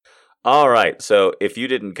All right, so if you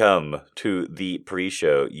didn't come to the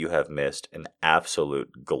pre-show, you have missed an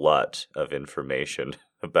absolute glut of information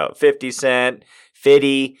about 50 Cent,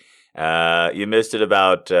 Fitty. You missed it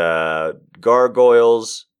about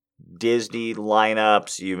gargoyles, Disney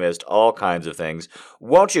lineups. You missed all kinds of things.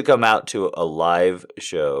 Won't you come out to a live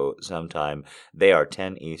show sometime? They are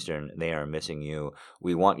 10 Eastern. They are missing you.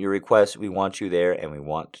 We want your requests. We want you there, and we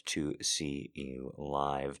want to see you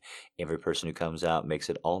live. Every person who comes out makes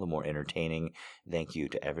it all the more entertaining. Thank you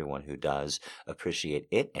to everyone who does appreciate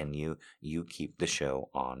it, and you keep the show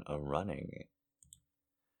on a running.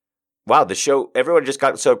 Wow, the show, everyone just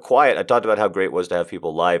got so quiet. I talked about how great it was to have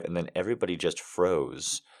people live, and then everybody just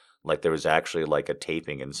froze. Like there was actually like a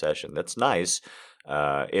taping in session. That's nice.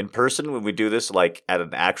 In person, when we do this like at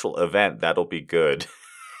an actual event, that'll be good.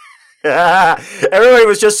 Everybody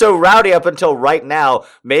was just so rowdy up until right now.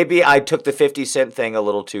 Maybe I took the 50 Cent thing a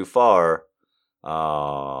little too far.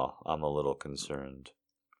 Oh, I'm a little concerned.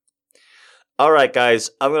 All right,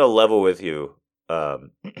 guys, I'm going to level with you.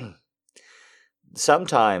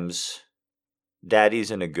 Sometimes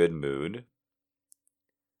Daddy's in a good mood.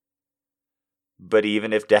 But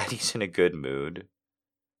even if Daddy's in a good mood,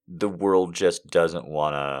 the world just doesn't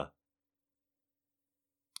want to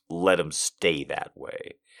let him stay that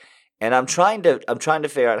way. And I'm trying to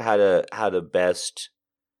figure out how to best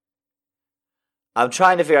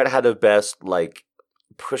like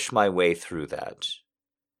push my way through that.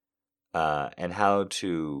 And how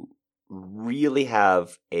to really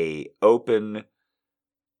have a open,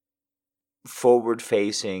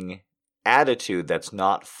 forward-facing attitude that's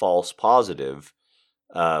not false positive,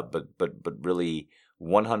 but really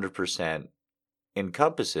 100%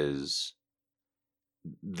 encompasses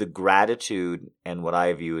the gratitude and what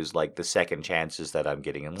I view as like the second chances that I'm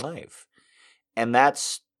getting in life. And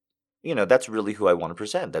that's really who I want to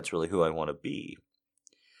present. That's really who I want to be.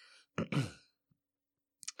 But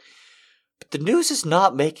the news is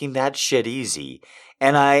not making that shit easy.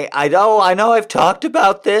 And I know I've talked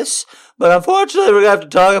about this, but unfortunately we're going to have to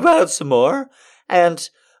talk about it some more. And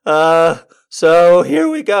so here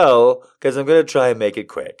we go, because I'm going to try and make it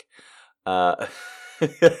quick. So,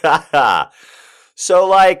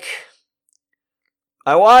 like,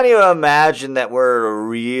 I want you to imagine that we're a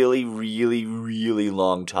really, really, really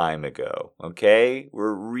long time ago, okay?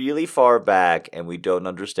 We're really far back, and we don't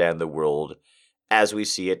understand the world as we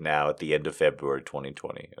see it now at the end of February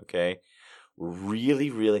 2020, okay? Really,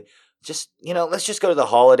 really, let's just go to the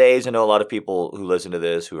holidays. I know a lot of people who listen to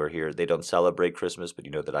this who are here, they don't celebrate Christmas, but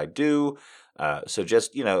you know that I do. So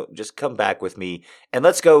just come back with me, and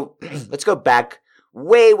let's go back,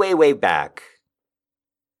 way, way, way back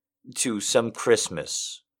to some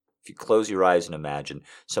Christmas. If you close your eyes and imagine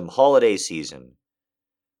some holiday season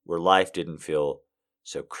where life didn't feel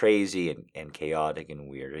so crazy and chaotic and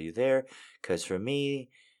weird. Are you there? Because for me,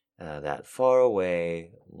 that far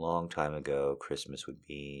away, long time ago, Christmas would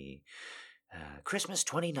be Christmas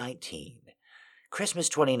 2019. Christmas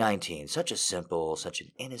 2019, such a simple, such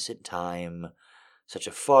an innocent time, such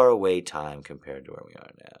a far away time compared to where we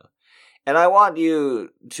are now. And I want you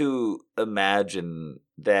to imagine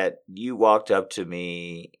that you walked up to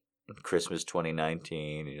me Christmas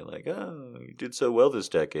 2019, and you're like, oh, you did so well this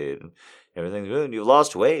decade, and everything's good, and you've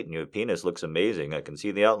lost weight, and your penis looks amazing. I can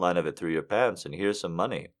see the outline of it through your pants, and here's some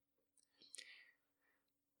money.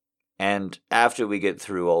 And after we get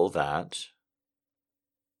through all that,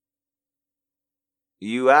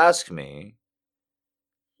 you ask me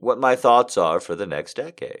what my thoughts are for the next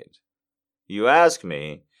decade. You ask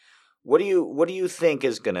me, what do you think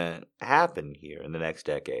is going to happen here in the next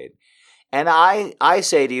decade? And I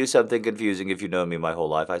say to you something confusing if you know me my whole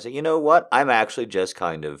life. I say, you know what? I'm actually just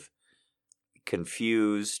kind of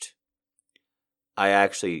confused. I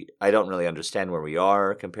don't really understand where we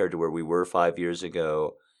are compared to where we were 5 years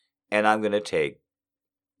ago. And I'm going to take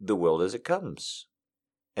the world as it comes,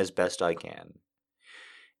 as best I can.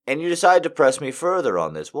 And you decide to press me further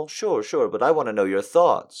on this. Well, sure, but I want to know your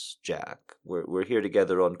thoughts, Jack. We're here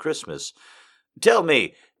together on Christmas. Tell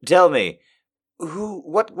me,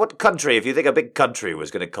 what country, if you think a big country was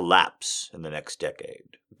going to collapse in the next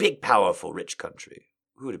decade? Big, powerful, rich country.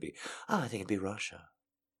 Who would it be? Oh, I think it'd be Russia.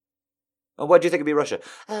 Oh, why do you think it'd be Russia?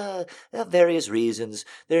 Various reasons.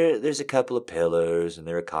 There's a couple of pillars, and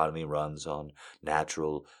their economy runs on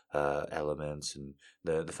natural elements and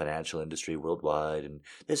the financial industry worldwide. And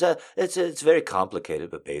it's very complicated,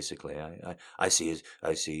 but basically, I see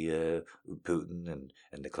Putin and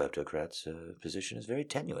the kleptocrats' position is very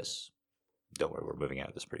tenuous. Don't worry, we're moving out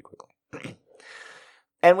of this pretty quickly.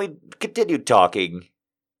 And we continued talking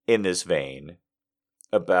in this vein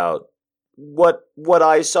about what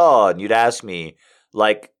I saw, and you'd ask me,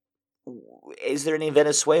 like, is there any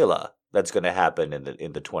Venezuela that's going to happen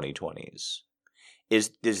in the 2020s?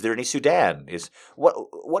 Is there any Sudan?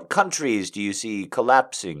 What countries do you see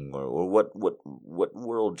collapsing, or what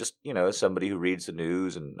world? Just, as somebody who reads the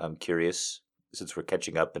news, and I'm curious, since we're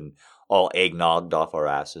catching up and all eggnogged off our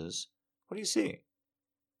asses, what do you see?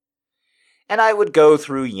 And I would go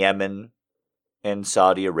through Yemen and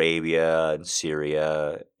Saudi Arabia and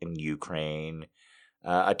Syria and Ukraine.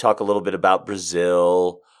 I talk a little bit about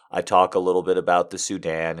Brazil. I talk a little bit about the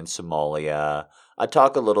Sudan and Somalia. I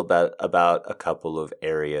talk a little bit about a couple of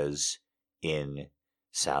areas in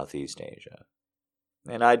Southeast Asia.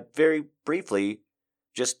 And I'd very briefly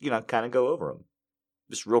just, kind of go over them.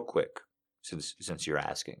 Just real quick, since you're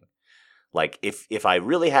asking. Like, if I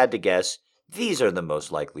really had to guess, these are the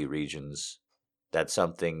most likely regions that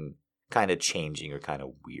something kind of changing or kind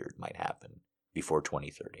of weird might happen before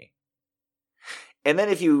 2030. And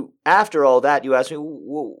then after all that, you ask me,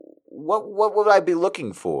 what would I be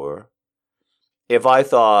looking for if I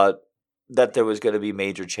thought that there was going to be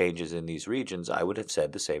major changes in these regions? I would have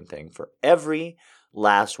said the same thing for every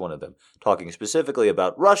last one of them. Talking specifically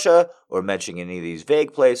about Russia, or mentioning any of these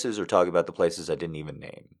vague places, or talking about the places I didn't even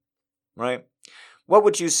name. Right? What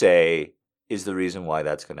would you say is the reason why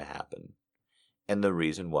that's going to happen? And the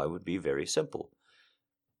reason why would be very simple.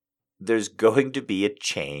 There's going to be a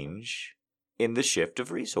change in the shift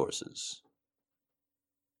of resources.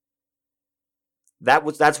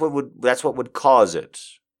 That's what would cause it.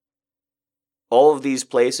 All of these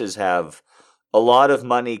places have a lot of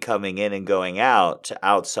money coming in and going out to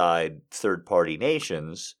outside third-party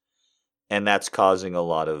nations, and that's causing a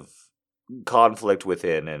lot of conflict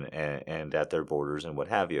within and at their borders and what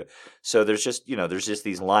have you. So there's just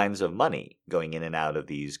these lines of money going in and out of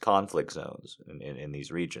these conflict zones in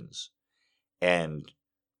these regions. And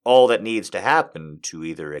all that needs to happen to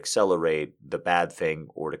either accelerate the bad thing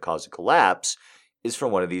or to cause a collapse is for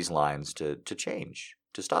one of these lines to change,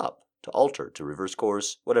 to stop, to alter, to reverse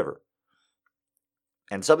course, whatever.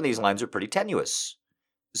 And some of these lines are pretty tenuous.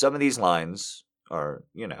 Some of these lines are,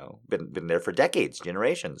 been there for decades,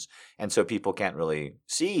 generations. And so people can't really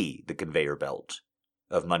see the conveyor belt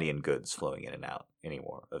of money and goods flowing in and out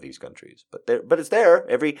anymore of these countries. But it's there.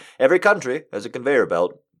 Every country has a conveyor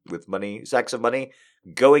belt with money, sacks of money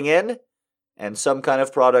going in and some kind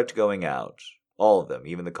of product going out. All of them,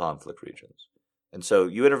 even the conflict regions. And so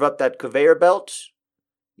you interrupt that conveyor belt,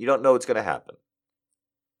 you don't know what's going to happen.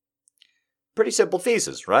 Pretty simple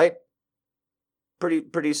thesis, right?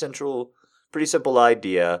 Pretty simple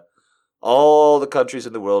idea. All the countries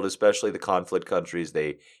in the world, especially the conflict countries,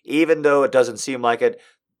 even though it doesn't seem like it,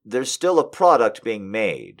 there's still a product being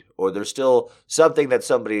made, or there's still something that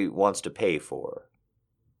somebody wants to pay for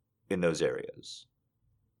in those areas.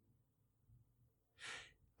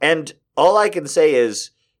 And all I can say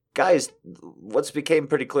is, guys, what's became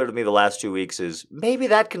pretty clear to me the last 2 weeks is maybe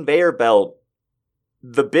that conveyor belt,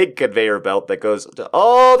 the big conveyor belt that goes to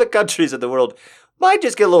all the countries in the world, might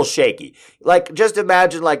just get a little shaky. Like, just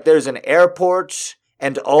imagine like there's an airport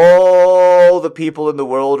and all the people in the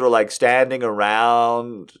world are like standing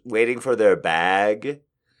around waiting for their bag.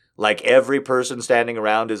 Like every person standing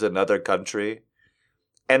around is another country.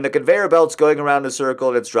 And the conveyor belt's going around in a circle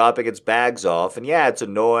and it's dropping its bags off. And yeah, it's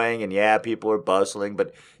annoying and yeah, people are bustling,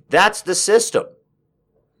 but that's the system.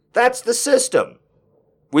 That's the system.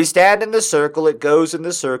 We stand in the circle, it goes in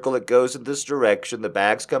the circle, it goes in this direction, the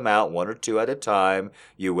bags come out one or two at a time,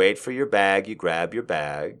 you wait for your bag, you grab your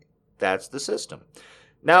bag. That's the system.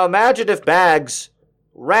 Now imagine if bags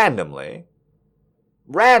randomly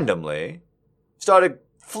started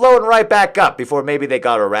flowing right back up before maybe they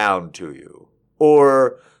got around to you.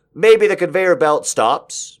 Or maybe the conveyor belt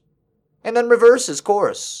stops and then reverses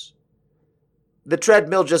course. The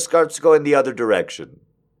treadmill just starts going the other direction.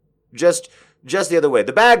 Just the other way.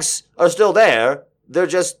 The bags are still there. They're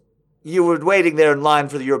just, you were waiting there in line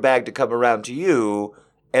for your bag to come around to you,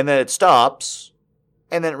 and then it stops,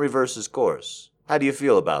 and then it reverses course. How do you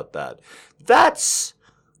feel about that? That's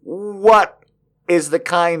what is the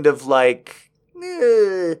kind of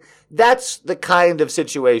that's the kind of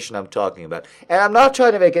situation I'm talking about. And I'm not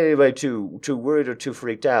trying to make anybody too worried or too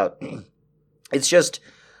freaked out. It's just,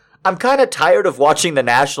 I'm kind of tired of watching the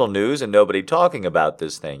national news and nobody talking about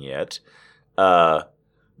this thing yet.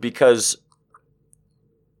 Because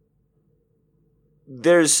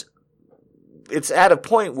it's at a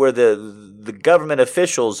point where the government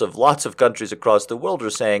officials of lots of countries across the world are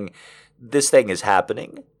saying, this thing is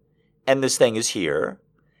happening, and this thing is here,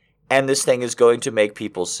 and this thing is going to make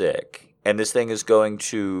people sick, and this thing is going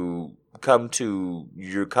to come to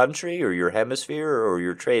your country or your hemisphere or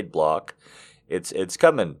your trade block. It's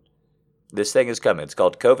coming. This thing is coming. It's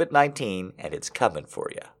called COVID-19, and it's coming for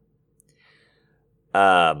you.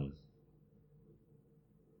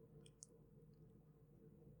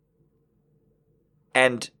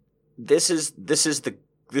 And this is the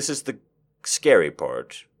scary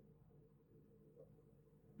part.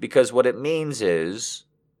 Because what it means is,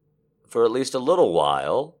 for at least a little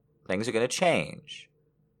while, things are going to change.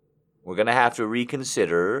 We're going to have to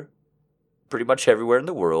reconsider, pretty much everywhere in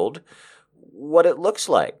the world, what it looks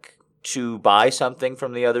like to buy something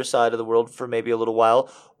from the other side of the world for maybe a little while,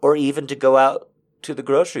 or even to go out to the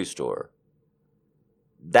grocery store.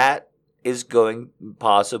 That is going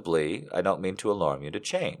possibly, I don't mean to alarm you, to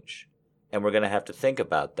change. And we're going to have to think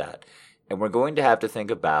about that. And we're going to have to think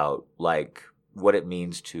about, like, what it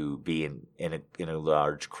means to be in a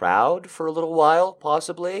large crowd for a little while,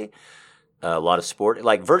 possibly. A lot of sport,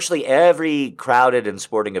 like virtually every crowded and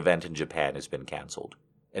sporting event in Japan has been canceled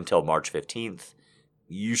until March 15th.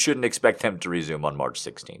 You shouldn't expect them to resume on March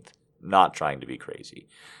 16th. Not trying to be crazy.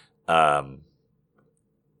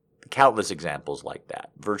 Countless examples like that.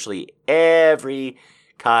 Virtually every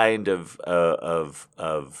kind of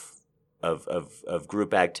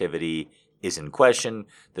group activity is in question.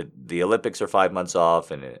 The Olympics are 5 months off,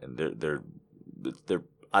 and they're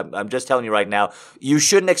I'm just telling you right now, you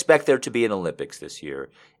shouldn't expect there to be an Olympics this year.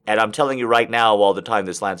 And I'm telling you right now, all the time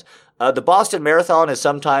this lands, the Boston Marathon is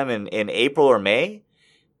sometime in April or May.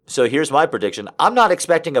 So here's my prediction. I'm not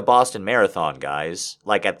expecting a Boston Marathon, guys,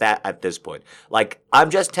 like at this point. Like, I'm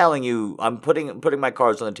just telling you, I'm putting my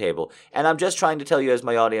cards on the table, and I'm just trying to tell you as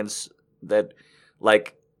my audience that,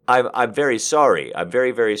 like, I'm very sorry. I'm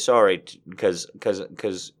very, very sorry because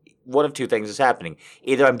one of two things is happening.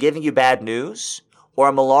 Either I'm giving you bad news, or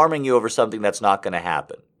I'm alarming you over something that's not going to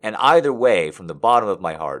happen. And either way, from the bottom of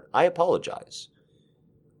my heart, I apologize.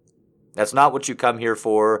 That's not what you come here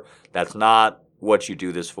for. That's not what you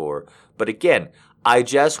do this for. But again, I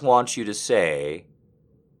just want you to say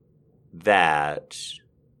that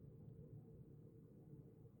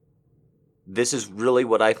this is really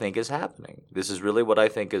what I think is happening. This is really what I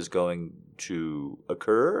think is going to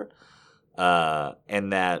occur.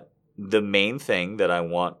 And that the main thing that I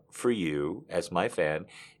want for you as my fan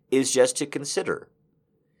is just to consider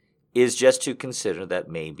that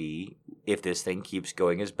maybe if this thing keeps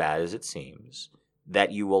going as bad as it seems,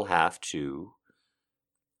 that you will have to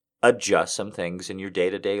adjust some things in your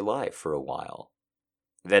day-to-day life for a while.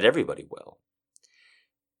 That everybody will.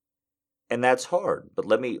 And that's hard. But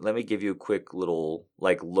let me give you a quick little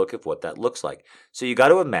look at what that looks like. So you got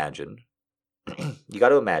to imagine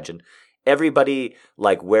everybody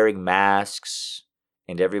wearing masks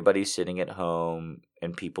and everybody sitting at home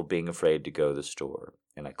and people being afraid to go to the store.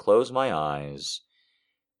 And I close my eyes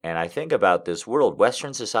and I think about this world,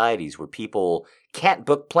 Western societies where people can't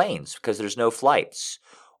book planes because there's no flights,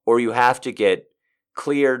 or you have to get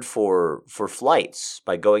cleared for flights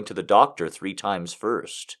by going to the doctor 3 times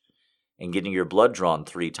first and getting your blood drawn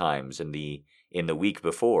 3 times in the week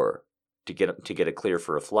before to get a clear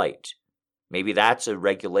for a flight. Maybe that's a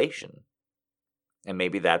regulation. And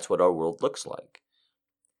maybe that's what our world looks like.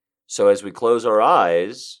 So as we close our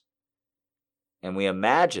eyes and we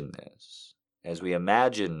imagine this, as we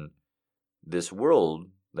imagine this world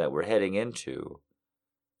that we're heading into,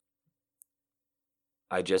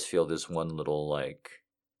 I just feel this one little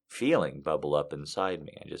feeling bubble up inside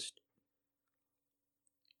me.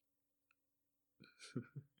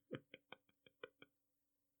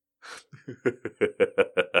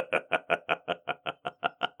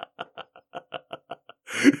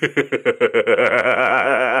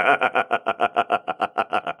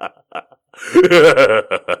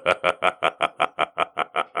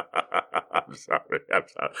 I'm sorry.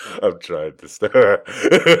 I'm trying to start.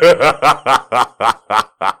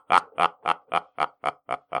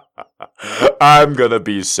 I'm gonna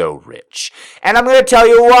be so rich. And I'm gonna tell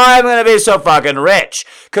you why I'm gonna be so fucking rich.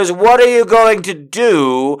 Because what are you going to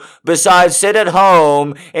do besides sit at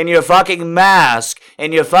home in your fucking mask,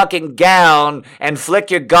 in your fucking gown, and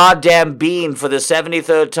flick your goddamn bean for the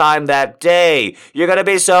 73rd time that day? You're gonna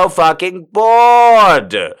be so fucking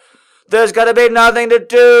bored. There's gonna be nothing to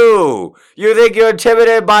do. You think you're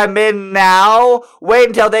intimidated by men now? Wait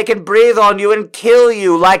until they can breathe on you and kill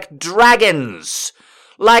you like dragons.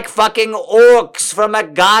 Like fucking orcs from a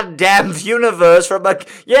goddamn universe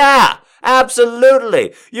yeah,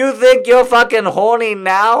 absolutely. You think you're fucking horny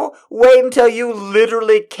now? Wait until you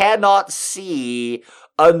literally cannot see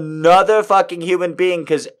another fucking human being,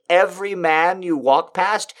 because every man you walk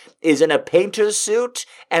past is in a painter's suit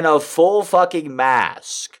and a full fucking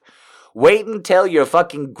mask. Wait until your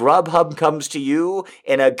fucking Grubhub comes to you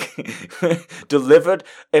in a delivered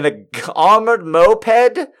in a armored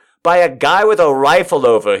moped by a guy with a rifle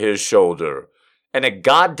over his shoulder and a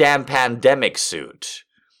goddamn pandemic suit.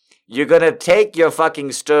 You're going to take your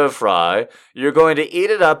fucking stir fry, you're going to eat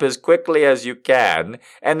it up as quickly as you can,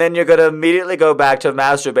 and then you're going to immediately go back to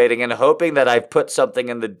masturbating and hoping that I've put something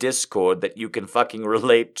in the Discord that you can fucking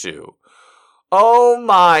relate to. Oh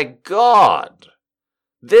my god.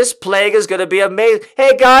 This plague is going to be amazing.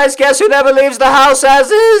 Hey guys, guess who never leaves the house as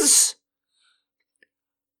is?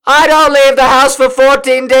 I don't leave the house for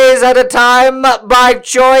 14 days at a time by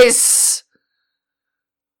choice.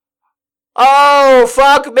 Oh,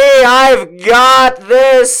 fuck me, I've got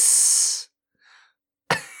this.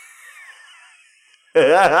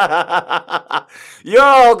 You're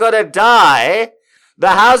all gonna die.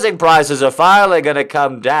 The housing prices are finally gonna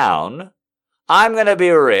come down. I'm gonna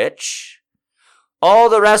be rich. All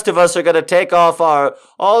the rest of us are gonna take off our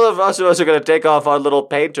little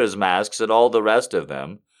painter's masks and all the rest of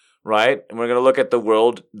them. Right? And we're gonna look at the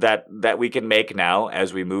world that we can make now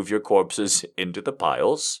as we move your corpses into the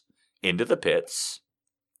piles. Into the pits.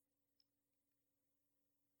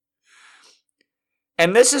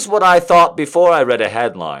 And this is what I thought before I read a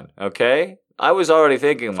headline, okay? I was already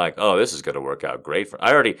thinking like, oh, this is going to work out great.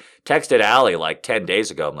 I already texted Allie like 10 days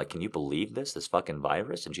ago. I'm like, can you believe this fucking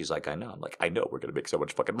virus? And she's like, I know. I'm like, I know, we're going to make so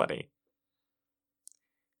much fucking money.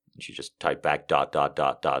 And she just typed back ... But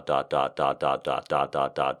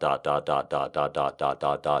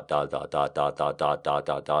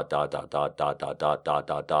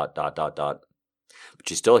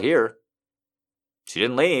she's still here. She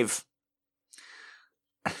didn't leave.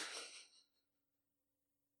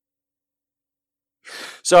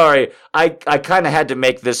 Sorry, I kind of had to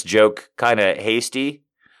make this joke kind of hasty.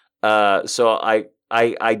 So I've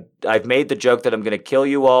made the joke that I'm going to kill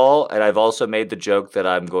you all, and I've also made the joke that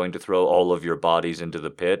I'm going to throw all of your bodies into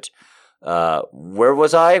the pit. Where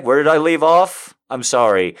was I? Where did I leave off? I'm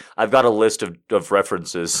sorry. I've got a list of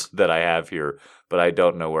references that I have here, but I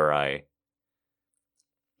don't know where I...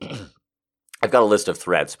 I've got a list of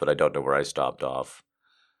threats, but I don't know where I stopped off.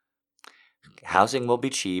 Housing will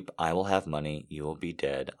be cheap. I will have money. You will be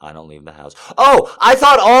dead. I don't leave the house. Oh, I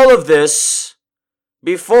thought all of this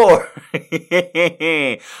before.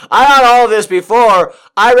 I thought all of this before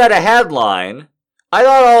I read a headline. I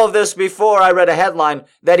thought all of this before I read a headline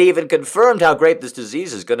that even confirmed how great this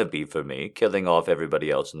disease is going to be for me, killing off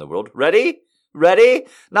everybody else in the world. Ready? Ready?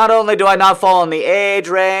 Not only do I not fall in the age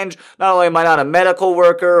range, not only am I not a medical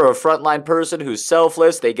worker or a frontline person who's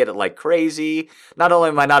selfless, they get it like crazy. Not only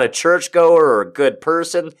am I not a churchgoer or a good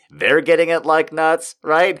person, they're getting it like nuts,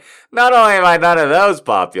 right? Not only am I none of those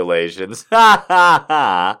populations,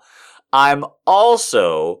 I'm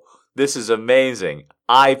also, this is amazing,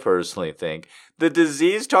 I personally think, the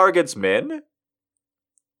disease targets men?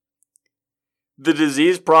 The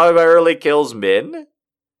disease primarily kills men?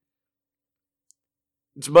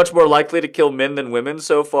 It's much more likely to kill men than women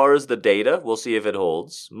so far as the data. We'll see if it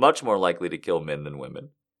holds. Much more likely to kill men than women.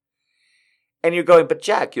 And you're going, but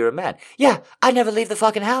Jack, you're a man. Yeah, I never leave the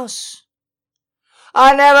fucking house.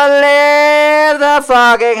 I never leave the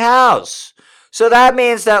fucking house. So that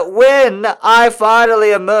means that when I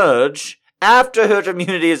finally emerge, after herd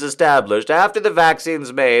immunity is established, after the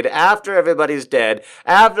vaccine's made, after everybody's dead,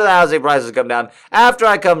 after the housing prices come down, after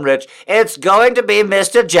I come rich, it's going to be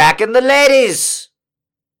Mr. Jack and the ladies.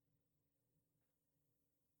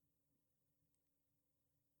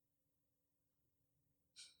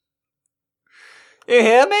 You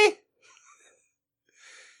hear me?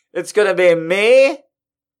 It's going to be me,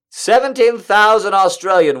 17,000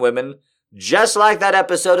 Australian women, just like that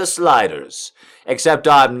episode of Sliders. Except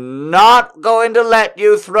I'm not going to let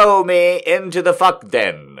you throw me into the fuck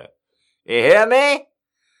den. You hear me?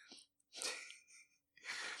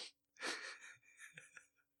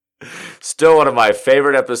 Still one of my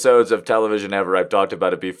favorite episodes of television ever. I've talked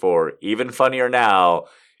about it before. Even funnier now.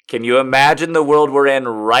 Can you imagine the world we're in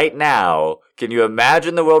right now? Can you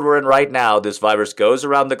imagine the world we're in right now? This virus goes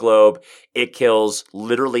around the globe. It kills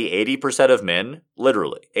literally 80% of men.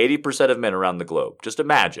 Literally 80% of men around the globe. Just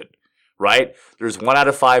imagine, right? There's 1 out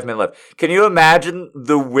of 5 men left. Can you imagine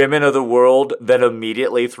the women of the world then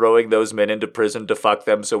immediately throwing those men into prison to fuck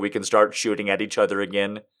them so we can start shooting at each other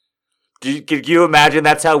again? Could you imagine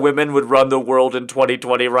that's how women would run the world in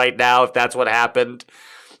 2020 right now if that's what happened?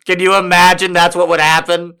 Can you imagine that's what would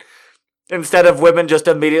happen? Instead of women just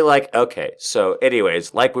immediately like, okay, so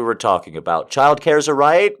anyways, like we were talking about, childcare's a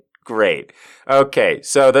right? Great. Okay,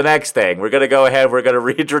 so the next thing, we're going to go ahead, we're going to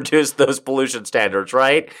reintroduce those pollution standards,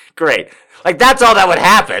 right? Great. Like, that's all that would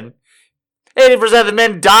happen. 80% of the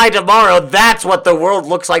men die tomorrow. That's what the world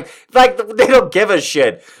looks like. Like, they don't give a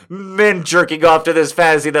shit. Men jerking off to this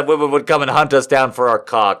fantasy that women would come and hunt us down for our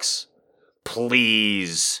cocks.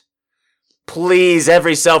 Please. Please,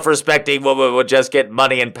 every self-respecting woman would just get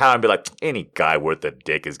money and power and be like, any guy worth a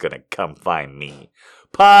dick is gonna come find me.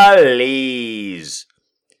 Please.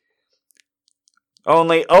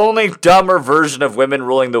 Only dumber version of women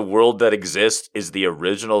ruling the world that exists is the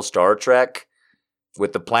original Star Trek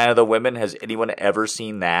with the Planet of the Women. Has anyone ever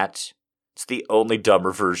seen that? It's the only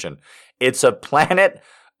dumber version. It's a planet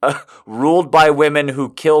ruled by women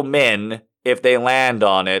who kill men if they land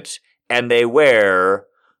on it, and they wear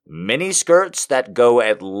mini skirts that go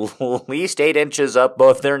at least 8 inches up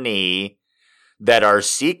both their knee that are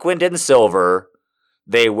sequined in silver.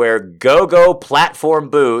 They wear go-go platform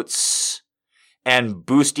boots and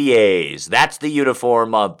bustiers. That's the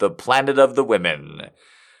uniform of the Planet of the Women.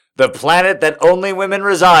 The planet that only women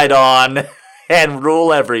reside on and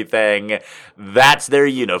rule everything. That's their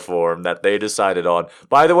uniform that they decided on.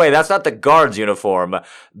 By the way, that's not the guard's uniform.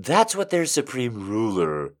 That's what their supreme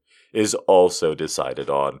ruler is also decided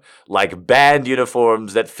on. Like band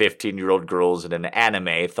uniforms that 15-year-old girls in an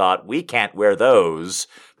anime thought we can't wear those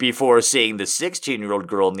before seeing the 16-year-old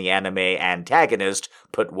girl in the anime antagonist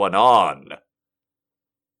put one on.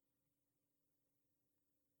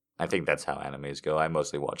 I think that's how animes go. I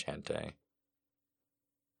mostly watch hentai.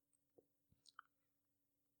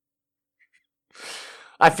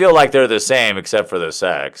 I feel like they're the same except for the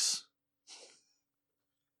sex.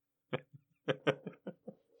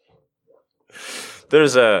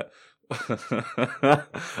 There's a all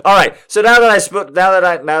right. So now that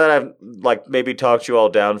I've like maybe talked you all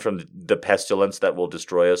down from the pestilence that will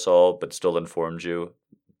destroy us all, but still informed you.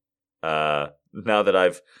 Now that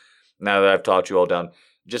I've talked you all down,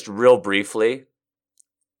 just real briefly.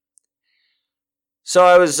 So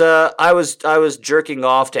I was jerking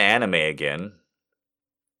off to anime again.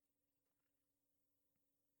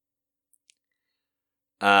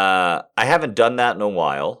 I haven't done that in a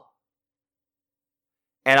while.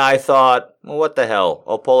 And I thought, well, what the hell?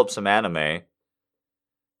 I'll pull up some anime. And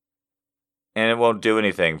it won't do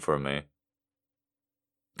anything for me.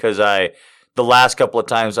 Because the last couple of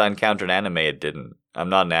times I encountered anime, it didn't. I'm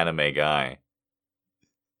not an anime guy.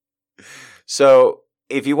 So,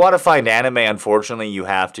 if you want to find anime, unfortunately, you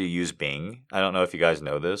have to use Bing. I don't know if you guys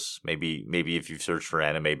know this. Maybe if you've searched for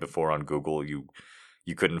anime before on Google, you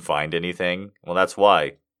couldn't find anything. Well, that's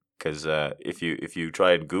why. Because if you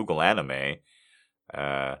try and Google anime,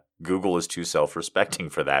 Google is too self-respecting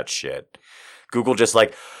for that shit. Google just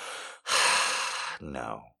like,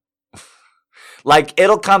 no. Like,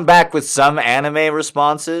 it'll come back with some anime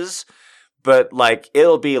responses, but like,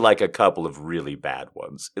 it'll be like a couple of really bad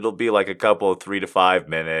ones. It'll be like a couple of 3 to 5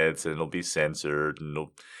 minutes, and it'll be censored, and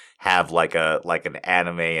it'll have like an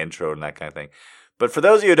anime intro and that kind of thing. But for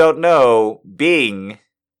those of you who don't know, Bing,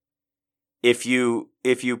 if you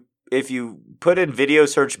put in video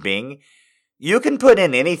search Bing, you can put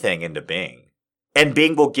in anything into Bing, and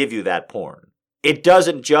Bing will give you that porn. It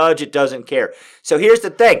doesn't judge, it doesn't care. So here's the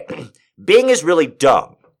thing. Bing is really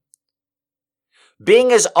dumb.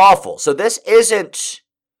 Bing is awful. So this isn't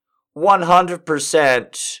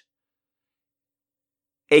 100%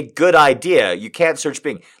 a good idea. You can't search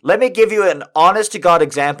Bing. Let me give you an honest-to-God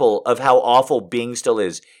example of how awful Bing still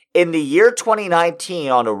is. In the year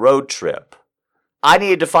 2019 on a road trip, I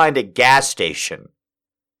needed to find a gas station.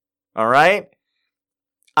 All right?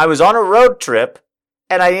 I was on a road trip,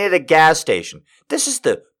 and I needed a gas station. This is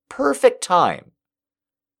the perfect time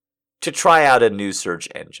to try out a new search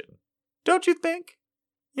engine. Don't you think?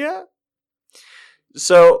 Yeah?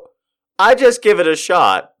 So, I just give it a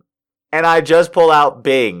shot, and I just pull out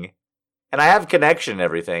Bing, and I have connection and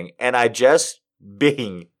everything, and I just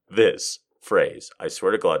Bing this phrase. I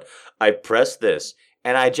swear to God. I press this,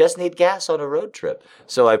 and I just need gas on a road trip.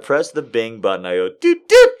 So I press the Bing button, I go, doot,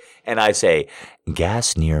 doot, and I say,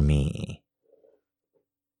 gas near me.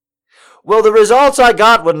 Well, the results I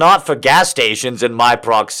got were not for gas stations in my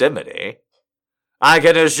proximity. I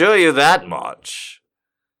can assure you that much.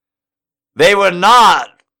 They were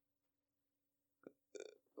not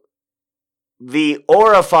the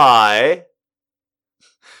Orify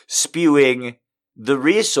spewing the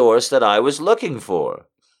resource that I was looking for.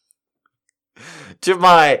 To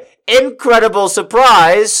my incredible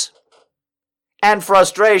surprise and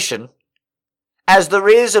frustration, as the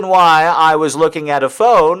reason why I was looking at a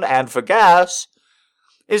phone and for gas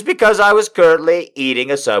is because I was currently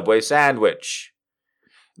eating a Subway sandwich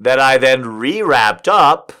that I then re-wrapped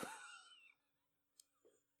up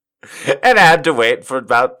and had to wait for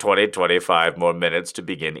about 20-25 more minutes to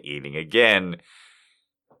begin eating again.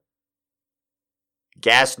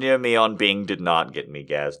 Gas near me on Bing did not get me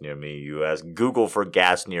gas near me. You ask Google for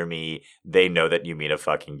gas near me, they know that you mean a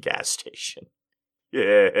fucking gas station.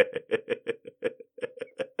 Yeah.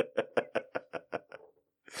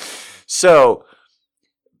 So,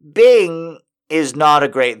 Bing is not a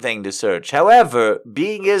great thing to search. However,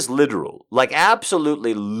 Bing is literal. Like,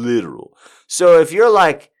 absolutely literal. So if you're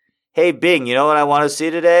like, hey, Bing, you know what I want to see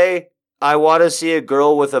today? I want to see a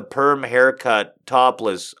girl with a perm haircut,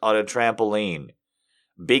 topless, on a trampoline.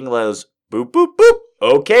 Bing goes, boop, boop, boop.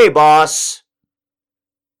 Okay, boss.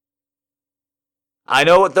 I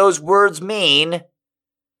know what those words mean.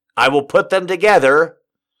 I will put them together.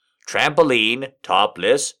 Trampoline,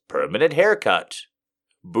 topless, permanent haircut.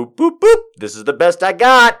 Boop, boop, boop. This is the best I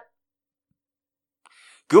got.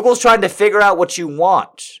 Google's trying to figure out what you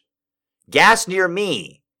want. Gas near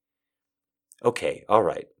me. Okay, all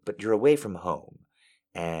right, but you're away from home,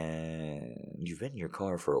 and you've been in your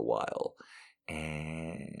car for a while,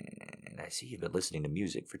 and I see you've been listening to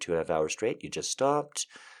music for 2.5 hours straight. You just stopped.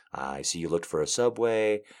 I see you looked for a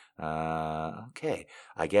Subway. Okay,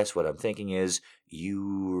 I guess what I'm thinking is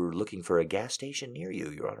you're looking for a gas station near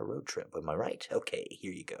you. You're on a road trip. Am I right? Okay,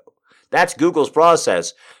 here you go. That's Google's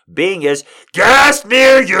process. Bing is gas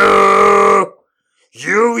near you.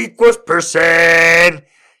 U equals person.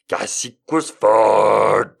 Gas equals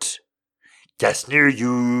fart. Gas near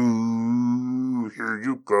you. Here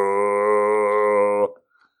you go.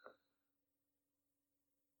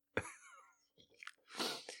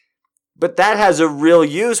 But that has a real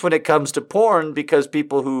use when it comes to porn, because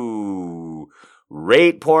people who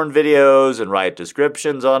rate porn videos and write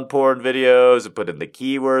descriptions on porn videos and put in the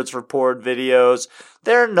keywords for porn videos,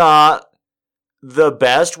 they're not the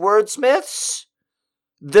best wordsmiths.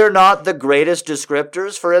 They're not the greatest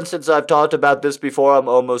descriptors. For instance, I've talked about this before, I'm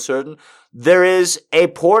almost certain. There is a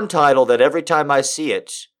porn title that every time I see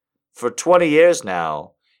it, for 20 years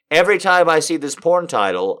now, every time I see this porn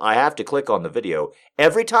title, I have to click on the video.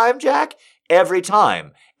 Every time, Jack? Every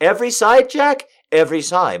time. Every site, Jack? Every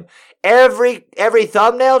time. Every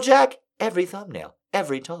thumbnail, Jack? Every thumbnail.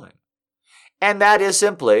 Every time. And that is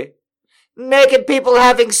simply naked people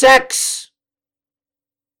having sex.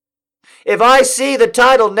 If I see the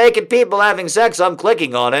title naked people having sex, I'm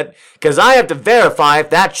clicking on it, because I have to verify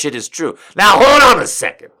if that shit is true. Now hold on a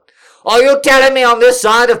second. Are you telling me on this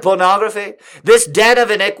side of pornography, this den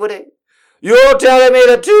of iniquity, you're telling me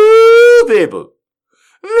that two people,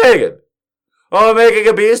 naked, are making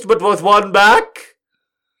a beast but with one back?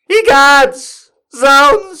 Egads!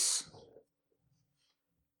 Zounds!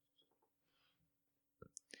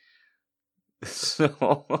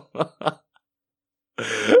 So,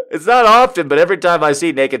 it's not often, but every time I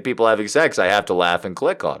see naked people having sex, I have to laugh and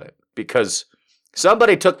click on it, because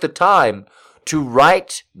somebody took the time to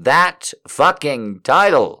write that fucking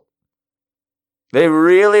title. They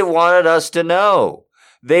really wanted us to know.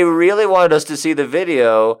 They really wanted us to see the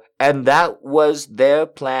video, and that was their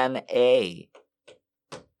plan A.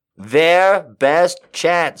 Their best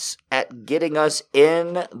chance at getting us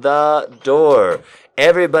in the door.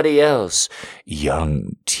 Everybody else,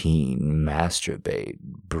 young teen, masturbate,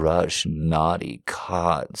 brush, naughty,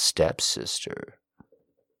 cod, stepsister.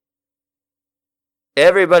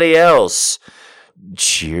 Everybody else,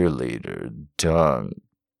 cheerleader, dunk,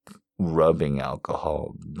 rubbing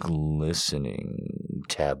alcohol, glistening,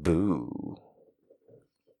 taboo.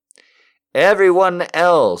 Everyone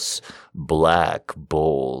else, black,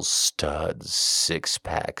 bulls, studs,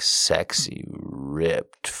 six-pack, sexy,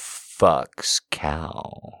 ripped, fucks,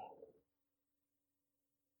 cow.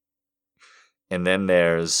 And then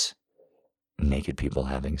there's naked people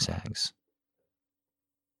having sex.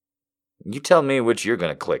 You tell me which you're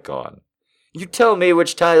going to click on. You tell me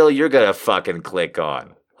which title you're going to fucking click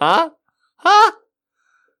on. Huh? Huh?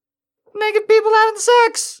 Naked people having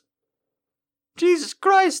sex. Jesus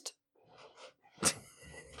Christ.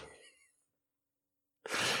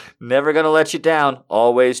 Never going to let you down.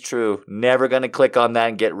 Always true. Never going to click on that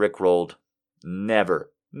and get rickrolled.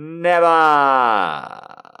 Never. Never.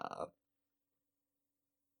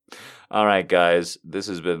 All right, guys. This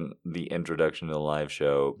has been the introduction to the live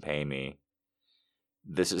show. Pay me.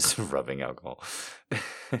 This is rubbing alcohol.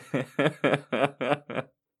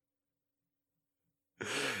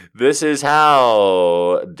 This is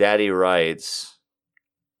how Daddy writes.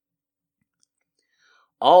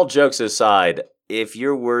 All jokes aside, if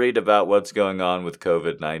you're worried about what's going on with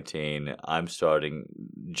COVID-19, I'm starting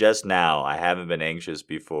just now. I haven't been anxious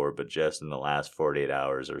before, but just in the last 48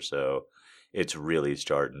 hours or so, it's really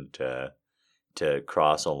starting to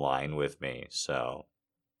cross a line with me. So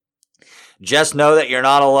just know that you're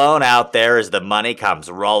not alone out there as the money comes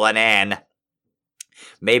rolling in.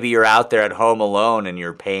 Maybe you're out there at home alone and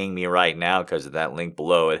you're paying me right now because of that link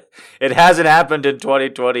below. It hasn't happened in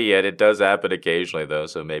 2020 yet. It does happen occasionally, though,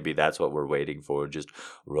 so maybe that's what we're waiting for. Just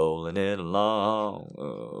rolling it along,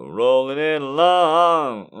 rolling it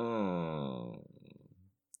along.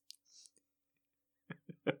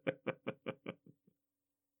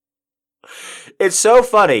 It's so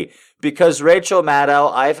funny because Rachel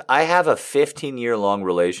Maddow, I have a 15-year-long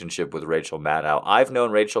relationship with Rachel Maddow. I've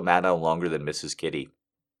known Rachel Maddow longer than Mrs. Kitty.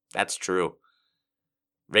 That's true.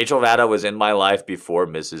 Rachel Maddow was in my life before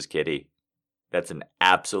Mrs. Kitty. That's an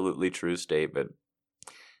absolutely true statement.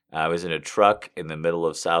 I was in a truck in the middle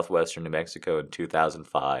of southwestern New Mexico in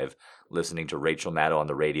 2005, listening to Rachel Maddow on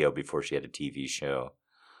the radio before she had a TV show.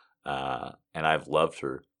 And I've loved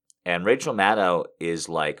her. And Rachel Maddow is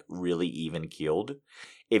like really even-keeled.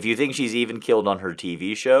 If you think she's even-keeled on her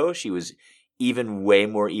TV show, she was even way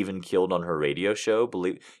more even-keeled on her radio show.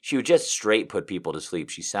 She would just straight put people to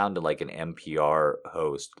sleep. She sounded like an NPR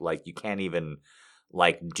host. Like you can't even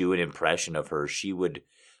like do an impression of her. She would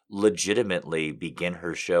legitimately begin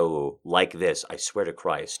her show like this. I swear to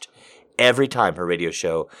Christ. Every time her radio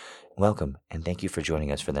show, welcome and thank you for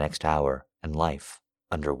joining us for the next hour in life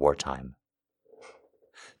under wartime.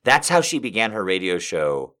 That's how she began her radio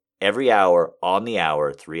show every hour, on the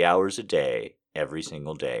hour, 3 hours a day, every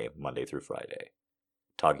single day, Monday through Friday,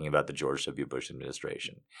 talking about the George W. Bush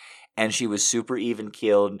administration. And she was super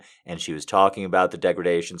even-keeled, and she was talking about the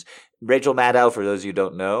degradations. Rachel Maddow, for those of you who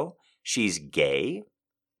don't know, she's gay.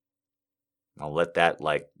 I'll let that,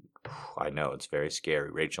 I know, it's very scary.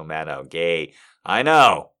 Rachel Maddow, gay. I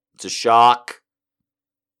know, it's a shock.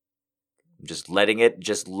 Just letting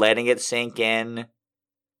it sink in.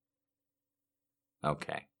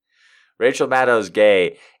 Okay. Rachel Maddow's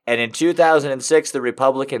gay. And in 2006, the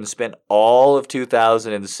Republicans spent all of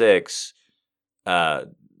 2006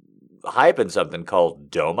 hyping something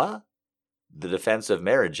called DOMA, the Defense of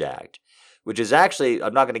Marriage Act, which is actually,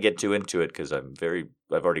 I'm not going to get too into it because I've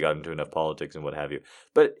already gotten into enough politics and what have you.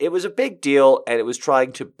 But it was a big deal, and it was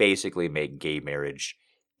trying to basically make gay marriage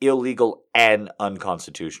illegal and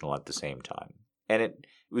unconstitutional at the same time. And it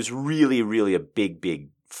was really, really a big, big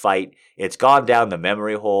fight. It's gone down the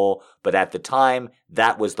memory hole, but at the time,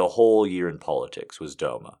 that was the whole year in politics, was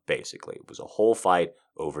DOMA, basically. It was a whole fight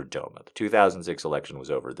over DOMA. The 2006 election was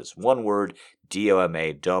over this one word,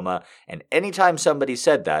 DOMA, DOMA, and anytime somebody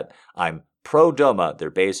said that, I'm pro-DOMA, they're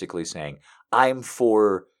basically saying, I'm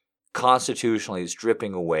for constitutionally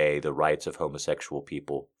stripping away the rights of homosexual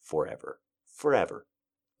people forever. Forever.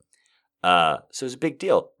 So it's a big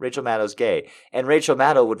deal. Rachel Maddow's gay. And Rachel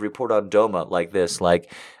Maddow would report on DOMA like this,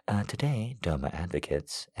 today, DOMA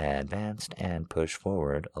advocates advanced and pushed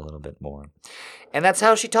forward a little bit more. And that's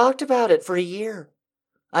how she talked about it for a year.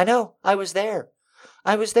 I know. I was there.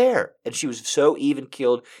 And she was so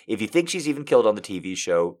even-keeled. If you think she's even-keeled on the TV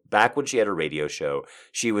show, back when she had her radio show,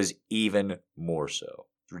 she was even more so.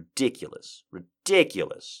 Ridiculous.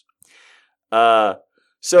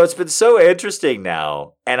 So it's been so interesting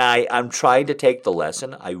now, and I'm trying to take the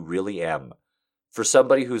lesson. I really am. For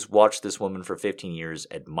somebody who's watched this woman for 15 years,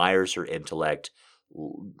 admires her intellect,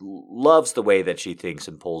 loves the way that she thinks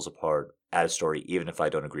and pulls apart at a story, even if I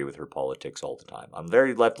don't agree with her politics all the time. I'm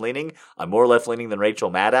very left-leaning. I'm more left-leaning than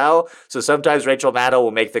Rachel Maddow. So sometimes Rachel Maddow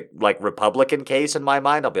will make the Republican case in my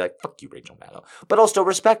mind. I'll be like, fuck you, Rachel Maddow. But I'll still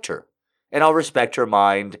respect her. And I'll respect her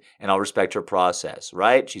mind, and I'll respect her process,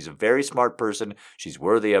 right? She's a very smart person. She's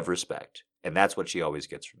worthy of respect. And that's what she always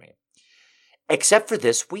gets from me. Except for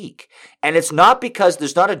this week. And it's not because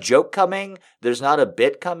there's not a joke coming. There's not a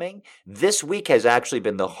bit coming. This week has actually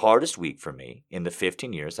been the hardest week for me in the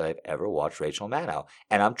 15 years that I've ever watched Rachel Maddow.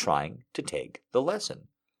 And I'm trying to take the lesson.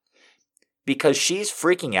 Because she's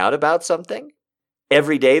freaking out about something.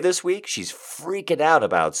 Every day this week, she's freaking out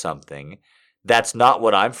about something. That's not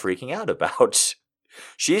what I'm freaking out about.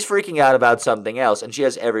 She's freaking out about something else, and she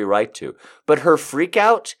has every right to. But her freak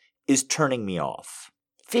out is turning me off.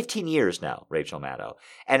 15 years now, Rachel Maddow.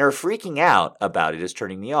 And her freaking out about it is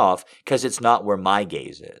turning me off because it's not where my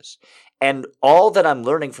gaze is. And all that I'm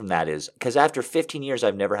learning from that is, because after 15 years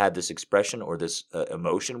I've never had this expression or this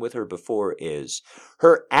emotion with her before, is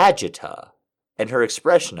her agita and her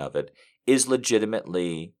expression of it is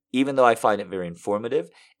legitimately, even though I find it very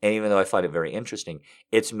informative, and even though I find it very interesting,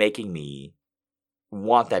 it's making me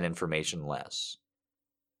want that information less.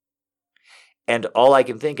 And all I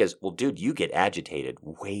can think is, well, dude, you get agitated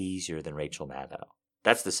way easier than Rachel Maddow.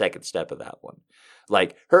 That's the second step of that one.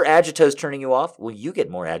 Like, her agita is turning you off. Well, you get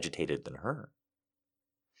more agitated than her.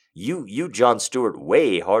 You Jon Stewart,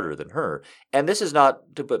 way harder than her. And this is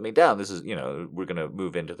not to put me down. This is, we're going to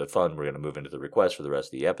move into the fun. We're going to move into the request for the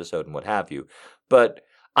rest of the episode and what have you. But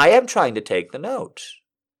I am trying to take the note.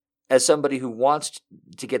 As somebody who wants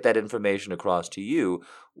to get that information across to you,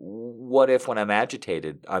 what if when I'm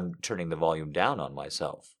agitated, I'm turning the volume down on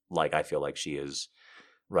myself, like I feel like she is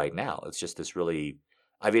right now? It's just this really,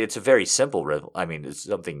 I mean, it's a very simple, it's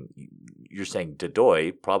something you're saying to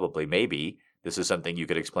Doy, probably, maybe. This is something you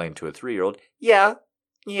could explain to a 3-year-old. Yeah.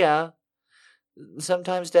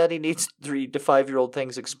 Sometimes Daddy needs 3 to 5-year-old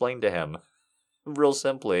things explained to him, real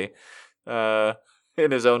simply,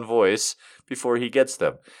 in his own voice before he gets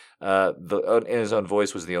them. In his own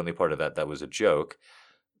voice was the only part of that was a joke.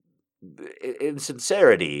 In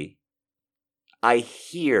sincerity,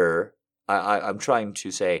 I'm trying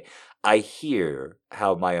to say, I hear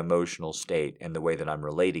how my emotional state and the way that I'm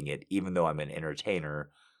relating it, even though I'm an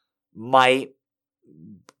entertainer, might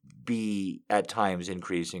be at times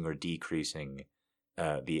increasing or decreasing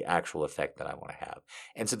the actual effect that I want to have.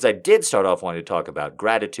 And since I did start off wanting to talk about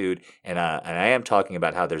gratitude, and I am talking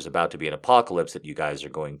about how there's about to be an apocalypse that you guys are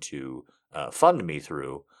going to fund me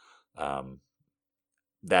through,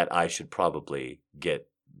 that I should probably get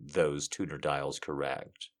those tuner dials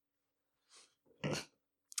correct.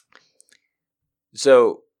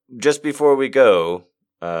 So, just before we go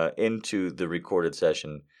into the recorded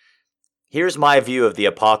session, here's my view of the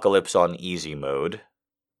apocalypse on easy mode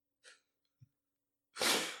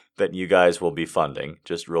that you guys will be funding,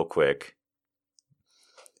 just real quick.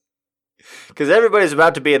 Because everybody's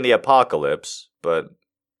about to be in the apocalypse, but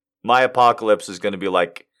my apocalypse is going to be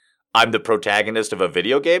like, I'm the protagonist of a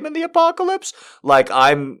video game in the apocalypse? Like,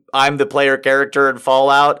 I'm the player character in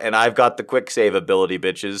Fallout, and I've got the quick save ability,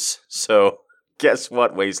 bitches. So, guess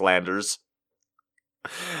what, Wastelanders?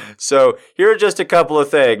 So, here are just a couple of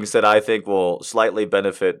things that I think will slightly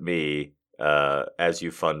benefit me as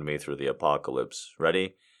you fund me through the apocalypse.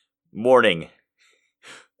 Ready? Morning.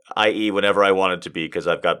 I.e. whenever I want it to be, because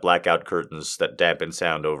I've got blackout curtains that dampen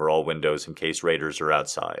sound over all windows in case raiders are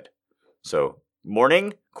outside. So,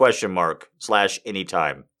 morning, ? /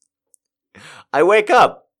 anytime. I wake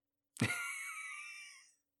up.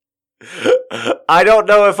 I don't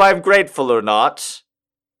know if I'm grateful or not.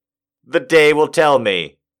 The day will tell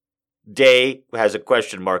me. Day has a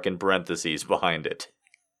question mark in parentheses behind it.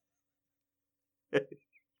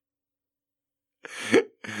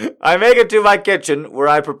 I make it to my kitchen where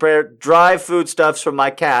I prepare dry foodstuffs for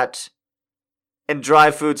my cat and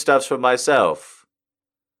dry foodstuffs for myself.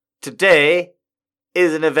 Today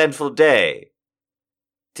is an eventful day.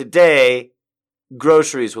 Today,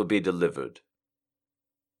 groceries will be delivered.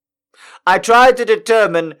 I tried to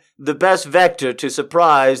determine the best vector to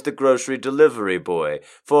surprise the grocery delivery boy,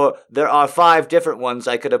 for there are 5 different ones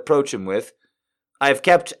I could approach him with. I've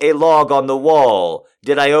kept a log on the wall.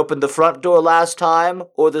 Did I open the front door last time,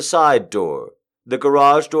 or the side door? The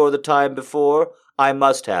garage door the time before? I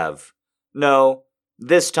must have. No,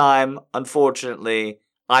 this time, unfortunately,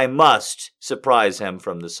 I must surprise him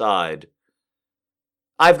from the side.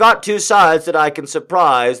 I've got 2 sides that I can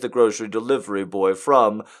surprise the grocery delivery boy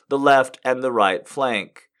from, the left and the right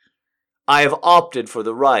flank. I have opted for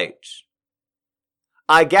the right.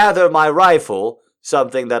 I gather my rifle,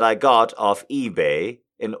 something that I got off eBay,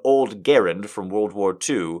 an old Garand from World War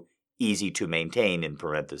II, easy to maintain in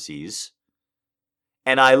parentheses,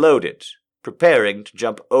 and I load it, preparing to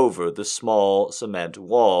jump over the small cement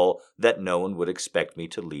wall that no one would expect me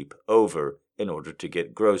to leap over in order to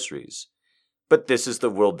get groceries. But this is the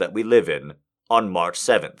world that we live in on March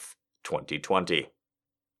 7th, 2020.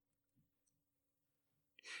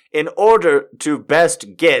 In order to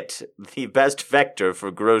best get the best vector for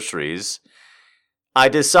groceries, I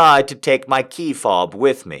decide to take my key fob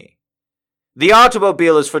with me. The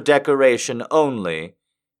automobile is for decoration only.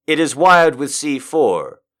 It is wired with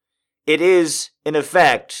C4. It is, in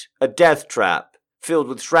effect, a death trap filled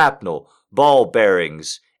with shrapnel, ball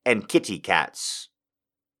bearings, and kitty cats.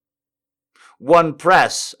 One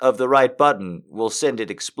press of the right button will send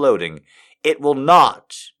it exploding. It will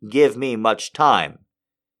not give me much time.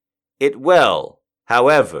 It will,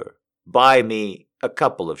 however, buy me a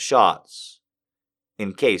couple of shots,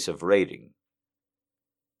 in case of raiding.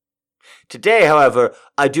 Today, however,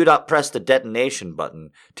 I do not press the detonation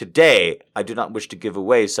button. Today, I do not wish to give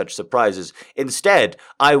away such surprises. Instead,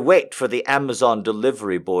 I wait for the Amazon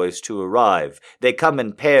delivery boys to arrive. They come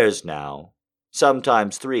in pairs now.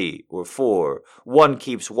 Sometimes 3 or 4. One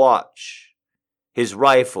keeps watch. His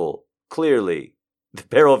rifle, the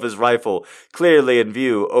barrel of his rifle, clearly in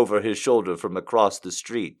view over his shoulder from across the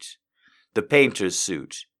street. The painter's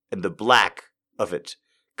suit and the black of it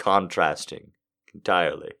contrasting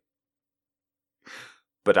entirely.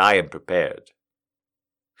 But I am prepared.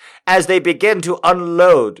 As they begin to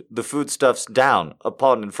unload the foodstuffs down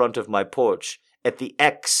upon in front of my porch, at the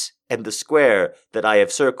X and the square that I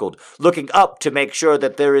have circled, looking up to make sure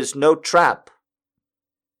that there is no trap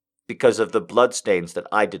because of the bloodstains that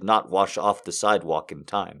I did not wash off the sidewalk in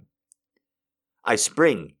time. I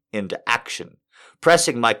spring into action,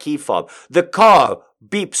 pressing my key fob. The car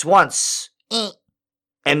beeps once,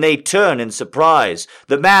 and they turn in surprise.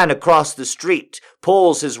 The man across the street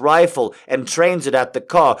pulls his rifle and trains it at the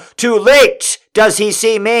car. Too late does he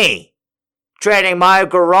see me, training my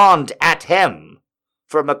Garand at him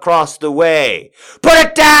from across the way. Put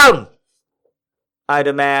it down! I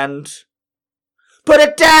demand. Put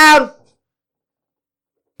it down!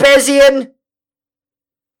 Bezian!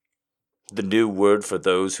 The new word for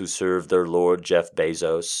those who serve their lord Jeff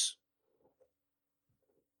Bezos.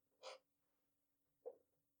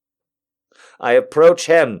 I approach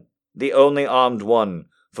him, the only armed one,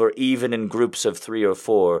 for even in groups of 3 or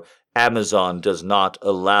 4, Amazon does not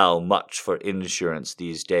allow much for insurance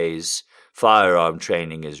these days. Firearm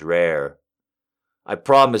training is rare. I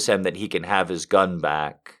promise him that he can have his gun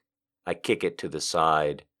back. I kick it to the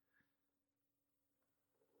side.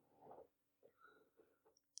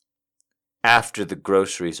 After the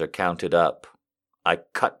groceries are counted up, I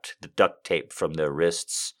cut the duct tape from their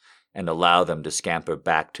wrists and allow them to scamper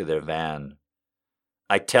back to their van.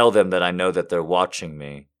 I tell them that I know that they're watching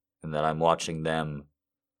me and that I'm watching them.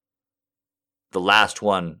 The last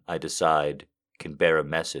one, I decide, can bear a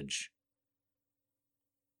message.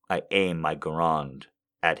 I aim my Garand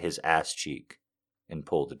at his ass cheek and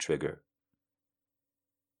pull the trigger.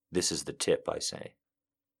 This is the tip, I say.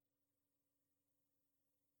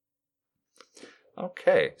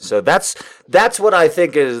 Okay, so that's what I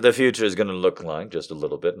think is the future is going to look like, just a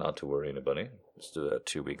little bit, not to worry anybody. Just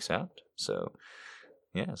 2 weeks out. So,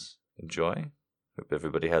 yes, enjoy. Hope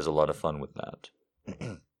everybody has a lot of fun with that.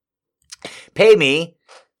 Pay me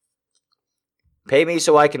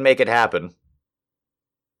so I can make it happen.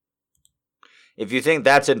 If you think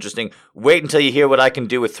that's interesting, wait until you hear what I can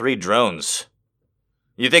do with 3 drones.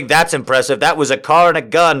 You think that's impressive? That was a car and a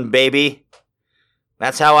gun, baby.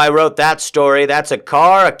 That's how I wrote that story. That's a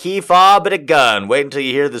car, a key fob, and a gun. Wait until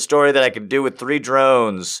you hear the story that I can do with 3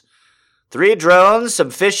 drones. 3 drones, some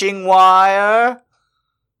fishing wire,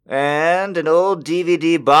 and an old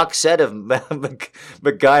DVD box set of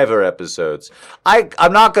MacGyver episodes.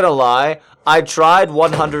 I'm not going to lie. I tried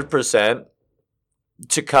 100%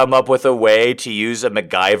 to come up with a way to use a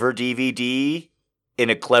MacGyver DVD in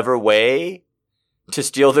a clever way to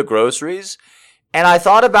steal the groceries. And I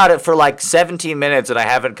thought about it for like 17 minutes and I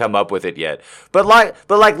haven't come up with it yet. But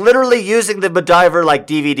literally using the MacGyver like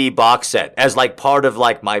DVD box set as like part of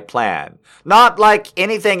like my plan. Not like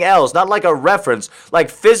anything else, not like a reference, like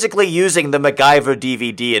physically using the MacGyver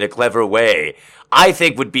DVD in a clever way, I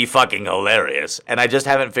think would be fucking hilarious. And I just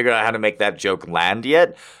haven't figured out how to make that joke land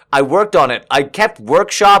yet. I worked on it. I kept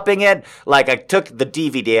workshopping it. Like, I took the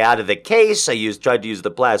DVD out of the case. Tried to use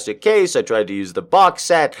the plastic case. I tried to use the box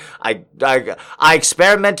set. I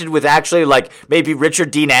experimented with actually, like, maybe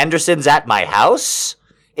Richard Dean Anderson's at my house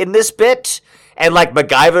in this bit. And, like,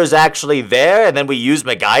 MacGyver's actually there. And then we use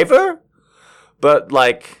MacGyver. But,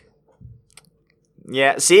 like...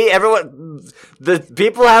 Yeah, see, the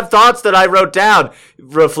people have thoughts that I wrote down.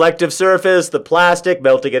 Reflective surface, the plastic,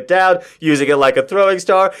 melting it down, using it like a throwing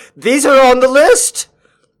star. These are on the list.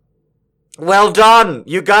 Well done.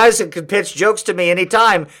 You guys can pitch jokes to me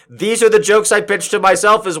anytime. These are the jokes I pitched to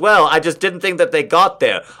myself as well. I just didn't think that they got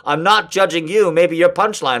there. I'm not judging you. Maybe your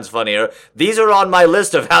punchline's funnier. These are on my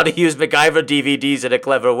list of how to use MacGyver DVDs in a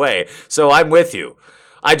clever way. So I'm with you.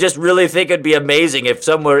 I just really think it'd be amazing if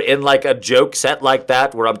somewhere in like a joke set like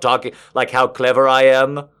that where I'm talking like how clever I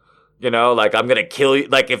am, you know, like I'm gonna kill you.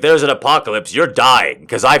 Like if there's an apocalypse, you're dying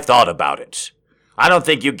because I've thought about it. I don't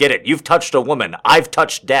think you get it. You've touched a woman. I've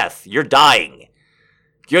touched death. You're dying.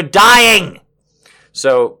 You're dying.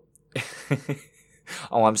 So,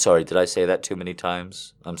 oh, I'm sorry. Did I say that too many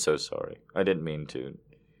times? I'm so sorry. I didn't mean to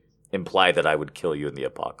imply that I would kill you in the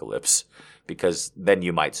apocalypse because then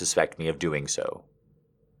you might suspect me of doing so.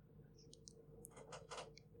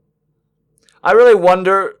 I really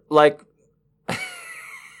wonder, like,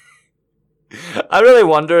 I really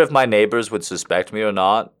wonder if my neighbors would suspect me or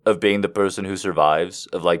not of being the person who survives,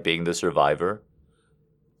 of, like, being the survivor.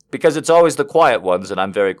 Because it's always the quiet ones, and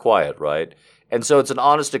I'm very quiet, right? And so it's an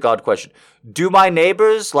honest-to-God question. Do my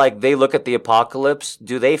neighbors, like, they look at the apocalypse,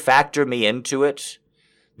 do they factor me into it?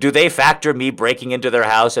 Do they factor me breaking into their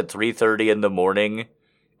house at 3:30 in the morning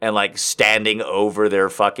and, like, standing over their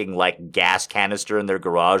fucking, like, gas canister in their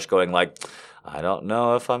garage going, like... I don't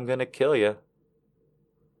know if I'm gonna kill you.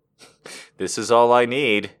 This is all I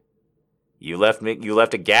need. You left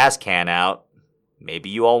a gas can out. Maybe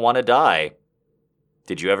you all want to die.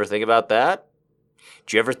 Did you ever think about that?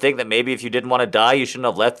 Did you ever think that maybe if you didn't want to die, you shouldn't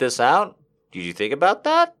have left this out? Did you think about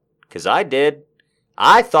that? Because I did.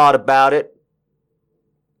 I thought about it.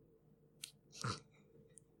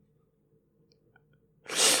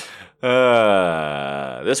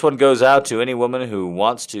 This one goes out to any woman who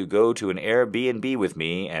wants to go to an Airbnb with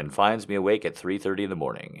me and finds me awake at 3:30 in the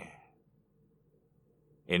morning.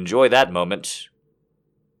 Enjoy that moment.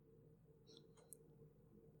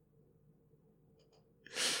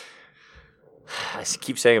 I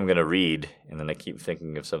keep saying I'm going to read, and then I keep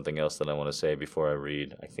thinking of something else that I want to say before I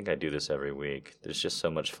read. I think I do this every week. There's just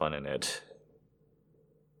so much fun in it.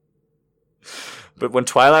 But when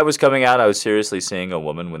Twilight was coming out, I was seriously seeing a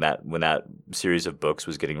woman when that series of books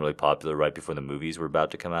was getting really popular right before the movies were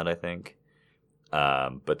about to come out, I think.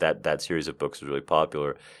 But that series of books was really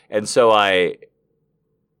popular. And so I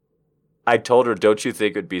told her, don't you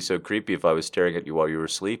think it would be so creepy if I was staring at you while you were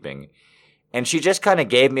sleeping? And she just kind of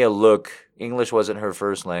gave me a look. English wasn't her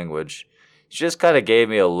first language. She just kind of gave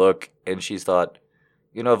me a look, and she thought,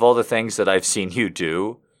 of all the things that I've seen you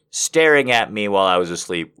do, staring at me while I was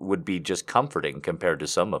asleep would be just comforting compared to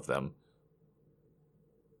some of them.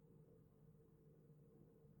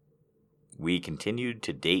 We continued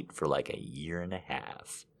to date for like a year and a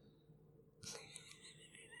half.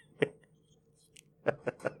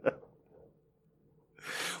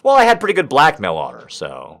 Well, I had pretty good blackmail on her,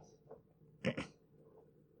 so...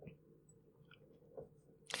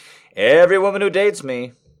 Every woman who dates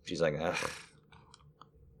me, she's like, ugh.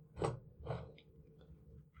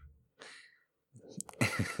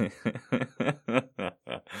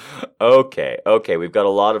 Okay, we've got a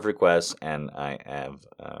lot of requests, and I have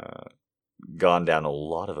gone down a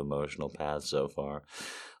lot of emotional paths so far.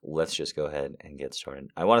 Let's just go ahead and get started.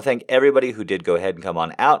 I want to thank everybody who did go ahead and come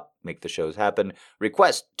on out, make the shows happen,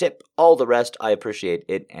 request, tip, all the rest. I appreciate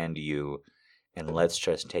it and you. And let's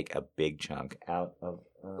just take a big chunk out of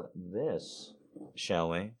this, shall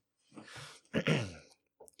we?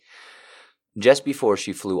 Just before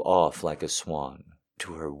she flew off like a swan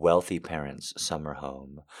to her wealthy parents' summer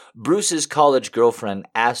home, Bruce's college girlfriend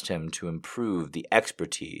asked him to improve the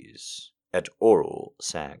expertise at oral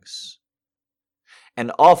sex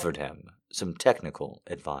and offered him some technical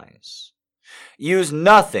advice. Use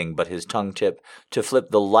nothing but his tongue tip to flip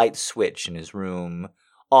the light switch in his room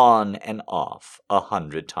on and off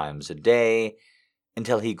 100 times a day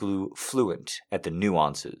until he grew fluent at the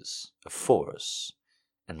nuances of force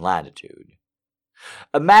and latitude.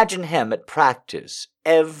 Imagine him at practice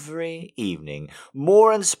every evening,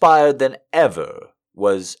 more inspired than ever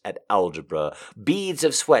was at algebra, beads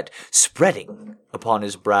of sweat spreading upon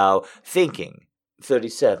his brow, thinking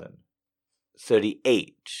 37,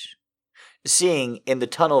 38, seeing in the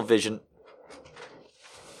tunnel vision...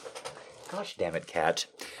 Gosh damn it, cat.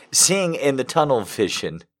 Seeing in the tunnel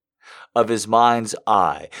vision of his mind's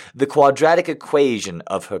eye the quadratic equation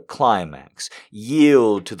of her climax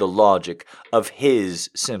yield to the logic of his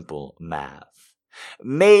simple math.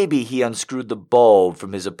 Maybe he unscrewed the bulb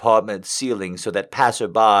from his apartment ceiling so that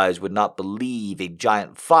passerbys would not believe a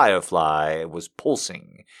giant firefly was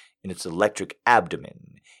pulsing in its electric abdomen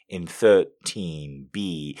in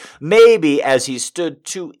 13B. Maybe as he stood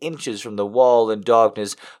 2 inches from the wall in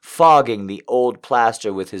darkness, fogging the old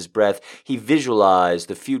plaster with his breath, he visualized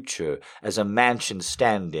the future as a mansion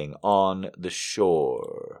standing on the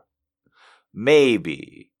shore.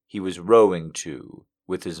 Maybe he was rowing to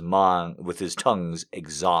with his tongue's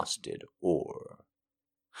exhausted oar.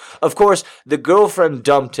 Of course, the girlfriend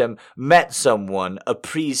dumped him, met someone, a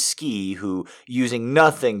pre-ski who, using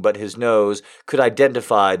nothing but his nose, could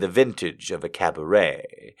identify the vintage of a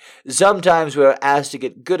cabaret. Sometimes we are asked to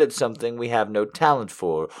get good at something we have no talent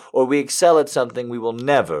for, or we excel at something we will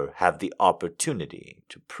never have the opportunity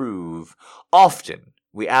to prove. Often,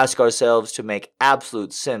 we ask ourselves to make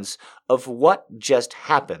absolute sense of what just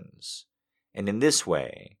happens, and in this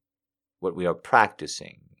way, what we are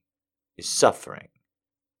practicing is suffering,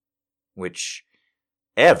 which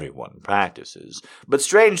everyone practices, but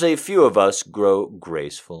strangely few of us grow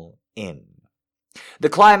graceful in. The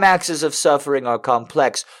climaxes of suffering are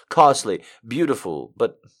complex, costly, beautiful,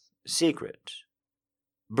 but secret.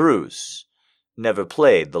 Bruce never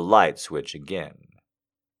played the light switch again.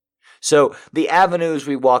 So the avenues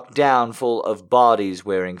we walk down full of bodies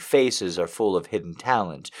wearing faces are full of hidden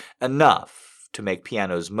talent, enough to make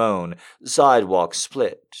pianos moan, sidewalks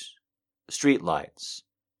split, streetlights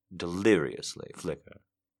deliriously flicker.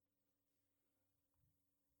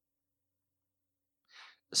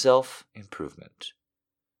 Self-improvement.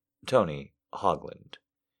 Tony Hogland.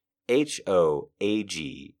 Hoagland.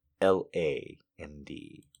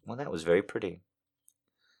 Well, that was very pretty.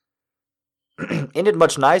 ended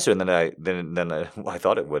much nicer than I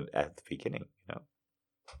thought it would at the beginning.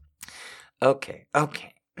 Okay.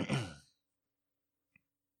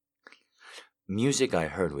 Music I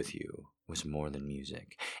heard with you was more than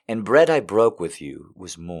music, and bread I broke with you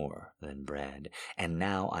was more than bread, and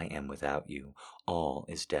now I am without you. All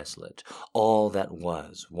is desolate. All that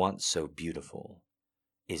was once so beautiful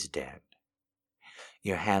is dead.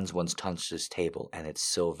 Your hands once touched this table and its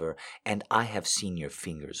silver, and I have seen your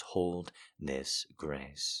fingers hold this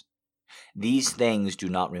grace. These things do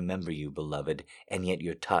not remember you, beloved, and yet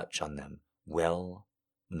your touch on them will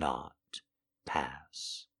not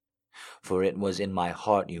pass. For it was in my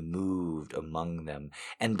heart you moved among them,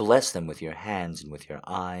 and blessed them with your hands and with your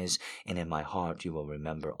eyes, and in my heart you will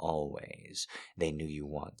remember always. They knew you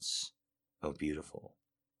once, O beautiful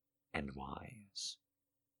and wise.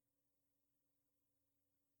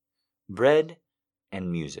 Bread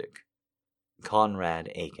and Music,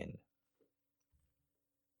 Conrad Aiken.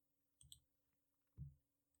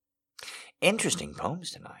 Interesting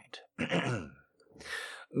poems tonight.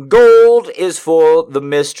 Gold is for the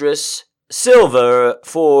mistress, silver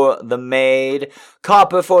for the maid,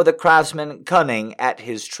 copper for the craftsman cunning at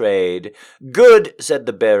his trade. Good, said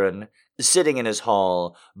the baron, sitting in his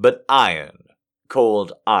hall, but iron,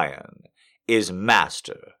 cold iron, is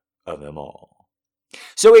master of them all.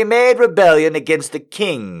 So he made rebellion against the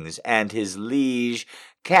kings, and his liege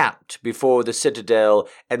camped before the citadel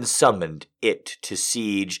and summoned it to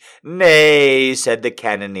siege. Nay, said the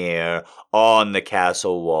cannoneer on the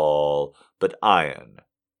castle wall, but iron,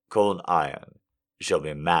 cold iron, shall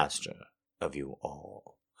be master of you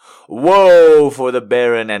all. Woe for the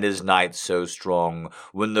baron and his knights so strong,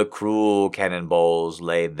 when the cruel cannonballs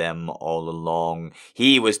laid them all along.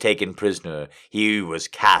 He was taken prisoner, he was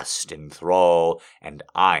cast in thrall, and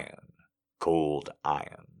iron, cold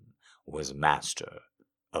iron, was master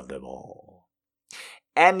of them all.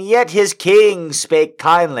 And yet his king spake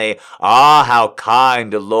kindly, ah, how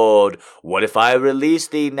kind a lord! What if I release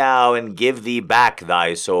thee now, and give thee back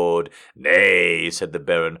thy sword? Nay, said the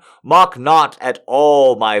baron, mock not at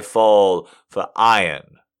all my fall, for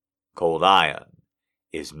iron, cold iron,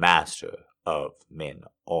 is master of men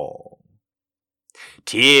all.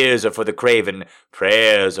 Tears are for the craven,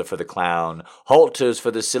 prayers are for the clown, halters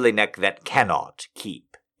for the silly neck that cannot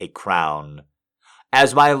keep a crown.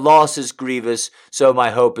 As my loss is grievous, so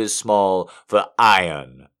my hope is small, for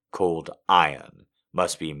iron, cold iron,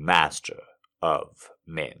 must be master of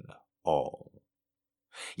men all.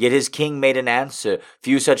 Yet his king made an answer,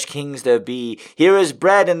 few such kings there be. Here is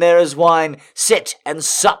bread and there is wine, sit and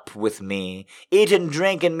sup with me. Eat and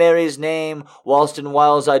drink in Mary's name, whilst and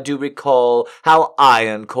whiles I do recall how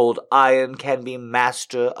iron, cold iron, can be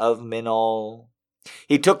master of men all.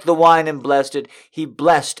 He took the wine and blessed it, he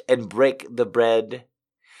blessed and brake the bread,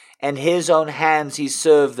 and his own hands he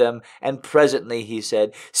served them, and presently he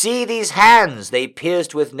said, See these hands, they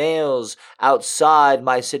pierced with nails, outside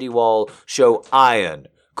my city wall, show iron,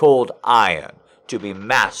 cold iron, to be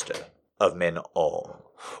master of men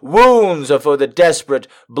all. Wounds are for the desperate,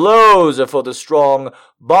 blows are for the strong,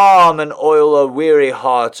 balm and oil of weary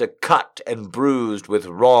hearts are cut and bruised with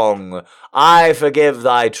wrong. I forgive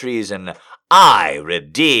thy treason, I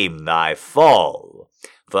redeem thy fall,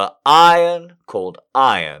 for iron, cold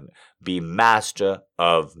iron, be master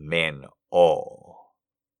of men all.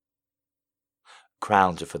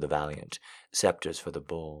 Crowns are for the valiant, scepters for the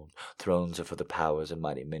bold, thrones are for the powers and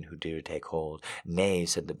mighty men who dare take hold. Nay,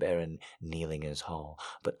 said the baron, kneeling in his hall,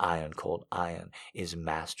 but iron, cold iron, is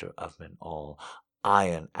master of men all.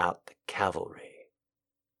 Iron out the cavalry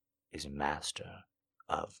is master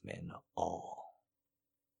of men all.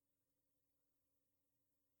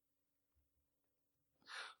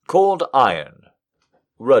 Cold Iron,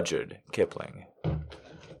 Rudyard Kipling.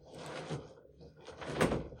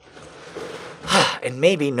 And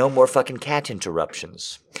maybe no more fucking cat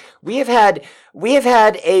interruptions. We have had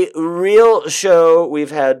a real show.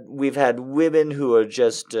 We've had women who are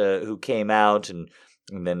just who came out and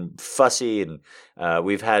then fussy, and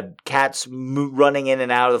we've had cats running in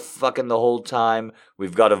and out of the whole time.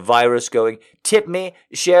 We've got a virus going. Tip me,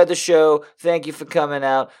 share the show. Thank you for coming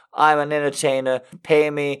out. I'm an entertainer. Pay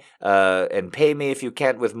me, and pay me if you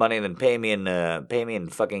can't with money. Then pay me in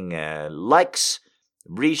fucking likes,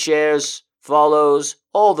 reshares, follows,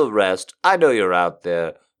 all the rest. I know you're out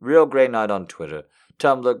there. Real Grey Knight on Twitter,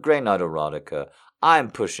 Tumblr, Grey Knight Erotica.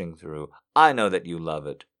 I'm pushing through. I know that you love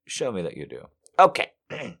it. Show me that you do. Okay.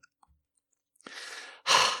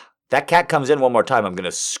 That cat comes in one more time, I'm going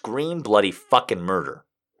to scream bloody fucking murder.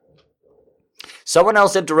 Someone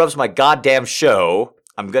else interrupts my goddamn show,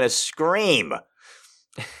 I'm going to scream.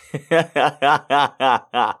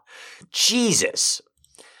 Jesus.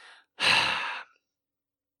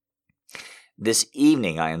 This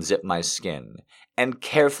evening I unzipped my skin and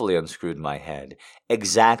carefully unscrewed my head,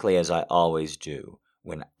 exactly as I always do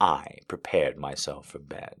when I prepared myself for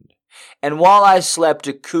bed. And while I slept,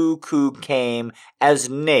 a cuckoo came as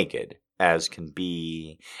naked as can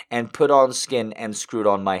be, and put on skin and screwed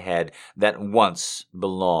on my head that once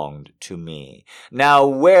belonged to me. Now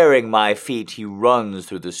wearing my feet, he runs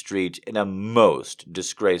through the street in a most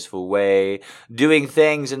disgraceful way, doing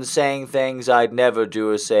things and saying things I'd never do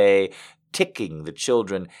or say, ticking the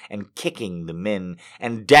children and kicking the men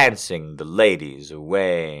and dancing the ladies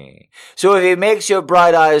away. So if he makes your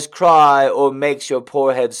bright eyes cry or makes your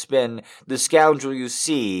poor head spin, the scoundrel you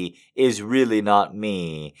see is really not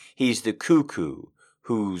me. He's the cuckoo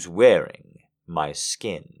who's wearing my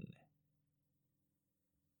skin.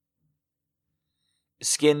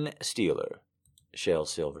 Skin Stealer, Shel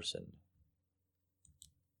Silverson.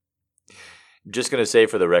 Just gonna say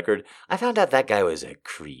for the record, I found out that guy was a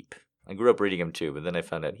creep. I grew up reading him too, but then I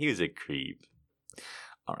found out he was a creep.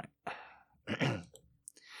 All right.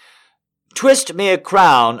 Twist me a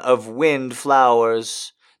crown of wind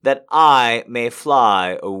flowers, that I may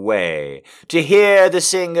fly away, to hear the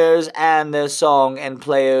singers and their song and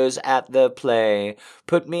players at their play.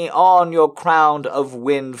 Put me on your crown of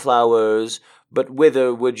wind flowers, but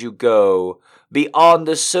whither would you go? Beyond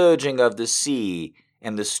the surging of the sea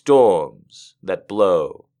and the storms that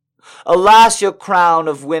blow. Alas, your crown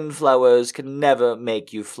of windflowers can never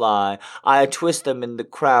make you fly. I twist them in the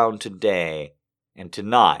crown today, and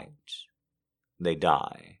tonight they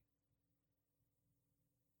die.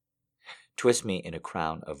 Twist me in a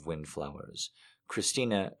crown of windflowers.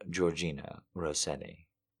 Christina Georgina Rossetti.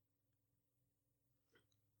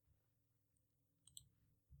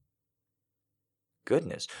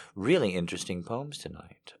 Goodness, really interesting poems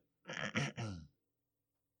tonight.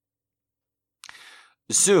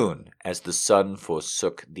 Soon as the sun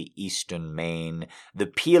forsook the eastern main, the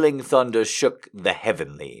pealing thunder shook the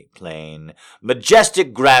heavenly plain.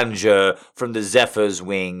 Majestic grandeur from the zephyr's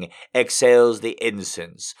wing exhales the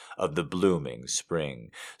incense of the blooming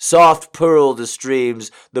spring. Soft purl the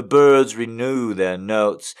streams, the birds renew their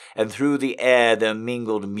notes, and through the air their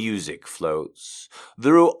mingled music floats.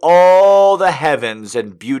 Through all the heavens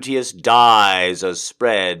and beauteous dyes are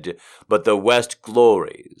spread, but the west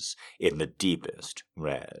glories in the deepest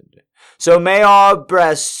red. So may our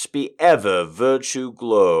breasts be ever virtue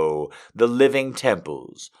glow, the living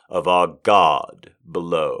temples of our God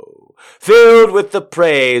below, filled with the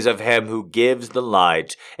praise of him who gives the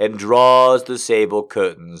light and draws the sable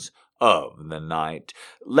curtains of the night.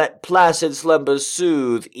 Let placid slumbers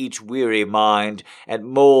soothe each weary mind, and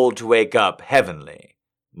mold to wake up heavenly,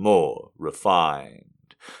 more refined.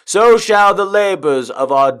 So shall the labors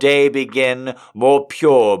of our day begin, more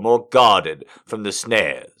pure, more guarded from the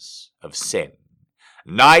snares of sin.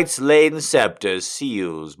 Night's laden scepter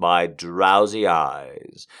seals my drowsy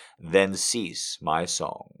eyes, then cease my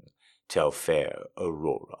song till fair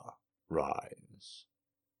aurora rise.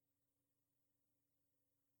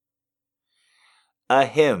 A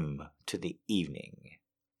Hymn to the Evening.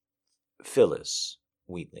 Phyllis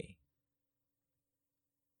Wheatley.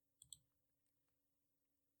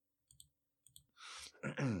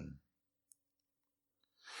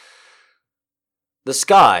 The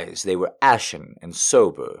skies, they were ashen and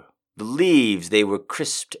sober. The leaves, they were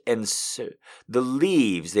crisped and the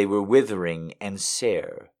leaves, they were withering and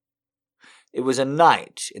sere. It was a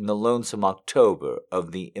night in the lonesome October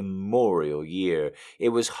of the immemorial year. It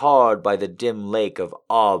was hard by the dim lake of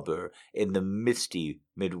Auber in the misty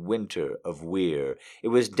midwinter of Weir. It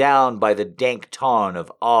was down by the dank tarn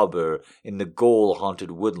of Auber in the goal-haunted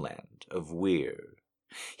woodland of Weir.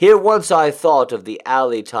 Here once I thought of the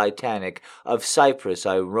alley Titanic, of Cyprus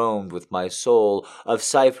I roamed with my soul, of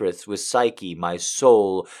Cyprus with Psyche my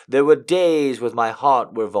soul. There were days when my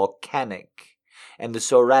heart were volcanic, and the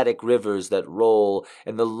psoriatic rivers that roll,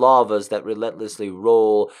 and the lavas that relentlessly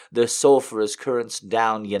roll their sulphurous currents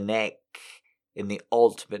down Yanek, in the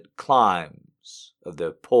ultimate climbs of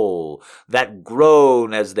their pole, that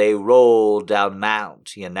groan as they roll down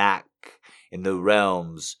Mount Yanak, in the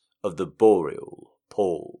realms of the boreal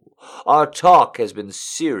pole. Our talk has been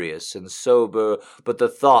serious and sober, but the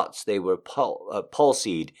thoughts they were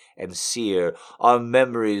pulsed and sear. Our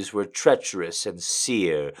memories were treacherous and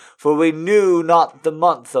sear, for we knew not the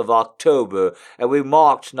month of October, and we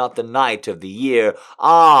marked not the night of the year.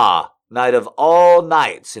 Ah! Night of all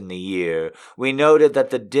nights in the year, we noted that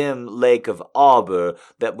the dim lake of Auber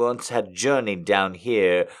that once had journeyed down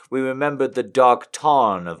here. We remembered the dark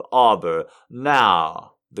tarn of Auber.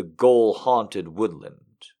 Now the goal-haunted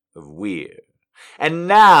woodland of Weir. And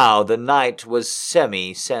now the night was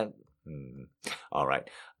All right.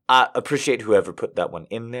 I appreciate whoever put that one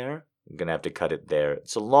in there. I'm going to have to cut it there.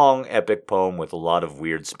 It's a long, epic poem with a lot of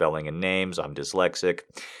weird spelling and names. I'm dyslexic.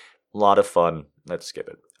 A lot of fun. Let's skip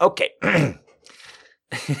it. Okay.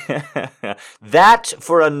 That,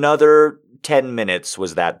 for another 10 minutes,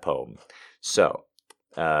 was that poem. So,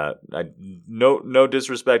 no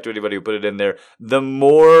disrespect to anybody who put it in there. The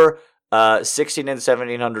more 16 and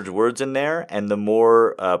 1700 words in there, and the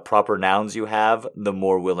more proper nouns you have, the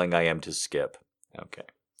more willing I am to skip. Okay.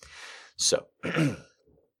 So,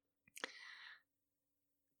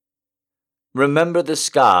 remember the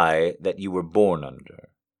sky that you were born under,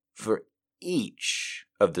 for each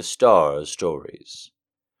of the stars' stories.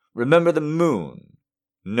 Remember the moon,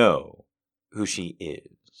 know who she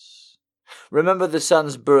is. Remember the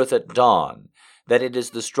sun's birth at dawn, that it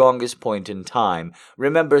is the strongest point in time.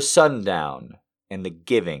 Remember sundown and the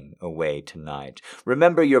giving away tonight.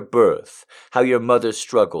 Remember your birth, how your mother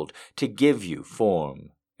struggled to give you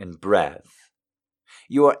form and breath.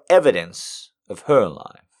 You are evidence of her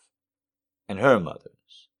life, and her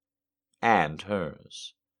mother's, and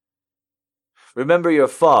hers. Remember your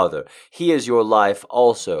father, he is your life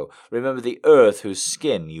also. Remember the earth whose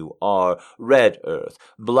skin you are, red earth,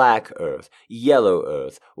 black earth, yellow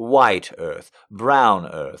earth, white earth, brown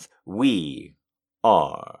earth. We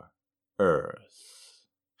are earth.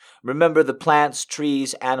 Remember the plants,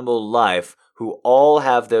 trees, animal life, who all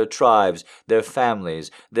have their tribes, their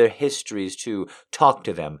families, their histories too. Talk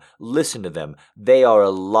to them, listen to them. They are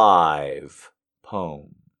alive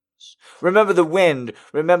poems. Remember the wind,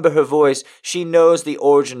 remember her voice. She knows the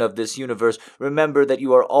origin of this universe. Remember that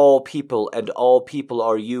you are all people, and all people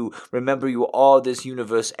are you. Remember you are this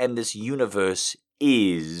universe, and this universe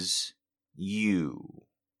is you.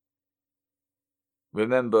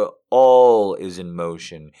 Remember all is in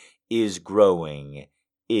motion, is growing,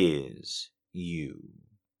 is you.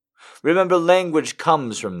 Remember language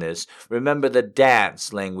comes from this. Remember the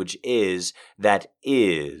dance language is, that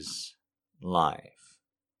is life.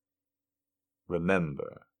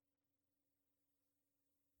 Remember.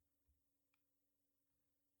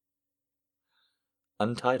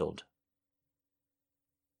 Untitled.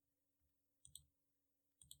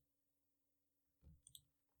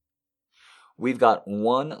 We've got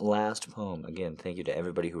one last poem. Again, thank you to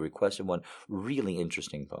everybody who requested one. Really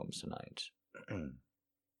interesting poems tonight.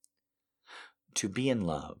 To be in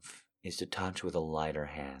love is to touch with a lighter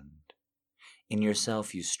hand. In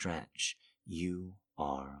yourself you stretch. You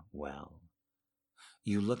are well.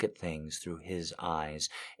 You look at things through his eyes.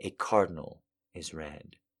 A cardinal is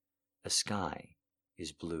red. A sky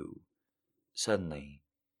is blue. Suddenly,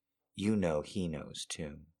 you know he knows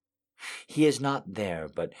too. He is not there,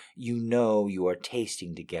 but you know you are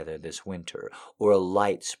tasting together this winter, or a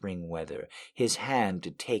light spring weather. His hand to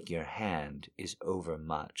take your hand is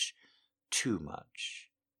overmuch, too much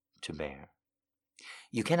to bear.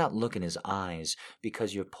 You cannot look in his eyes,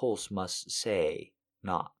 because your pulse must say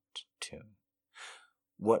not to.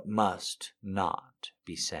 What must not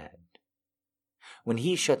be said. When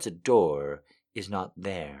he shuts a door, is not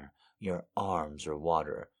there, your arms are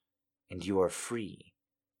water, and you are free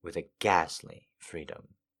with a ghastly freedom.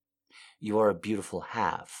 You are a beautiful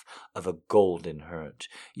half of a golden hurt.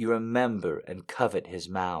 You remember and covet his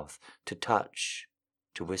mouth, to touch,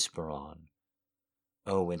 to whisper on.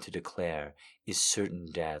 Oh, when to declare is certain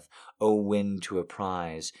death. Oh, when to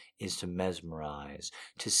apprise is to mesmerize,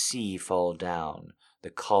 to see fall down the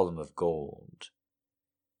column of gold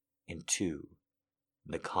into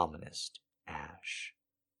the commonest ash.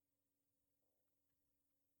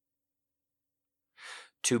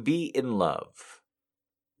 To be in love,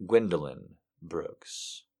 Gwendolyn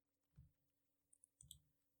Brooks.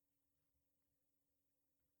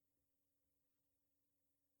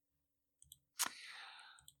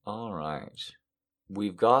 All right.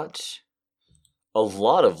 We've got a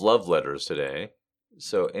lot of love letters today.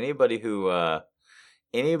 So anybody who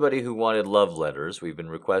wanted love letters, we've been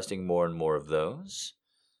requesting more and more of those.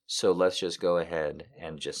 So let's just go ahead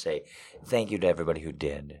and just say thank you to everybody who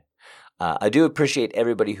did. I do appreciate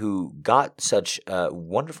everybody who got such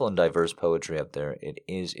wonderful and diverse poetry up there. It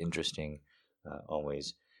is interesting,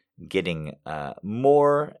 always getting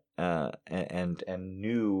more and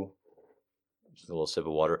new. Just a little sip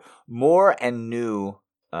of water. More and new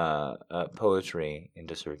poetry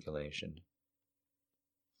into circulation.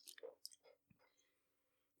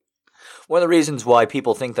 One of the reasons why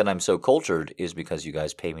people think that I'm so cultured is because you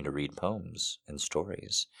guys pay me to read poems and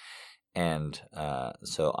stories. And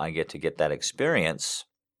so I get to get that experience.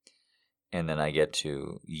 and then I get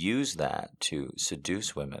to use that to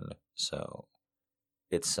seduce women. So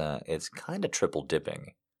it's kind of triple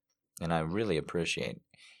dipping, and I really appreciate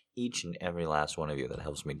each and every last one of you that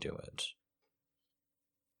helps me do it.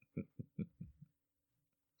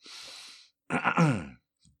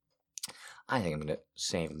 I think I'm going to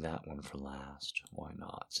save that one for last. Why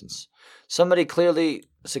not? Since somebody clearly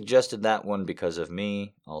suggested that one because of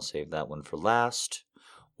me, I'll save that one for last.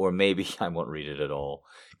 Or maybe I won't read it at all.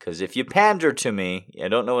 Because if you pander to me, I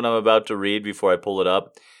don't know what I'm about to read before I pull it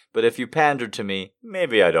up, but if you pander to me,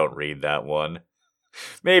 maybe I don't read that one.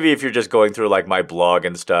 Maybe if you're just going through like my blog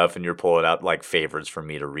and stuff and you're pulling out like favorites for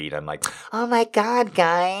me to read, I'm like, oh my god,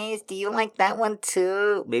 guys, do you like that one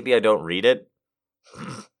too? Maybe I don't read it.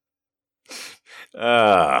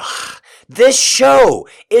 This show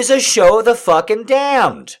is a show of the fucking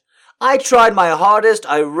damned. I tried my hardest.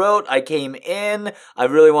 I wrote. I came in. I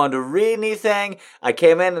really wanted to read anything. I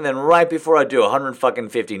came in, and then right before I do,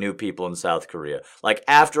 150 new people in South Korea. Like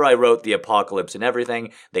after I wrote the apocalypse and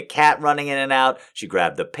everything, the cat running in and out. She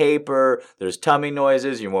grabbed the paper. There's tummy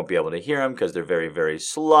noises. You won't be able to hear them because they're very, very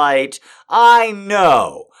slight. I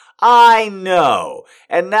know.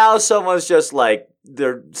 And now someone's just like,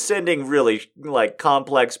 they're sending really like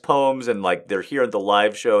complex poems and like they're here at the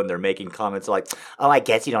live show and they're making comments like, oh, I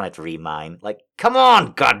guess you don't have to read mine. Like, come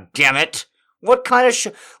on, god damn it. What kind of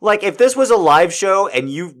show? Like, if this was a live show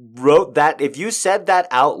and you wrote that, if you said that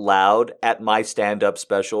out loud at my stand-up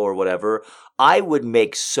special or whatever, I would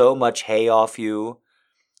make so much hay off you.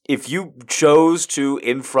 If you chose to,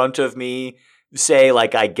 in front of me, say,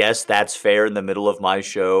 like, I guess that's fair in the middle of my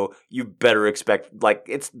show, you better expect, like,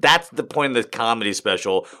 that's the point of the comedy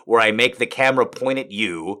special, where I make the camera point at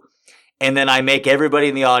you, and then I make everybody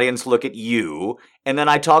in the audience look at you, and then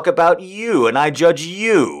I talk about you, and I judge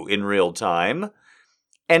you in real time,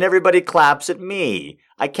 and everybody claps at me.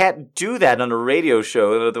 I can't do that on a radio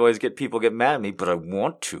show, otherwise people get mad at me, but I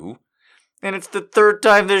want to. And it's the third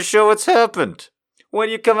time this show it's happened. When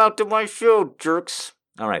you come out to my show, jerks?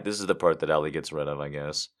 All right, this is the part that Ellie gets rid of, I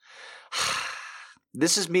guess.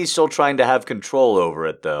 This is me still trying to have control over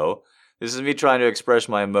it, though. This is me trying to express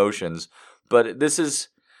my emotions. But this is...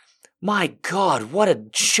 My God, what a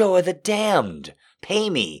show of the damned. Pay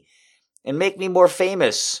me. And make me more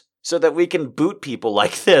famous. So that we can boot people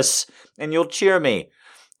like this. And you'll cheer me.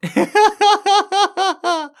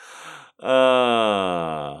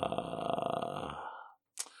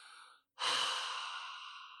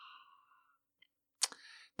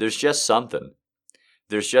 There's just something.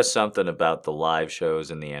 There's just something about the live shows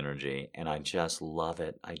and the energy, and I just love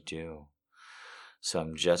it. I do. So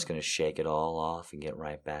I'm just going to shake it all off and get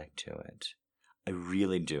right back to it. I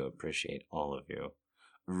really do appreciate all of you.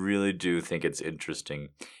 Really do think it's interesting.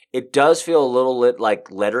 It does feel a little like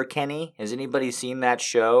Letterkenny. Has anybody seen that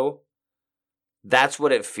show? That's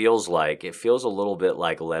what it feels like. It feels a little bit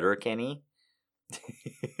like Letterkenny.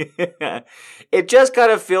 It just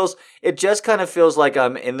kind of feels like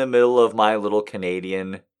I'm in the middle of my little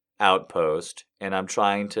Canadian outpost and I'm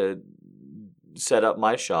trying to set up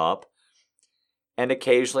my shop, and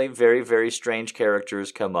occasionally very, very strange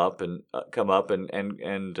characters come up and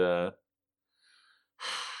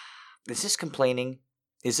is this complaining?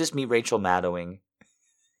 Is this me Rachel Maddowing?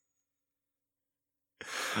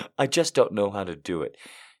 I just don't know how to do it.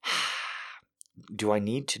 Do I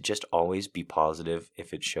need to just always be positive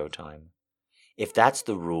if it's showtime? If that's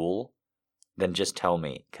the rule, then just tell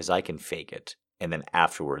me, because I can fake it, and then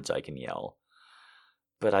afterwards I can yell.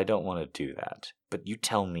 But I don't want to do that. But you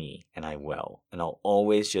tell me, and I will. And I'll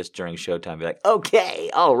always just during showtime be like, okay,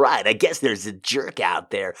 all right, I guess there's a jerk out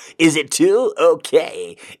there. Is it 2?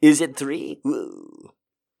 Okay. Is it 3? Woo.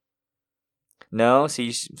 No?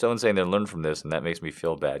 See, someone's saying they learned from this, and that makes me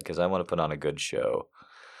feel bad, because I want to put on a good show.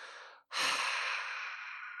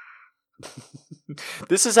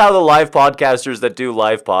 This is how the live podcasters that do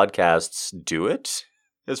live podcasts do it,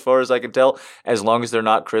 as far as I can tell, as long as they're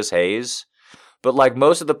not Chris Hayes. But like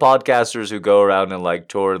most of the podcasters who go around and like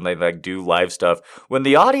tour and they like do live stuff, when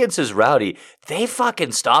the audience is rowdy, they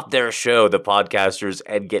fucking stop their show, the podcasters,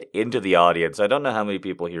 and get into the audience. I don't know how many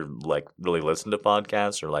people here like really listen to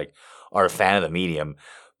podcasts or like are a fan of the medium,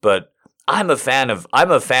 but I'm a fan of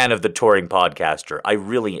the touring podcaster. I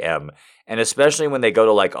really am. And especially when they go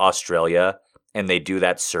to like Australia and they do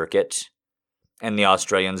that circuit and the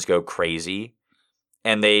Australians go crazy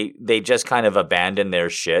and they just kind of abandon their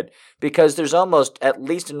shit, because there's almost, at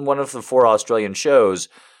least in one of the 4 Australian shows,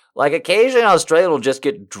 like occasionally an Australian will just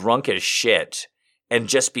get drunk as shit and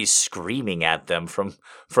just be screaming at them from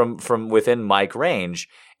within mic range.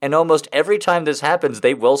 And almost every time this happens,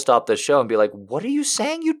 they will stop the show and be like, what are you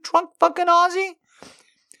saying, you drunk fucking Aussie?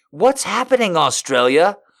 What's happening,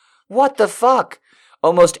 Australia? What the fuck?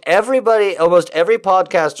 Almost every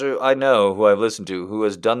podcaster I know who I've listened to who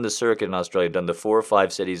has done the circuit in Australia, done the 4 or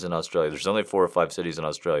 5 cities in Australia. There's only 4 or 5 cities in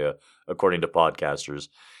Australia, according to podcasters.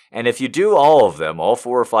 And if you do all of them, all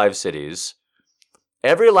 4 or 5 cities,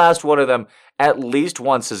 every last one of them at least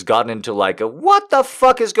once has gotten into like a, what the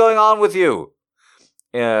fuck is going on with you?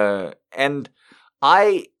 And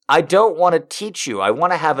I don't want to teach you. I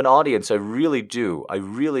want to have an audience. I really do.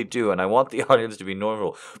 And I want the audience to be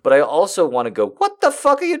normal. But I also want to go, what the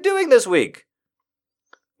fuck are you doing this week?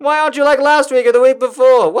 Why aren't you like last week or the week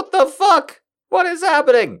before? What the fuck? What is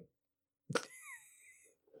happening?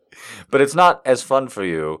 But it's not as fun for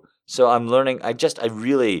you. So I'm learning. Here's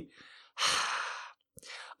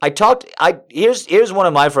one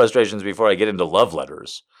of my frustrations before I get into love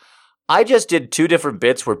letters. I just did 2 different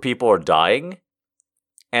bits where people are dying.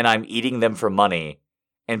 And I'm eating them for money,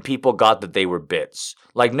 and people got that they were bits.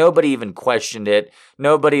 Like, nobody even questioned it.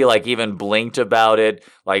 Nobody, like, even blinked about it.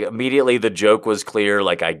 Like, immediately the joke was clear.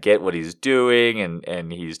 Like, I get what he's doing,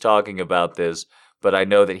 and he's talking about this, but I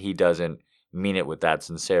know that he doesn't mean it with that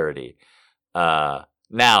sincerity.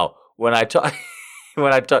 Now, when I talk... a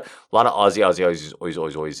lot of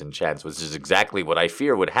Aussie, always in chats, which is exactly what I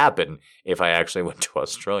fear would happen if I actually went to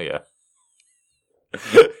Australia.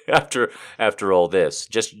 After all this,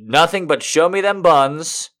 just nothing but show me them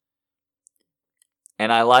buns,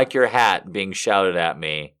 and I like your hat being shouted at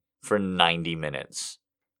me for 90 minutes.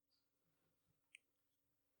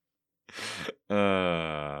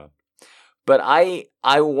 But I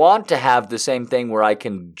want to have the same thing where I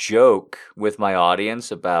can joke with my audience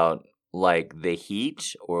about like the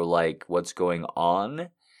heat or like what's going on,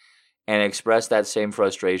 and express that same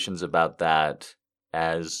frustrations about that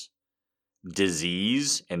as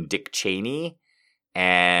disease and Dick Cheney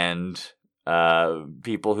and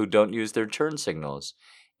people who don't use their turn signals.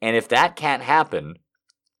 And if that can't happen,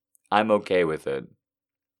 I'm okay with it.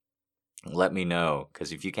 Let me know,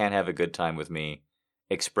 because if you can't have a good time with me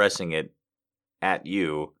expressing it at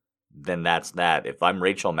you, then that's that. If I'm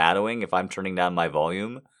Rachel Maddowing, if I'm turning down my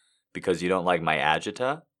volume because you don't like my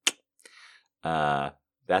agita,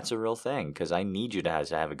 that's a real thing, because I need you to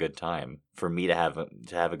have a good time for me to have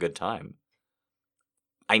a good time.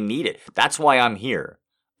 I need it. That's why I'm here.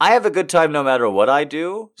 I have a good time no matter what I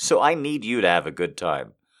do, so I need you to have a good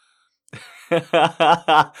time.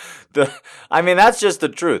 That's just the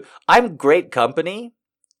truth. I'm great company.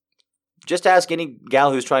 Just ask any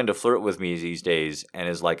gal who's trying to flirt with me these days and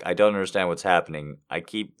is like, I don't understand what's happening. I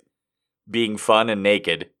keep being fun and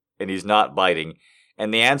naked, and he's not biting.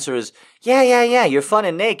 And the answer is, yeah, you're fun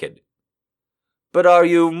and naked. But are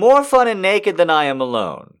you more fun and naked than I am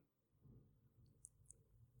alone?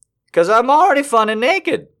 Because I'm already fun and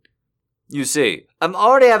naked. You see, I'm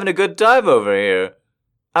already having a good time over here.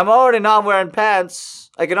 I'm already not wearing pants.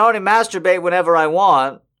 I can already masturbate whenever I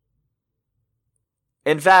want.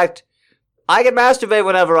 In fact, I can masturbate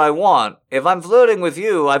whenever I want. If I'm flirting with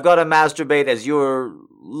you, I've got to masturbate as you're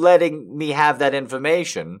letting me have that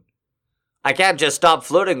information. I can't just stop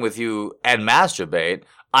flirting with you and masturbate.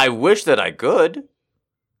 I wish that I could.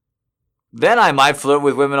 Then I might flirt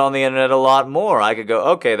with women on the internet a lot more. I could go,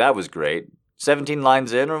 okay, that was great. 17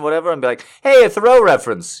 lines in or whatever, and be like, hey, a Thoreau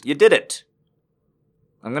reference. You did it.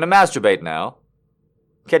 I'm going to masturbate now.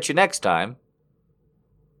 Catch you next time.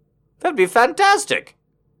 That'd be fantastic.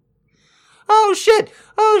 Oh, shit.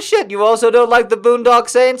 You also don't like the Boondock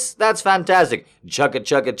Saints? That's fantastic.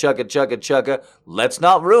 Chugga. Let's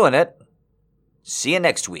not ruin it. See you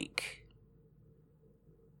next week.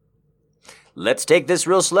 Let's take this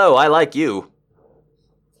real slow. I like you.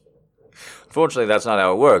 Fortunately, that's not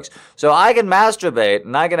how it works. So I can masturbate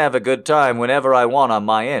and I can have a good time whenever I want on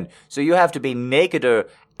my end. So you have to be nakeder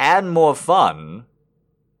and more fun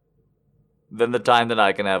than the time that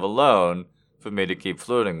I can have alone for me to keep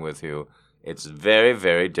flirting with you. It's a very,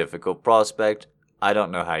 very difficult prospect. I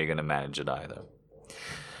don't know how you're going to manage it either.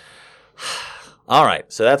 All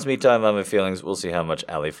right, so that's me talking about my feelings. We'll see how much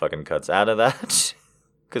Allie fucking cuts out of that.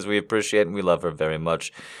 Because we appreciate and we love her very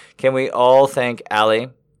much. Can we all thank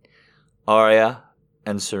Allie, Aria,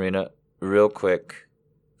 and Serena real quick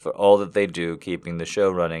for all that they do, keeping the show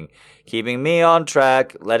running, keeping me on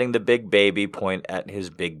track, letting the big baby point at his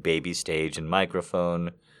big baby stage and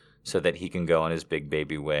microphone so that he can go on his big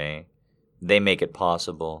baby way. They make it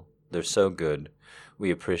possible. They're so good. We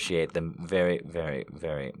appreciate them very, very,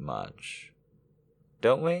 very much.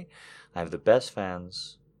 Don't we? I have the best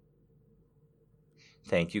fans.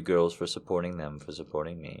 Thank you, girls, for supporting them, for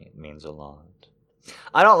supporting me. It means a lot.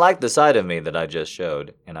 I don't like the side of me that I just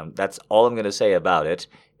showed, and that's all I'm going to say about it.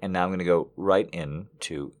 And now I'm going to go right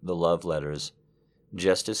into the love letters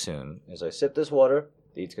just as soon as I sip this water.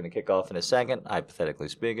 The eat's going to kick off in a second, hypothetically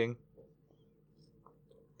speaking.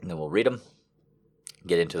 And then we'll read them,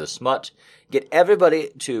 get into the smut, get everybody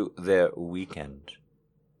to their weekend.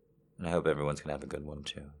 And I hope everyone's going to have a good one,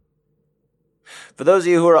 too. For those of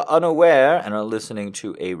you who are unaware and are listening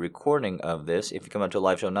to a recording of this, if you come out to a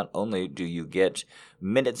live show, not only do you get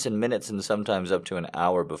minutes and minutes and sometimes up to an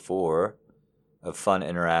hour before of fun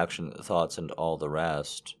interaction, thoughts, and all the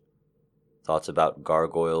rest. Thoughts about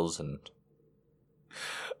gargoyles and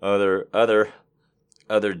other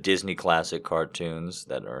Disney classic cartoons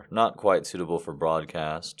that are not quite suitable for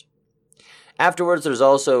broadcast. Afterwards, there's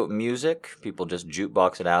also music. People just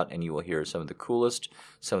jukebox it out, and you will hear some of the coolest,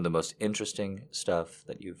 some of the most interesting stuff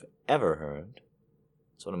that you've ever heard.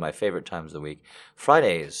 It's one of my favorite times of the week.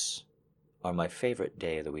 Fridays are my favorite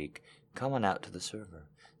day of the week. Come on out to the server.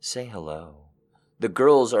 Say hello. The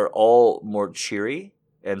girls are all more cheery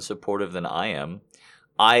and supportive than I am.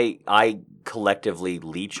 I collectively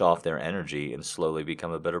leech off their energy and slowly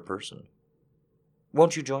become a better person.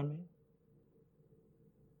 Won't you join me?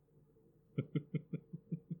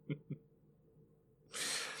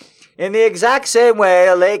 In the exact same way,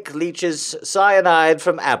 a lake leaches cyanide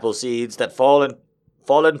from apple seeds that fall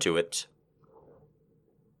into it.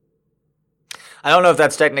 I don't know if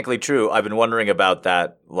that's technically true. I've been wondering about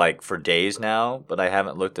that for days now, but I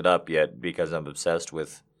haven't looked it up yet because I'm obsessed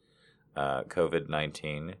with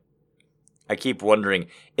COVID-19. I keep wondering,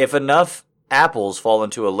 if enough apples fall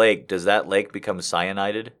into a lake, does that lake become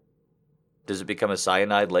cyanided? Does it become a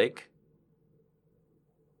cyanide lake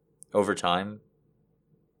over time?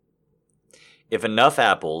 If enough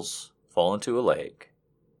apples fall into a lake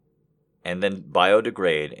and then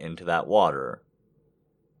biodegrade into that water,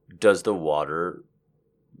 does the water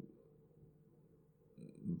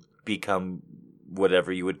become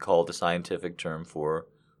whatever you would call the scientific term for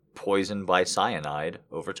poisoned by cyanide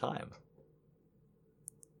over time?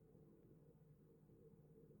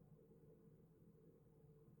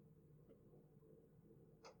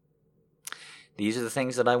 These are the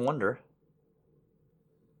things that I wonder.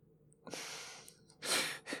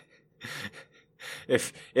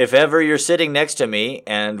 If ever you're sitting next to me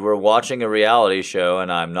and we're watching a reality show and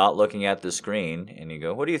I'm not looking at the screen and you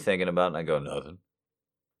go, "What are you thinking about?" And I go, "Nothing."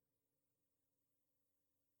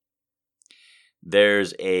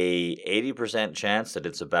 There's a 80% chance that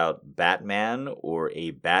it's about Batman or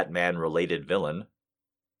a Batman-related villain.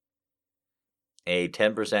 A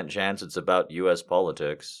 10% chance it's about U.S.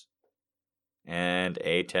 politics. And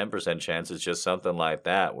a 10% chance it's just something like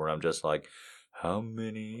that where I'm just like, how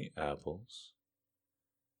many apples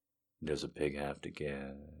does a pig have to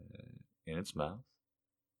get in its mouth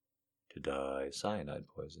to die cyanide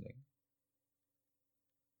poisoning?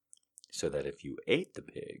 So that if you ate the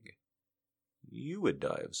pig, you would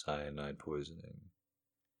die of cyanide poisoning.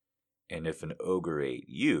 And if an ogre ate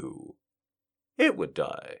you, it would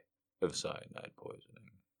die of cyanide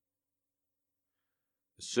poisoning.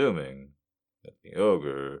 Assuming that the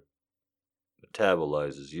ogre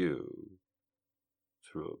metabolizes you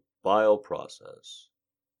through a bile process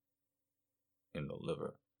in the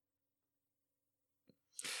liver.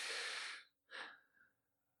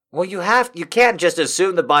 Well, you can't just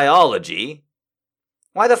assume the biology.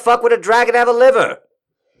 Why the fuck would a dragon have a liver?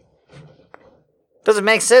 Doesn't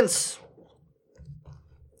make sense.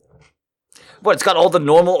 What, it's got all the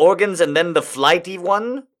normal organs and then the flighty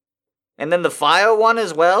one? And then the fire one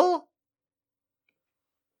as well?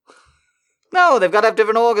 No, they've got to have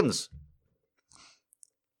different organs.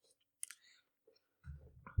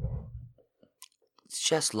 It's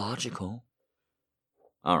just logical.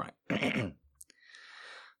 All right.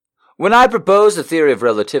 When I proposed the theory of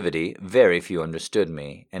relativity, very few understood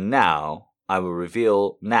me, and now I will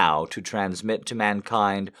reveal now to transmit to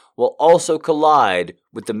mankind will also collide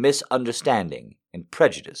with the misunderstanding and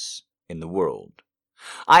prejudice in the world.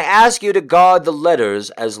 I ask you to guard the letters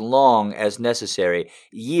as long as necessary,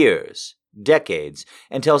 years, decades,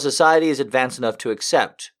 until society is advanced enough to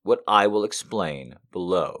accept what I will explain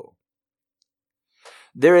below.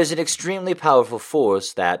 There is an extremely powerful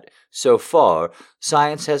force that, so far,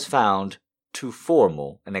 science has found too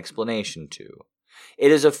formal an explanation to.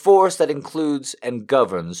 It is a force that includes and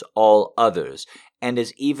governs all others, and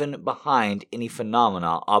is even behind any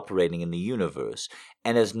phenomena operating in the universe,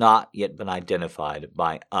 and has not yet been identified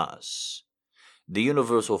by us. The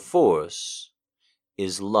universal force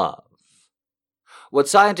is love. What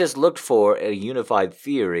scientists looked for in a unified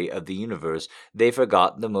theory of the universe, they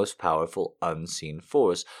forgot the most powerful unseen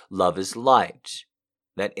force. Love is light.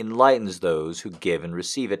 that enlightens those who give and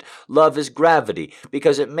receive it. Love is gravity,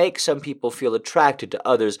 because it makes some people feel attracted to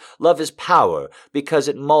others. Love is power, because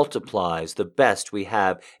it multiplies the best we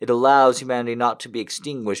have. It allows humanity not to be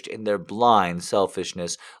extinguished in their blind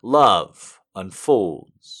selfishness. Love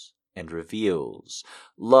unfolds and reveals.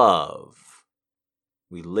 Love,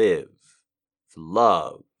 we live. For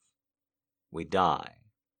love, we die.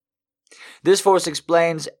 This force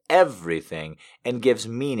explains everything and gives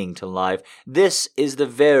meaning to life. This is the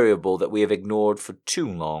variable that we have ignored for too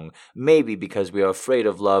long, maybe because we are afraid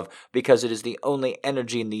of love, because it is the only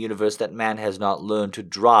energy in the universe that man has not learned to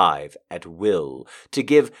drive at will. To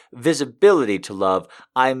give visibility to love,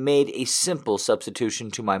 I made a simple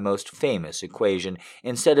substitution to my most famous equation.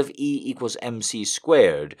 Instead of E equals mc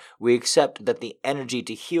squared, we accept that the energy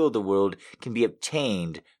to heal the world can be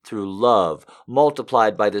obtained through love,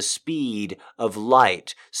 multiplied by the speed of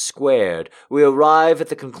light squared. We arrive at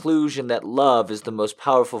the conclusion that love is the most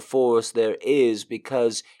powerful force there is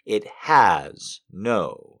because it has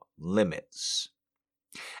no limits.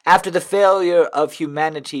 After the failure of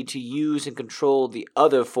humanity to use and control the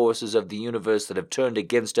other forces of the universe that have turned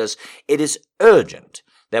against us, it is urgent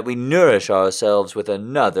that we nourish ourselves with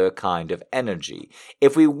another kind of energy.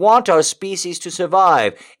 If we want our species to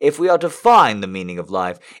survive, if we are to find the meaning of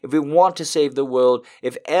life, if we want to save the world,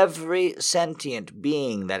 if every sentient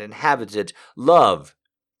being that inhabits it, love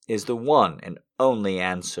is the one and only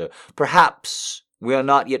answer. Perhaps we are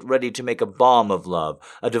not yet ready to make a bomb of love,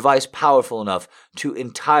 a device powerful enough to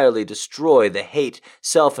entirely destroy the hate,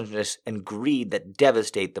 selfishness, and greed that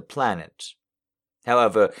devastate the planet.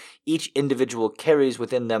 However, each individual carries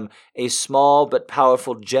within them a small but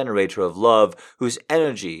powerful generator of love whose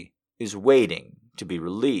energy is waiting to be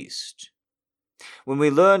released. When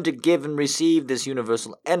we learn to give and receive this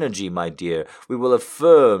universal energy, my dear, we will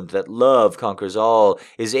affirm that love conquers all,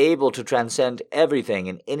 is able to transcend everything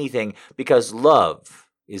and anything, because love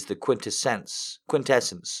is the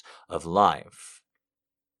quintessence of life.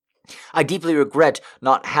 I deeply regret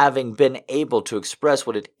not having been able to express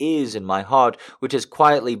what it is in my heart, which has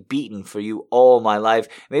quietly beaten for you all my life.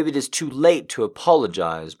 Maybe it is too late to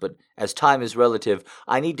apologize, but as time is relative,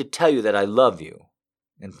 I need to tell you that I love you,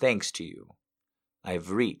 and thanks to you, I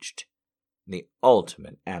have reached the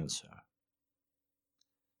ultimate answer.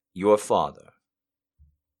 Your father.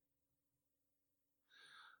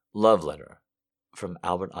 Love letter from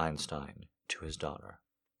Albert Einstein to his daughter.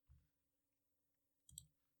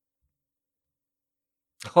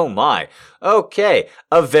 Oh my, okay,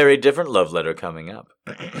 a very different love letter coming up.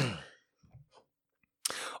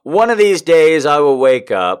 One of these days I will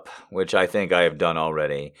wake up, which I think I have done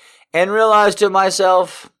already, and realize to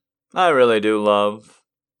myself, I really do love.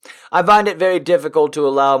 I find it very difficult to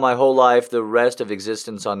allow my whole life the rest of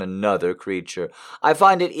existence on another creature. I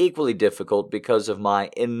find it equally difficult because of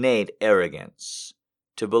my innate arrogance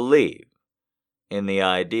to believe in the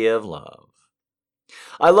idea of love.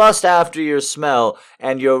 I lust after your smell,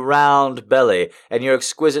 and your round belly, and your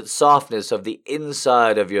exquisite softness of the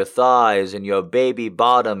inside of your thighs, and your baby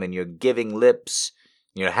bottom, and your giving lips,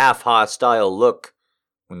 and your half-hostile look,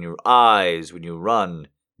 when you run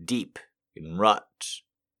deep in rut.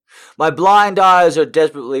 My blind eyes are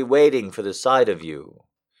desperately waiting for the sight of you.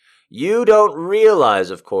 You don't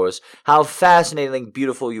realize, of course, how fascinatingly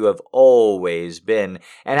beautiful you have always been,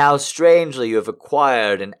 and how strangely you have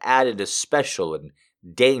acquired and added a special and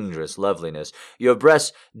dangerous loveliness, your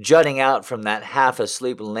breasts jutting out from that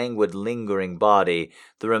half-asleep, languid, lingering body,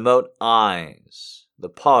 the remote eyes, the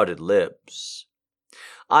parted lips.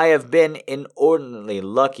 I have been inordinately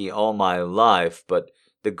lucky all my life, but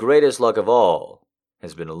the greatest luck of all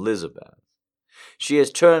has been Elizabeth. She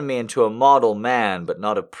has turned me into a model man, but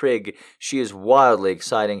not a prig. She is wildly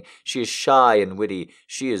exciting. She is shy and witty.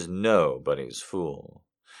 She is nobody's fool.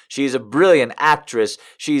 She is a brilliant actress.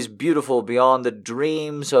 She is beautiful beyond the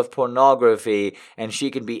dreams of pornography, and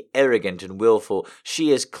she can be arrogant and willful.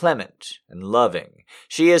 She is clement and loving.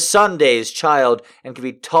 She is Sunday's child and can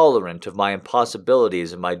be tolerant of my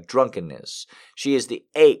impossibilities and my drunkenness. She is the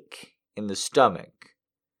ache in the stomach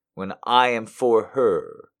when I am for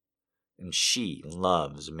her, and she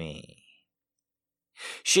loves me.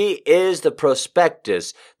 She is the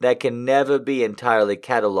prospectus that can never be entirely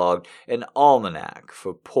catalogued, an almanac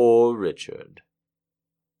for poor Richard.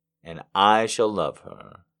 And I shall love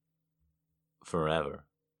her forever.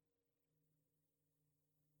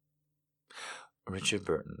 Richard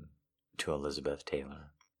Burton to Elizabeth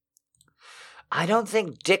Taylor. I don't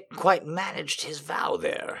think Dick quite managed his vow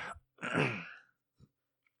there.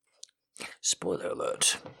 Spoiler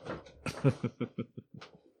alert.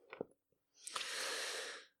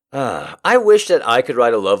 I wish that I could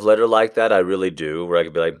write a love letter like that. I really do, where I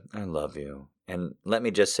could be like, I love you. And let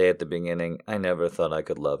me just say at the beginning, I never thought I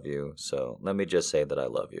could love you. So let me just say that I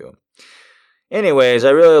love you. Anyways,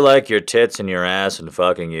 I really like your tits and your ass and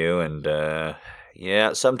fucking you. And,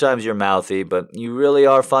 yeah, sometimes you're mouthy, but you really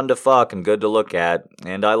are fun to fuck and good to look at.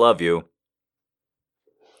 And I love you.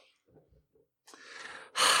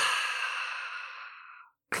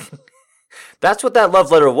 That's what that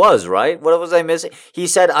love letter was, right? What was I missing? He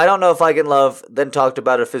said, I don't know if I can love, then talked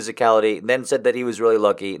about her physicality, then said that he was really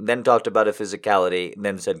lucky, then talked about her physicality,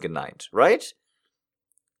 then said goodnight, right?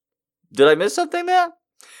 Did I miss something there?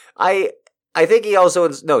 I think he also,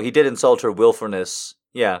 no, he did insult her willfulness.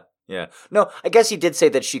 Yeah. No, I guess he did say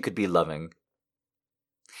that she could be loving.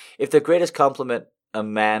 If the greatest compliment a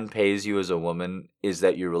man pays you as a woman is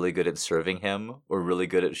that you're really good at serving him or really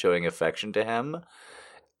good at showing affection to him,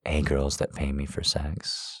 hey, girls that pay me for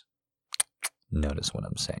sex, notice what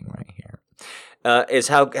I'm saying right here. Is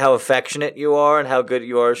how affectionate you are and how good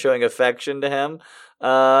you are showing affection to him.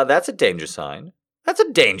 That's a danger sign. That's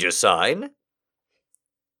a danger sign.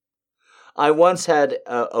 I once had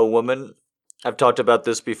a woman, I've talked about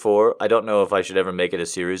this before. I don't know if I should ever make it a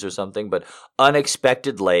series or something, but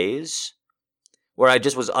unexpected lays, where I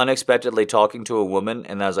just was unexpectedly talking to a woman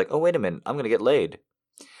and I was like, oh, wait a minute, I'm going to get laid.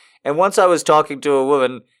 And once I was talking to a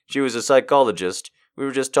woman, she was a psychologist. We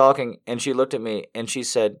were just talking, and she looked at me, and she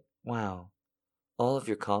said, wow, all of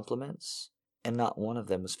your compliments, and not one of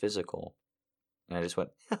them was physical. And I just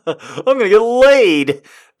went, I'm going to get laid.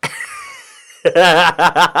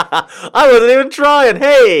 I wasn't even trying.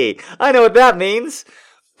 Hey, I know what that means.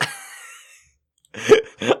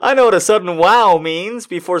 I know what a sudden wow means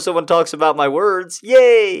before someone talks about my words.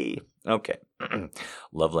 Yay. Okay.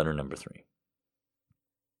 Love letter number 3.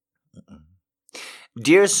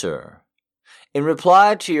 Dear Sir, in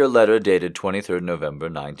reply to your letter dated 23rd November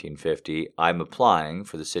 1950, I'm applying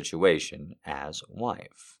for the situation as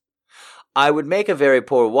wife. I would make a very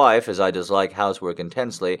poor wife as I dislike housework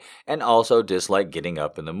intensely and also dislike getting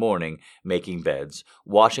up in the morning, making beds,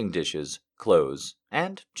 washing dishes, clothes,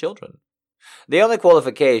 and children. The only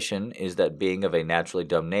qualification is that being of a naturally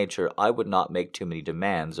dumb nature, I would not make too many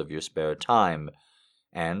demands of your spare time,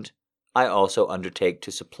 and I also undertake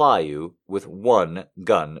to supply you with 1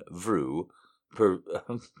 gun vroo,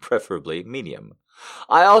 preferably medium.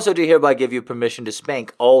 I also do hereby give you permission to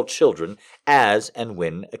spank all children as and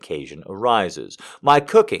when occasion arises. My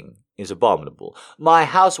cooking is abominable. My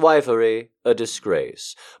housewifery a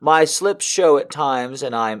disgrace. My slips show at times,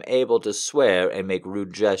 and I am able to swear and make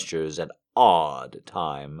rude gestures at odd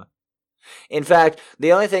time. In fact,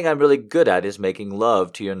 the only thing I'm really good at is making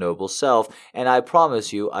love to your noble self, and I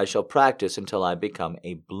promise you I shall practice until I become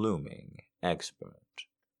a blooming expert.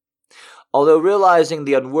 Although realizing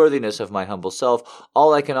the unworthiness of my humble self,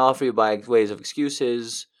 all I can offer you by ways of excuse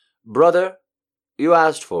is, brother, you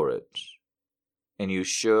asked for it, and you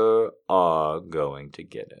sure are going to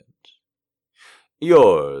get it.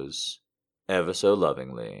 Yours, ever so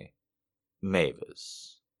lovingly,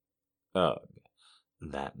 Mavis. Ugh,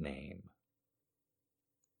 that name.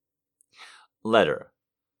 Letter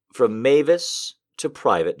from Mavis to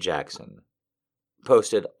Private Jackson,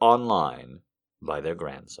 posted online by their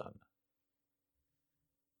grandson.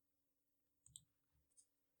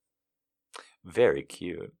 Very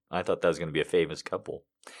cute. I thought that was going to be a famous couple.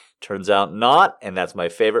 Turns out not, and that's my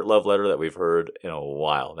favorite love letter that we've heard in a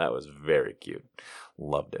while. That was very cute.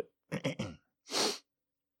 Loved it.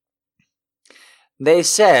 They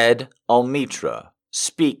said, Almitra,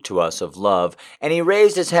 speak to us of love. And he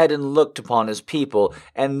raised his head and looked upon his people,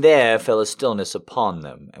 and there fell a stillness upon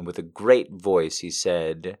them. And with a great voice he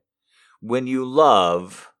said, when you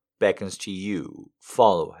love beckons to you,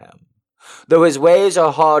 follow him. Though his ways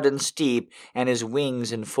are hard and steep, and his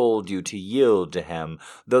wings enfold you to yield to him,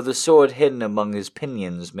 though the sword hidden among his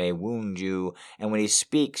pinions may wound you, and when he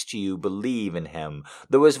speaks to you, believe in him,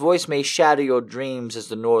 though his voice may shatter your dreams as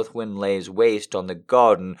the north wind lays waste on the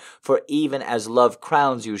garden, for even as love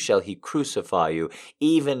crowns you shall he crucify you,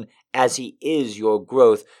 even as he is your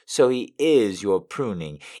growth, so he is your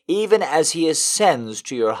pruning. Even as he ascends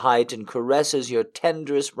to your height and caresses your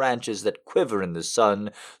tenderest branches that quiver in the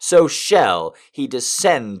sun, so shall he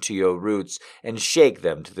descend to your roots and shake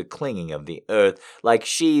them to the clinging of the earth, like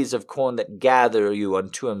sheaves of corn that gather you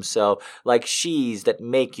unto himself, like sheaves that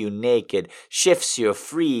make you naked, shifts you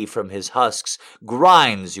free from his husks,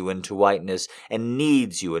 grinds you into whiteness, and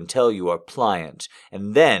kneads you until you are pliant,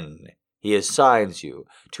 and then he assigns you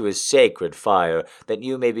to his sacred fire, that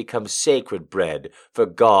you may become sacred bread for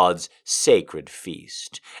God's sacred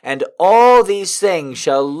feast. And all these things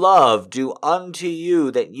shall love do unto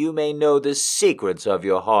you, that you may know the secrets of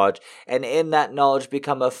your heart, and in that knowledge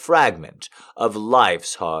become a fragment of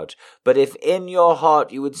life's heart. But if in your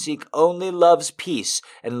heart you would seek only love's peace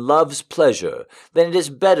and love's pleasure, then it is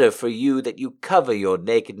better for you that you cover your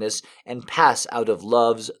nakedness and pass out of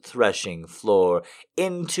love's threshing floor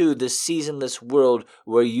into the seasonless world,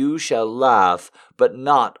 where you shall laugh, but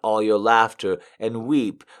not all your laughter, and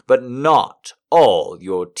weep, but not all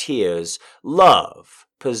your tears. Love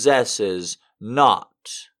possesses not,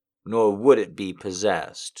 nor would it be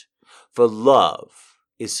possessed, for love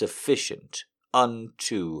is sufficient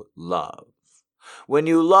unto love. When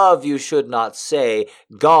you love, you should not say,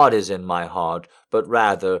 God is in my heart, but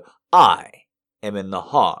rather, I am in the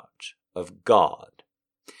heart of God.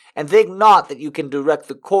 And think not that you can direct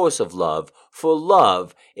the course of love, for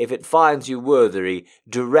love, if it finds you worthy,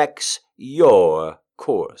 directs your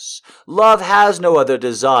course. Love has no other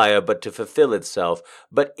desire but to fulfill itself.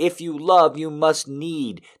 But if you love, you must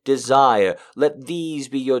need desire. Let these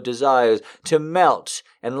be your desires, to melt,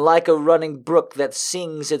 and like a running brook that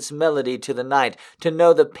sings its melody to the night, to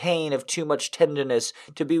know the pain of too much tenderness,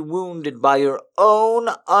 to be wounded by your own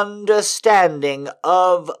understanding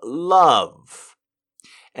of love,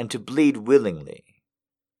 and to bleed willingly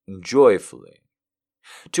and joyfully,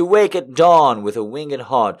 to wake at dawn with a winged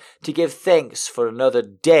heart, to give thanks for another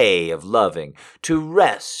day of loving, to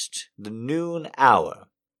rest the noon hour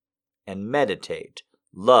and meditate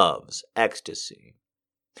love's ecstasy,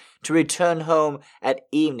 to return home at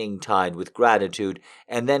evening tide with gratitude,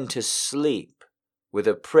 and then to sleep with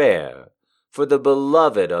a prayer for the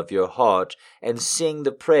beloved of your heart, and sing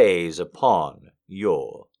the praise upon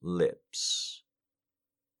your lips.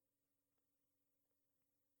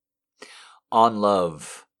 On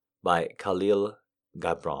Love by Khalil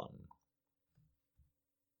Gibran.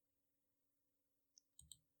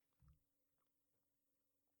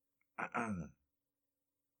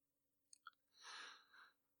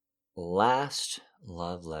 Last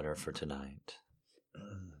love letter for tonight.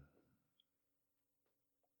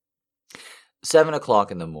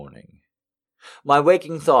 7:00 in the morning. My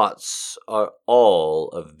waking thoughts are all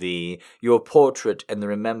of thee. Your portrait and the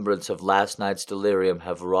remembrance of last night's delirium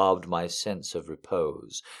have robbed my sense of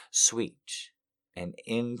repose. Sweet and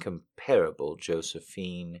incomparable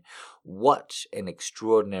Josephine, what an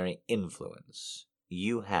extraordinary influence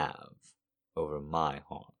you have over my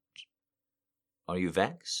heart. Are you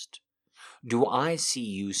vexed? Do I see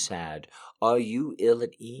you sad? Are you ill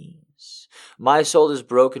at ease? My soul is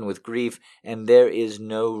broken with grief, and there is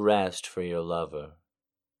no rest for your lover.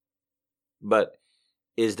 But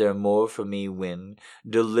is there more for me when,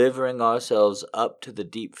 delivering ourselves up to the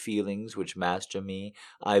deep feelings which master me,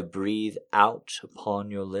 I breathe out upon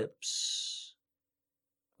your lips,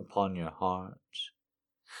 upon your heart,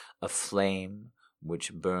 a flame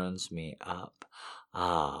which burns me up?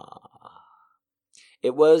 Ah!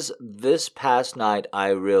 It was this past night I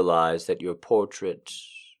realized that your portrait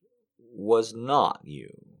was not you.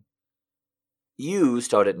 You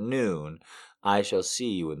start at noon. I shall see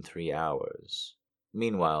you in 3 hours.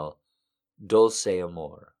 Meanwhile, dulce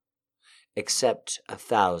amor. Accept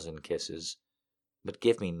 1,000 kisses, but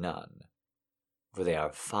give me none, for they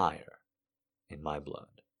are fire in my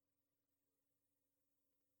blood.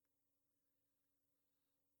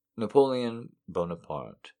 Napoleon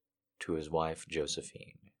Bonaparte to his wife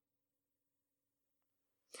Josephine.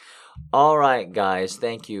 All right, guys,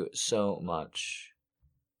 thank you so much.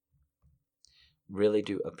 Really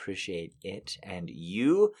do appreciate it and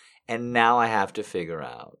you. And now I have to figure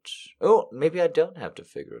out. Oh, maybe I don't have to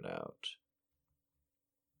figure it out.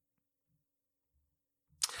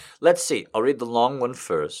 Let's see. I'll read the long one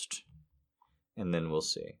first, and then we'll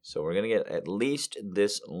see. So we're going to get at least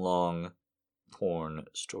this long porn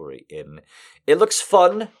story in. It looks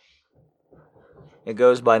fun. It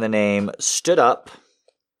goes by the name Stood Up.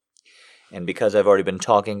 And because I've already been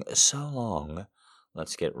talking so long,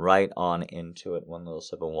 let's get right on into it. One little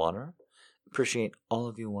sip of water. Appreciate all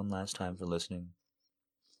of you one last time for listening.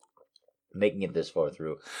 Making it this far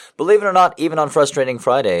through. Believe it or not, even on frustrating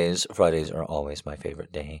Fridays are always my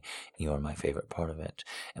favorite day. You are my favorite part of it.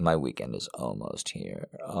 And my weekend is almost here.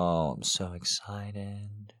 Oh, I'm so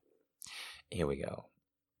excited. Here we go.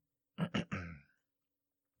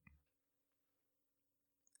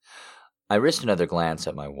 I risked another glance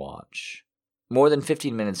at my watch. More than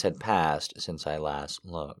 15 minutes had passed since I last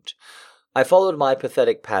looked. I followed my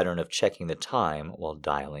pathetic pattern of checking the time while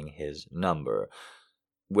dialing his number,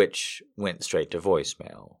 which went straight to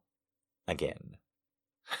voicemail. Again.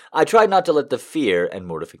 I tried not to let the fear and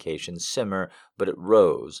mortification simmer, but it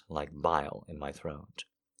rose like bile in my throat.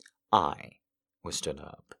 I was stood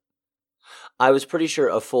up. I was pretty sure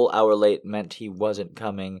a full hour late meant he wasn't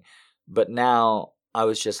coming, but now I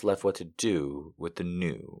was just left what to do with the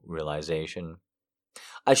new realization.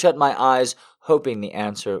 I shut my eyes, hoping the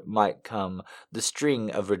answer might come. The string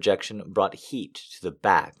of rejection brought heat to the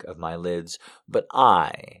back of my lids, but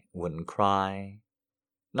I wouldn't cry.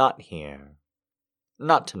 Not here.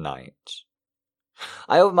 Not tonight.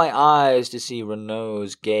 I opened my eyes to see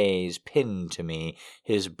Renault's gaze pinned to me,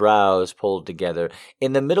 his brows pulled together.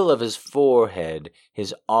 In the middle of his forehead,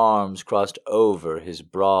 his arms crossed over his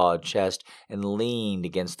broad chest and leaned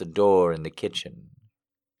against the door in the kitchen.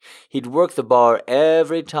 He'd work the bar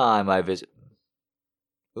every time I visit.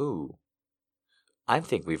 Ooh, I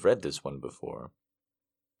think we've read this one before.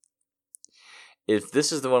 If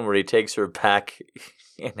this is the one where he takes her back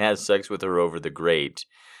and has sex with her over the grate,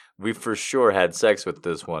 we for sure had sex with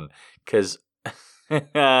this one, because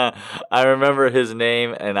I remember his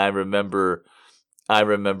name, and I remember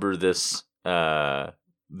this,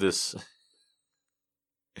 this,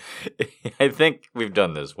 I think we've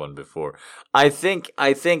done this one before. I think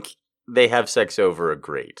they have sex over a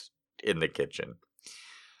grate in the kitchen.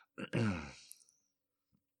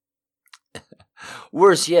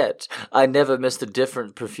 Worse yet, I never missed the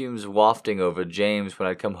different perfumes wafting over James when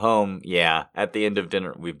I'd come home. Yeah, at the end of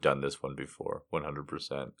dinner. We've done this one before,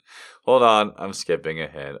 100%. Hold on, I'm skipping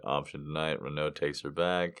ahead. Option tonight, Renault takes her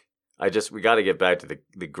back. We got to get back to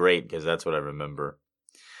the grate, because that's what I remember.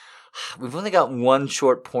 We've only got one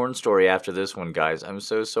short porn story after this one, guys. I'm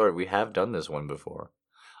so sorry. We have done this one before.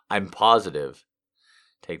 I'm positive.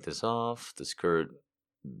 Take this off. The skirt.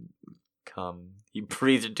 Come. He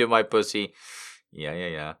breathed into my pussy.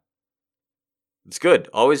 Yeah. It's good.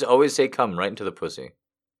 Always say come right into the pussy.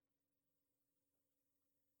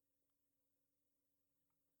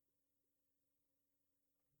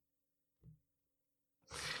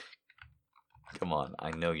 Come on.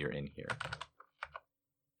 I know you're in here.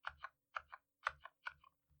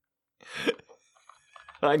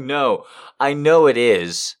 I know it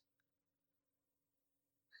is.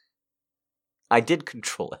 I did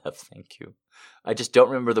Control F, thank you. I just don't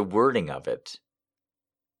remember the wording of it.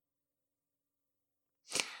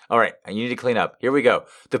 All right, you need to clean up. Here we go.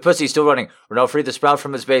 The pussy's still running. Renault freed the sprout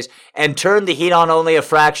from his base and turned the heat on only a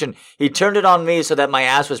fraction. He turned it on me so that my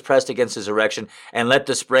ass was pressed against his erection and let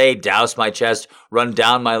the spray douse my chest, run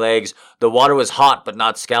down my legs. The water was hot but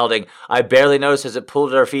not scalding. I barely noticed as it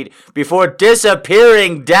pulled at our feet before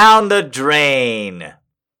disappearing down the drain.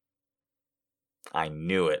 I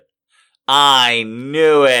knew it.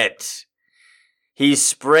 He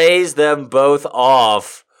sprays them both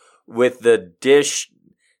off with the dish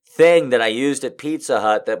thing that I used at Pizza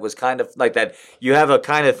Hut that was kind of like that. You have a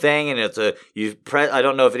kind of thing, and I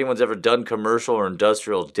don't know if anyone's ever done commercial or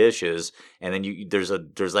industrial dishes, and then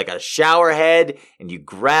there's like a shower head, and you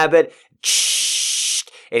grab it,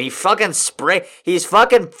 and he's fucking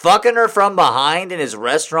her from behind in his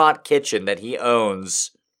restaurant kitchen that he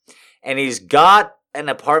owns, and he's got an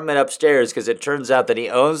apartment upstairs, because it turns out that he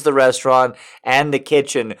owns the restaurant and the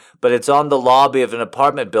kitchen, but it's on the lobby of an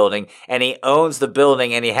apartment building, and he owns the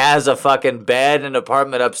building, and he has a fucking bed and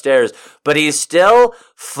apartment upstairs, but he's still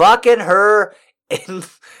fucking her in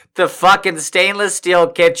the fucking stainless steel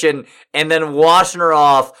kitchen and then washing her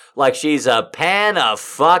off like she's a pan of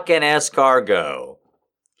fucking escargot.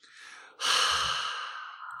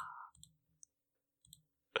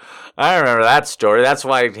 I remember that story. That's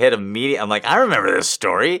why I hit immediately. I'm like, I remember this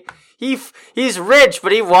story. He's rich,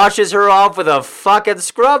 but he washes her off with a fucking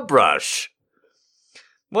scrub brush.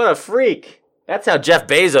 What a freak. That's how Jeff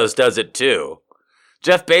Bezos does it too.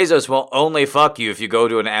 Jeff Bezos will only fuck you if you go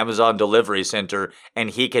to an Amazon delivery center and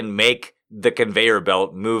he can make the conveyor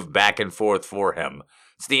belt move back and forth for him.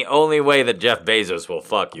 It's the only way that Jeff Bezos will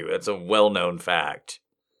fuck you. It's a well-known fact.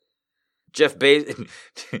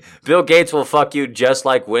 Bill Gates will fuck you just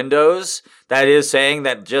like Windows. That is saying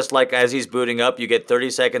that just like as he's booting up, you get 30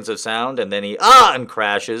 seconds of sound and then he and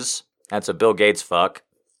crashes. That's a Bill Gates fuck.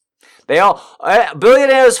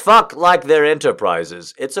 Billionaires fuck like their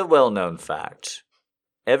enterprises. It's a well-known fact.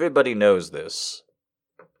 Everybody knows this.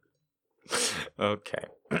 Okay.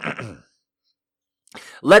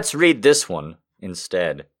 Let's read this one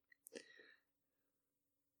instead.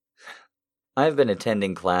 I've been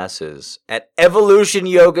attending classes at Evolution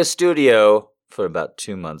Yoga Studio for about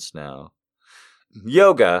 2 months now.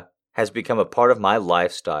 Yoga has become a part of my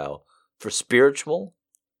lifestyle for spiritual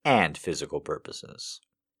and physical purposes.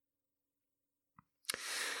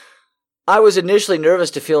 I was initially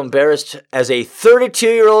nervous to feel embarrassed as a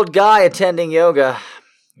 32-year-old guy attending yoga.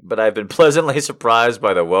 but I've been pleasantly surprised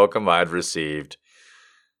by the welcome I've received.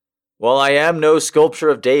 While I am no sculpture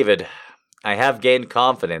of David, I have gained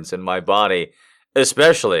confidence in my body,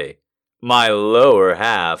 especially my lower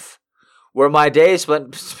half, where my days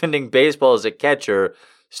spent spinning baseball as a catcher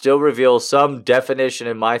still reveal some definition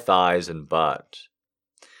in my thighs and butt.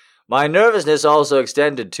 My nervousness also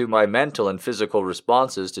extended to my mental and physical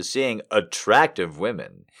responses to seeing attractive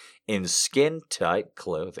women in skin-tight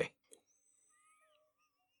clothing.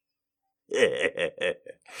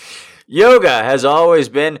 Yoga has always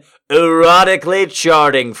been erotically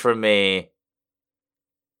charting for me,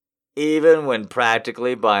 even when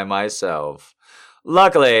practically by myself.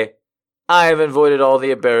 Luckily, I have avoided all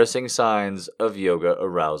the embarrassing signs of yoga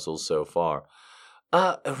arousal so far.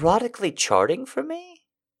 Erotically charting for me?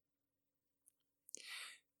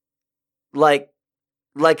 Like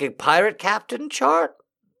a pirate captain chart?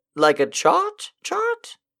 Like a chart?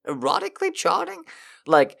 Erotically charting?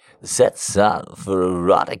 Like, set sun for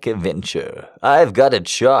erotic adventure. I've got a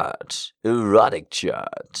chart. Erotic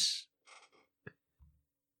chart.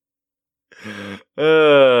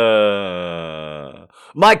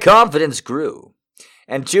 My confidence grew,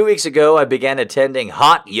 and 2 weeks ago I began attending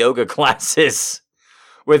hot yoga classes.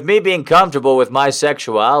 With me being comfortable with my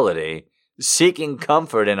sexuality, seeking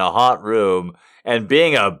comfort in a hot room, and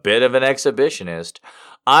being a bit of an exhibitionist,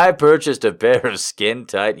 I purchased a pair of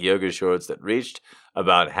skin-tight yoga shorts that reached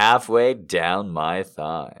about halfway down my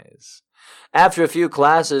thighs. After a few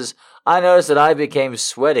classes, I noticed that I became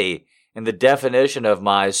sweaty, and the definition of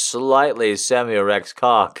my slightly semi-erect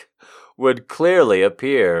cock would clearly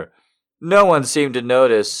appear. No one seemed to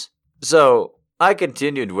notice, so I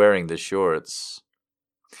continued wearing the shorts.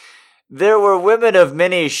 There were women of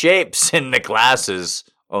many shapes in the classes,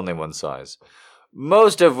 only one size,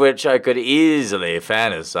 most of which I could easily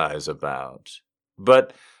fantasize about.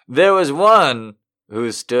 But there was one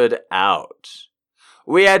who stood out.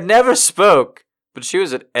 We had never spoke, but she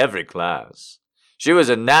was at every class. She was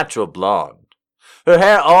a natural blonde. Her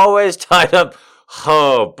hair always tied up.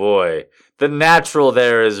 Oh boy, the natural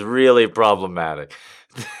there is really problematic.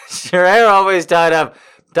 Her hair always tied up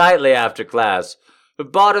tightly after class. Her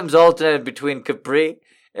bottoms alternated between capri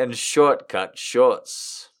and short-cut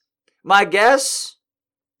shorts. My guess?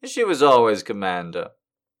 She was always Commander.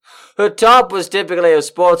 Her top was typically a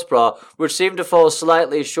sports bra, which seemed to fall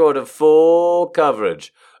slightly short of full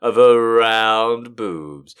coverage of her round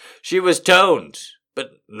boobs. She was toned,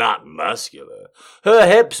 but not muscular. Her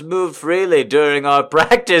hips moved freely during our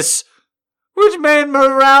practice, which made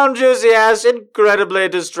her round juicy ass incredibly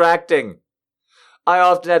distracting. I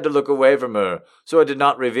often had to look away from her, so I did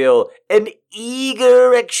not reveal an eager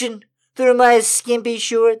erection through my skimpy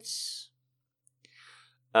shorts.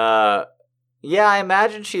 Yeah, I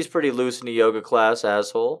imagine she's pretty loose in a yoga class,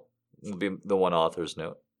 asshole. Will be the one author's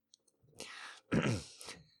note.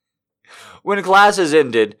 When classes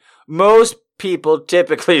ended, most people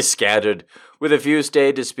typically scattered, with a few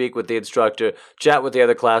stayed to speak with the instructor, chat with the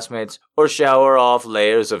other classmates, or shower off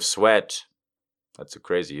layers of sweat. That's a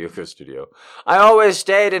crazy yoga studio. I always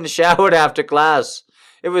stayed and showered after class.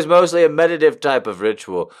 It was mostly a meditative type of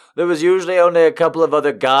ritual. There was usually only a couple of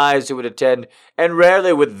other guys who would attend, and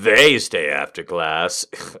rarely would they stay after class.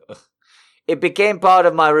 It became part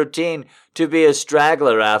of my routine to be a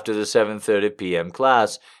straggler after the 7:30 p.m.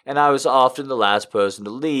 class, and I was often the last person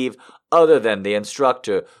to leave other than the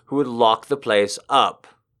instructor, who would lock the place up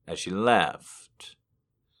as she left.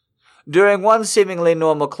 During one seemingly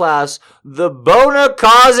normal class, the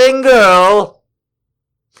boner-causing girl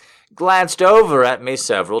glanced over at me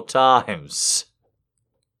several times.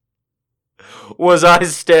 Was I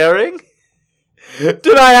staring?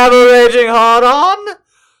 Did I have a raging hard-on?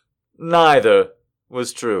 Neither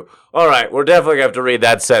was true. All right, we're definitely going to have to read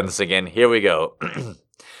that sentence again. Here we go.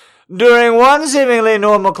 During one seemingly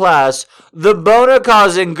normal class, the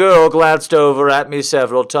boner-causing girl glanced over at me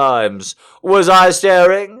several times. Was I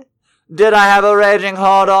staring? Did I have a raging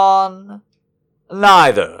hard-on?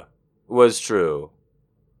 Neither was true.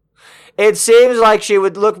 It seems like she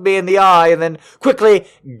would look me in the eye and then quickly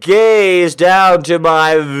gaze down to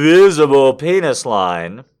my visible penis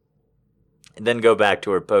line, and then go back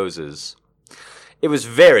to her poses. It was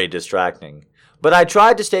very distracting, but I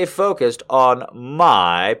tried to stay focused on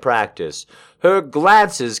my practice. Her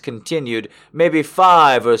glances continued, maybe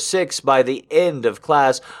 5 or 6 by the end of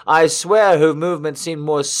class. I swear her movements seemed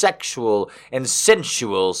more sexual and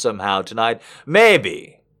sensual somehow tonight.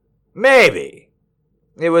 Maybe.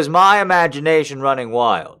 It was my imagination running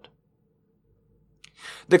wild.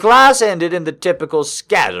 The class ended and the typical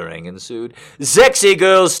scattering ensued. Sexy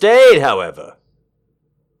girls stayed, however.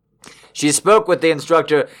 She spoke with the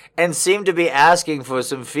instructor and seemed to be asking for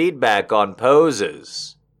some feedback on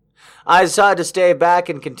poses. I decided to stay back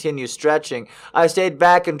and continue stretching. I stayed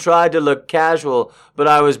back and tried to look casual, but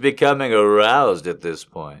I was becoming aroused at this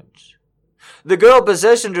point. The girl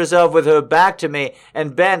positioned herself with her back to me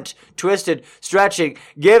and bent, twisted, stretching,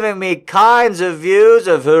 giving me kinds of views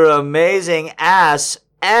of her amazing ass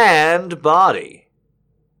and body.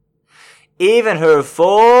 Even her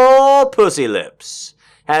full pussy lips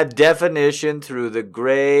had definition through the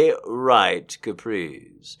gray right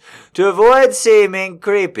capris. To avoid seeming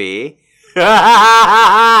creepy,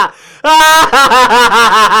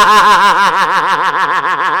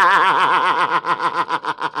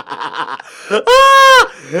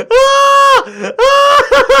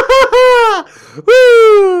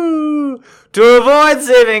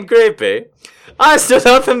 I stood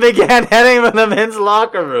up and began heading for the men's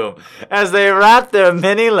locker room as they wrapped their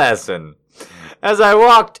mini lesson. As I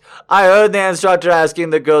walked, I heard the instructor asking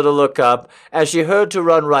the girl to look up. As she heard to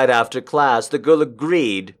run right after class, the girl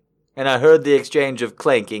agreed, and I heard the exchange of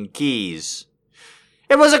clanking keys.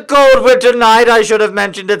 It was a cold winter night, I should have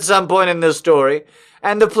mentioned at some point in this story,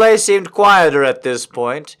 and the place seemed quieter at this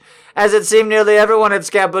point, as it seemed nearly everyone had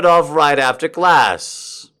scampered off right after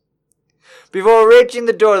class. Before reaching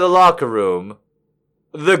the door of the locker room,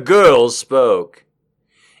 the girl spoke.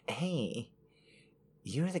 Hey,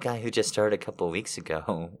 you're the guy who just started a couple weeks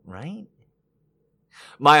ago, right?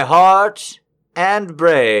 My heart and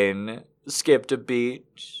brain skipped a beat.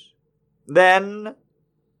 Then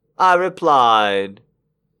I replied,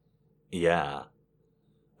 yeah,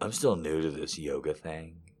 I'm still new to this yoga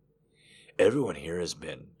thing. Everyone here has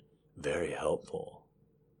been very helpful.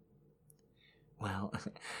 Well,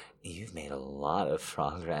 you've made a lot of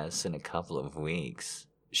progress in a couple of weeks,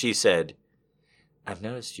 she said. I've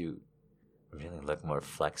noticed you really look more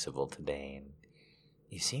flexible today, and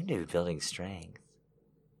you seem to be building strength.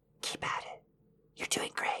 Keep at it. You're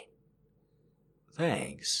doing great.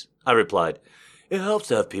 Thanks, I replied. It helps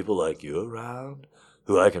to have people like you around,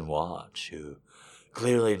 who I can watch, who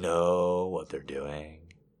clearly know what they're doing.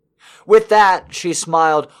 With that, she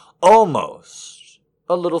smiled almost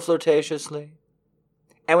a little flirtatiously,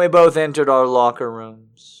 and we both entered our locker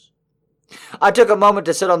rooms. I took a moment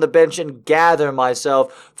to sit on the bench and gather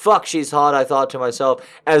myself. Fuck, she's hot, I thought to myself,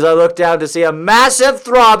 as I looked down to see a massive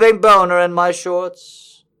throbbing boner in my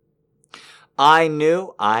shorts. I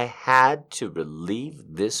knew I had to relieve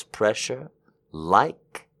this pressure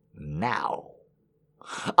like now.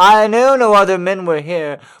 I knew no other men were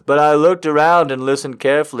here, but I looked around and listened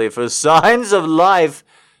carefully for signs of life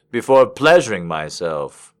before pleasuring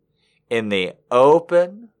myself in the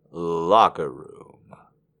open locker room.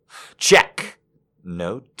 Check.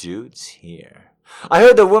 No dudes here. I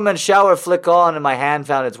heard the woman's shower flick on and my hand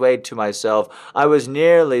found its way to myself. I was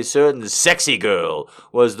nearly certain Sexy Girl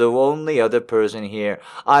was the only other person here.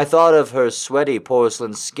 I thought of her sweaty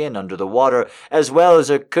porcelain skin under the water, as well as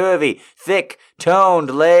her curvy, thick,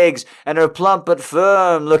 toned legs and her plump but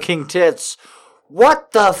firm-looking tits.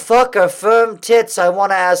 What the fuck are firm tits? I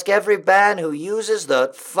want to ask every band who uses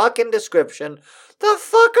the fucking description. The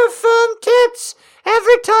fuck are firm tits?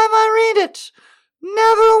 Every time I read it.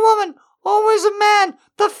 Never a woman, always a man.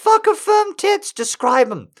 The fuck are firm tits?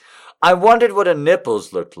 Describe 'em. I wondered what her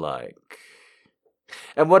nipples looked like.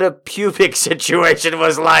 And what a pubic situation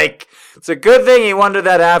was like. It's a good thing he wondered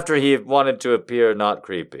that after he wanted to appear not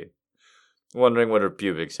creepy. Wondering what her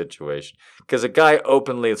pubic situation. Because a guy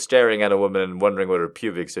openly staring at a woman and wondering what her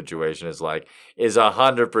pubic situation is like is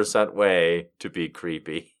 100% way to be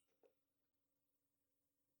creepy.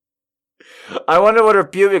 I wonder what her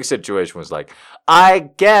pubic situation was like.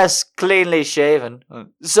 I guess cleanly shaven.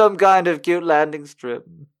 Some kind of cute landing strip.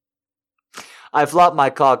 I flopped my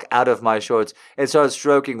cock out of my shorts and started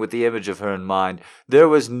stroking with the image of her in mind. There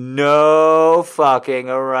was no fucking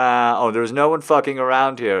around. Oh, there was no one fucking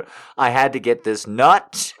around here. I had to get this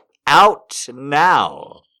nut out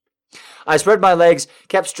now. I spread my legs,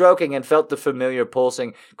 kept stroking, and felt the familiar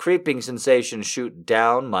pulsing, creeping sensation shoot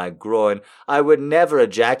down my groin. I would never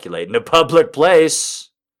ejaculate in a public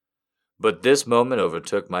place. But this moment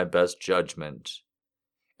overtook my best judgment,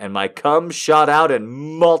 and my cum shot out in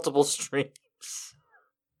multiple streams.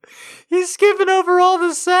 He's skipping over all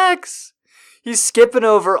the sex. He's skipping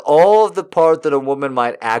over all of the part that a woman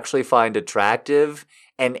might actually find attractive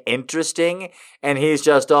and interesting, and he's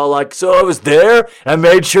just all like, so I was there, and I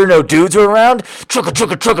made sure no dudes were around, chugga,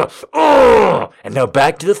 chugga, chugga, oh! And now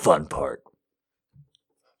back to the fun part.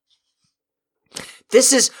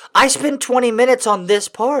 I spend 20 minutes on this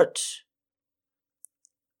part.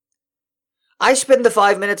 I spend the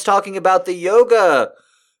 5 minutes talking about the yoga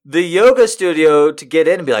the yoga studio to get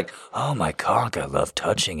in and be like, oh, my cock, I love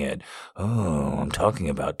touching it. Oh, I'm talking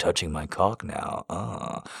about touching my cock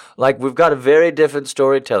now. Like, we've got a very different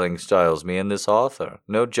storytelling styles, me and this author.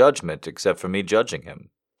 No judgment except for me judging him.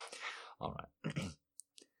 All right.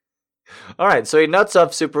 All right, so he nuts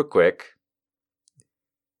up super quick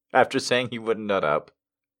after saying he wouldn't nut up.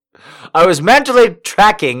 I was mentally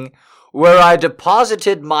tracking where I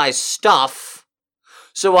deposited my stuff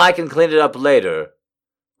so I can clean it up later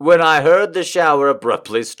when I heard the shower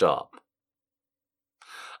abruptly stop.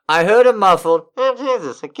 I heard a muffled, "Oh,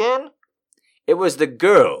 Jesus, again?" It was the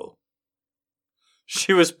girl.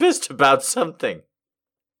 She was pissed about something.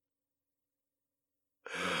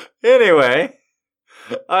 Anyway,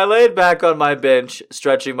 I laid back on my bench,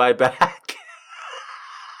 stretching my back.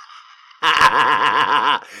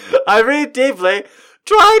 I breathed deeply,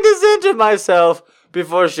 trying to center myself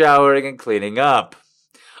before showering and cleaning up.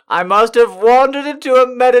 I must have wandered into a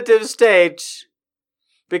meditative state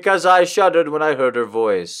because I shuddered when I heard her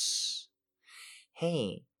voice.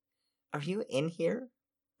 Hey, are you in here?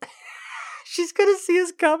 She's gonna see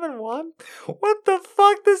us coming, Juan. What the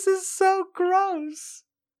fuck? This is so gross.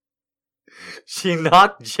 She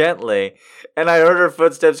knocked gently, and I heard her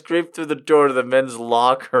footsteps creep through the door to the men's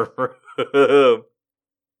locker room.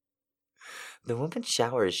 The women's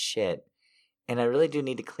shower is shit, and I really do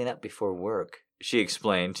need to clean up before work, she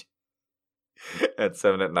explained. At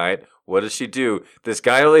 7 at night, what does she do? This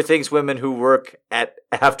guy only thinks women who work at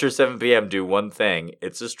after 7 p.m. do one thing.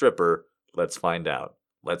 It's a stripper. Let's find out.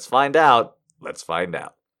 Let's find out. Let's find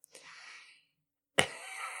out.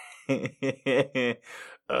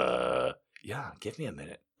 Yeah, give me a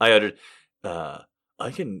minute. I uttered,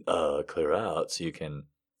 I can, clear out so you can...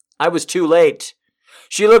 I was too late.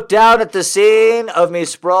 She looked down at the scene of me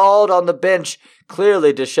sprawled on the bench,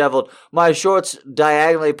 clearly disheveled, my shorts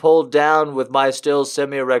diagonally pulled down with my still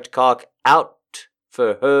semi-erect cock out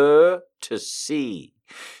for her to see.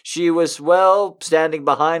 She was well standing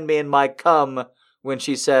behind me in my cum when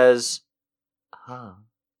she says,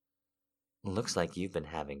 looks like you've been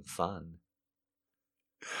having fun.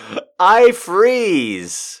 I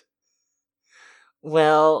freeze.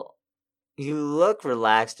 Well, you look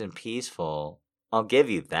relaxed and peaceful. I'll give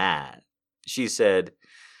you that. She said,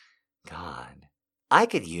 God, I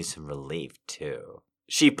could use some relief too.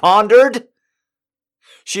 She pondered.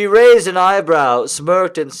 She raised an eyebrow,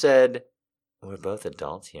 smirked, and said, we're both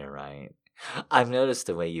adults here, right? I've noticed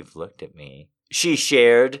the way you've looked at me. She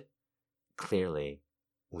shared. Clearly,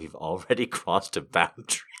 we've already crossed a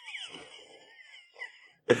boundary.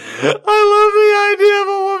 I love the idea of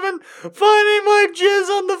a woman finding my jizz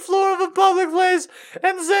on the floor of a public place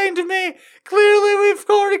and saying to me, clearly we've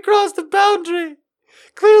already crossed the boundary.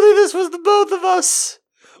 Clearly this was the both of us.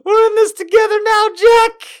 We're in this together now,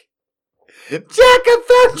 Jack. Jack, I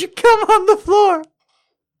found you cum on the floor.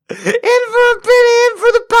 In for a penny, in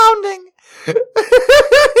for the pounding.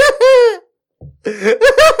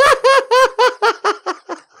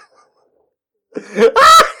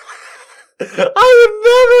 I would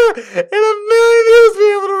never in a million years be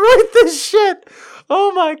able to write this shit.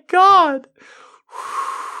 Oh my God.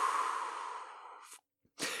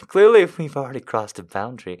 Clearly, we've already crossed a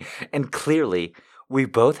boundary. And clearly, we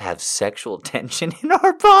both have sexual tension in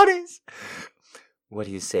our bodies. What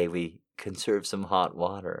do you say we conserve some hot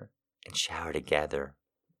water and shower together?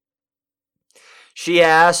 She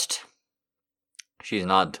asked. She's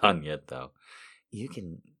not done yet, though. You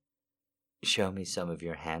can show me some of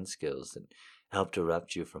your hand skills that helped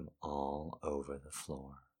erupt you from all over the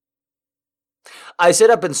floor. I sit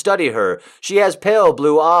up and study her. She has pale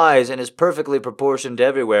blue eyes and is perfectly proportioned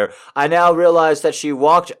everywhere. I now realize that she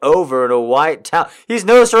walked over in a white towel. He's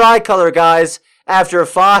noticed her eye color, guys. After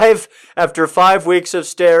 5 weeks of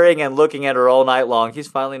staring and looking at her all night long, he's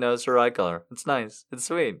finally noticed her eye color. It's nice. It's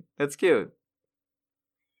sweet. It's cute.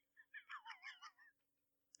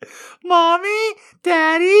 Mommy,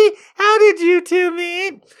 Daddy, how did you two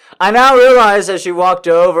meet? I now realize as she walked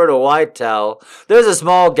over to a white towel, there's a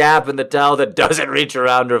small gap in the towel that doesn't reach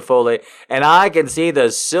around her fully, and I can see the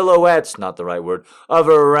silhouettes, not the right word, of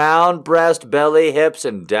her round breast, belly, hips,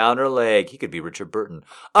 and down her leg. He could be Richard Burton.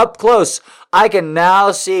 Up close, I can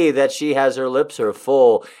now see that she has her lips are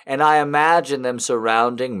full, and I imagine them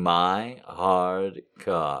surrounding my hard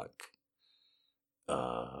cock.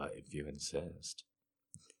 If you insist.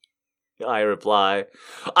 I reply.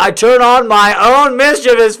 I turn on my own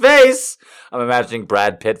mischievous face. I'm imagining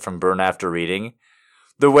Brad Pitt from Burn After Reading.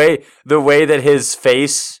 The way that his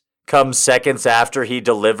face comes seconds after he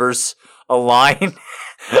delivers a line.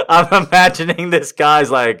 I'm imagining this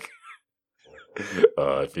guy's like,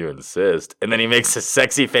 if you insist. And then he makes a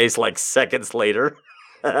sexy face like seconds later.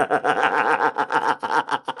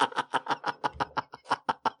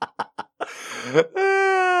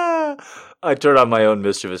 I turn on my own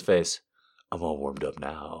mischievous face. I'm all warmed up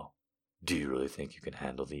now. Do you really think you can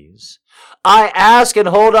handle these? I ask and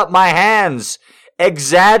hold up my hands,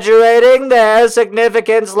 exaggerating their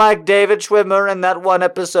significance like David Schwimmer in that one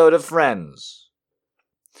episode of Friends.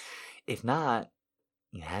 If not,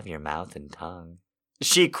 you have your mouth and tongue.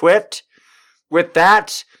 She quipped. With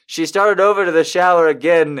that, she started over to the shower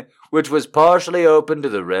again, which was partially open to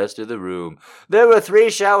the rest of the room. There were 3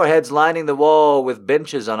 shower heads lining the wall with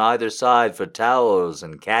benches on either side for towels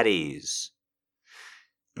and caddies.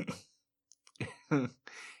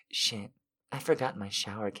 Shit, I forgot my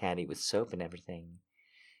shower caddy with soap and everything.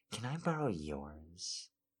 Can I borrow yours?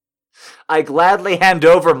 I gladly hand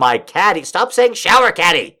over my caddy. Stop saying shower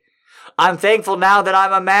caddy! I'm thankful now that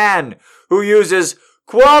I'm a man who uses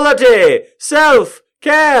quality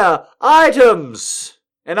self-care items,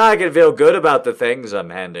 and I can feel good about the things I'm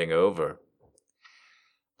handing over.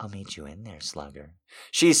 I'll meet you in there, Slugger,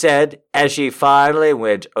 she said as she finally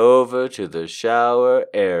went over to the shower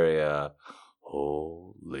area.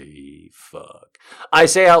 Holy fuck. I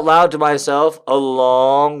say out loud to myself,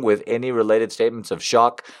 along with any related statements of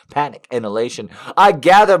shock, panic, and elation. I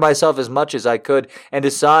gather myself as much as I could and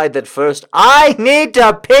decide that first I need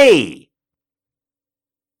to pee.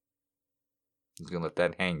 I'm going to let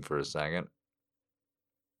that hang for a second.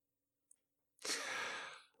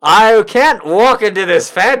 I can't walk into this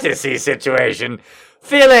fantasy situation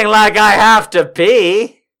feeling like I have to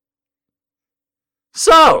pee.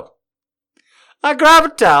 So, I grab a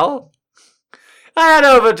towel. I head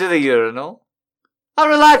over to the urinal. I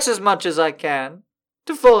relax as much as I can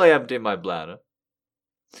to fully empty my bladder.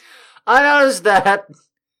 I notice that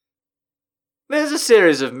there's a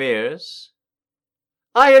series of mirrors.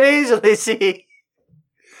 I can easily see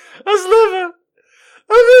a sliver of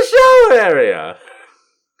the shower area.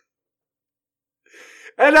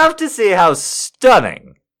 Enough to see how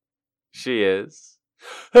stunning she is.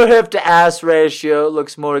 Her hip-to-ass ratio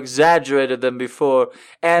looks more exaggerated than before.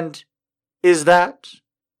 And is that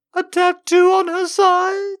a tattoo on her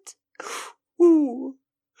side? Ooh.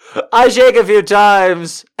 I shake a few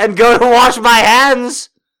times and go to wash my hands.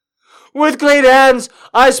 With clean hands,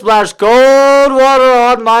 I splash cold water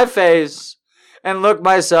on my face and look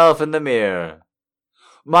myself in the mirror.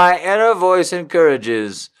 My inner voice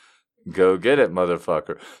encourages, go get it,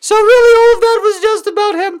 motherfucker. So really all of that was just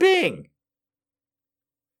about him peeing.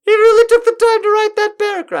 He really took the time to write that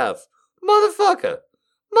paragraph. Motherfucker.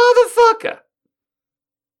 Motherfucker.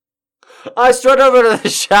 I strut over to the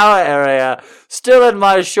shower area, still in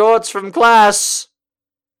my shorts from class.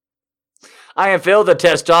 I can feel the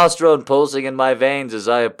testosterone pulsing in my veins as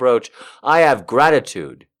I approach. I have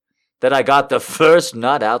gratitude that I got the first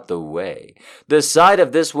nut out the way. The sight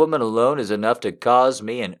of this woman alone is enough to cause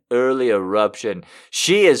me an early eruption.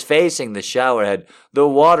 She is facing the showerhead, the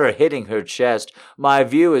water hitting her chest. My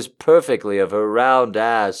view is perfectly of her round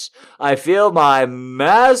ass. I feel my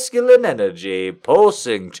masculine energy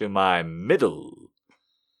pulsing to my middle.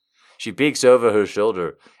 She peeks over her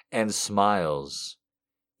shoulder and smiles.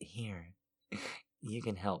 Here, you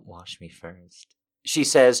can help wash me first, she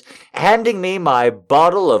says, handing me my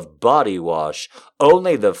bottle of body wash,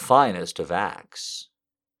 only the finest of Axe.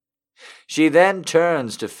 She then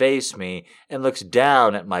turns to face me and looks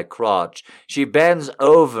down at my crotch. She bends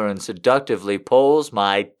over and seductively pulls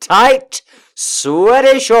my tight,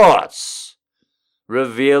 sweaty shorts,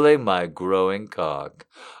 revealing my growing cock.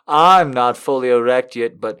 I'm not fully erect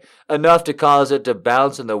yet, but enough to cause it to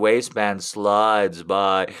bounce and the waistband slides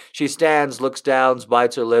by. She stands, looks down,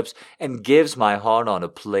 bites her lips, and gives my heart-on a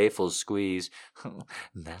playful squeeze.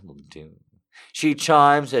 That'll do. She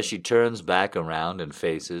chimes as she turns back around and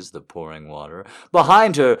faces the pouring water.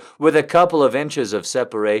 Behind her, with a couple of inches of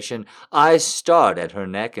separation, I start at her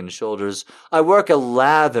neck and shoulders. I work a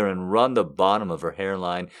lather and run the bottom of her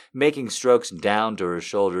hairline, making strokes down to her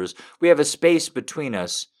shoulders. We have a space between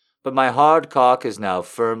us, but my hard cock is now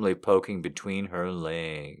firmly poking between her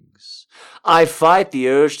legs. I fight the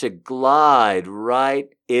urge to glide right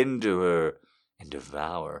into her and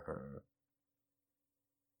devour her.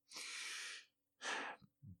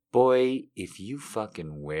 Boy, if you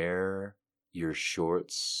fucking wear your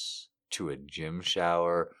shorts to a gym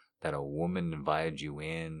shower that a woman invited you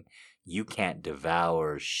in, you can't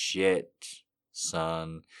devour shit,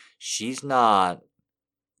 son. She's not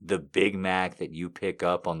the Big Mac that you pick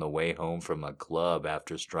up on the way home from a club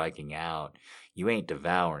after striking out. You ain't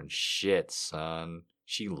devouring shit, son.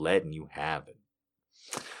 She letting you have it.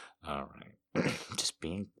 All right. just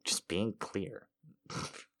being clear.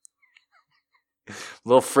 a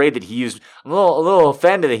little afraid that I'm a little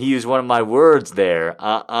offended that he used one of my words there.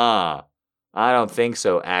 I don't think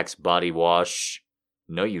so, Axe Body Wash.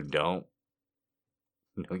 No, you don't.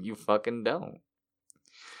 No, you fucking don't.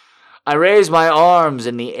 I raise my arms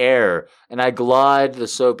in the air, and I glide the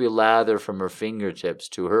soapy lather from her fingertips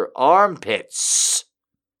to her armpits.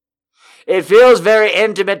 It feels very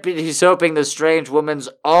intimate to be soaping the strange woman's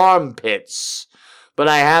armpits, but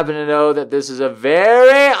I happen to know that this is a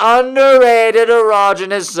very underrated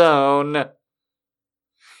erogenous zone.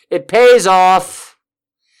 It pays off,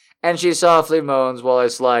 and she softly moans while I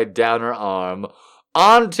slide down her arm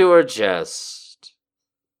onto her chest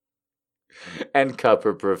and cup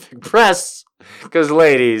her perfect breasts. Because,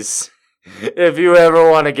 ladies, if you ever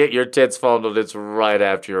want to get your tits fondled, it's right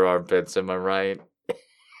after your armpits, am I right?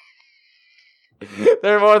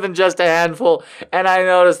 They're more than just a handful, and I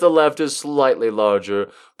notice the left is slightly larger,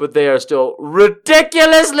 but they are still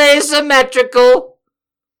ridiculously symmetrical.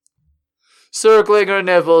 Circling her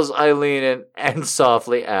nipples, I lean in and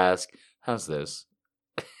softly ask, "How's this?"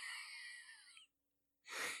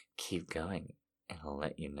 "Keep going, and I'll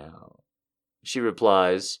let you know," she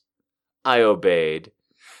replies. I obeyed.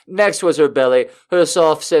 Next was her belly, her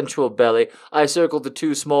soft, sensual belly. I circled the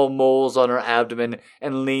two small moles on her abdomen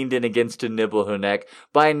and leaned in against to nibble her neck.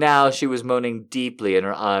 By now she was moaning deeply and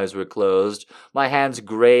her eyes were closed. My hands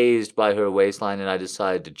grazed by her waistline and I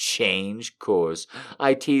decided to change course.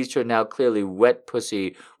 I teased her now clearly wet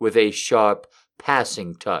pussy with a sharp,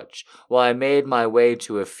 passing touch, while I made my way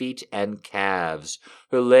to her feet and calves.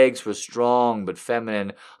 Her legs were strong but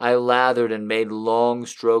feminine. I lathered and made long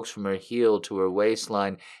strokes from her heel to her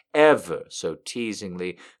waistline, ever so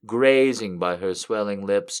teasingly, grazing by her swelling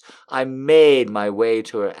lips. I made my way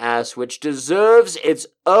to her ass, which deserves its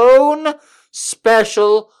own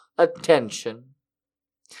special attention.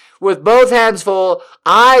 With both hands full,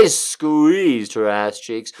 I squeezed her ass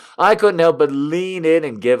cheeks. I couldn't help but lean in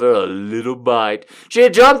and give her a little bite. She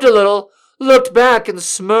jumped a little, looked back and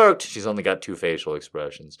smirked. She's only got two facial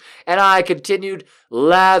expressions. And I continued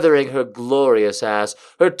lathering her glorious ass.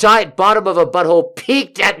 Her tight bottom of a butthole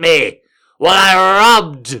peeked at me while I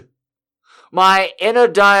rubbed. My inner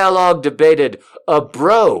dialogue debated,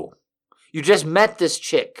 bro, you just met this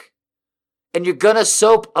chick, and you're gonna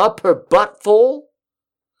soap up her buttful?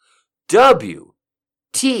 WTF.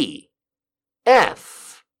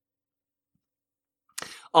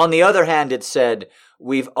 On the other hand, it said,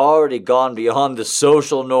 we've already gone beyond the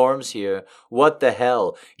social norms here. What the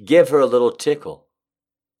hell? Give her a little tickle.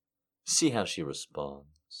 See how she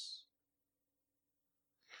responds.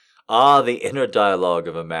 Ah, the inner dialogue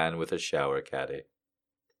of a man with a shower caddy.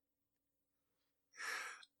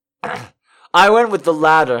 I went with the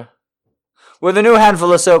latter. With a new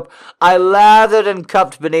handful of soap, I lathered and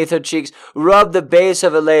cupped beneath her cheeks, rubbed the base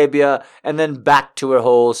of her labia, and then back to her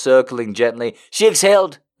hole, circling gently. She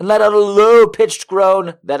exhaled and let out a low-pitched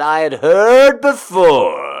groan that I had heard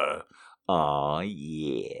before. Aw,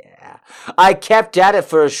 yeah. I kept at it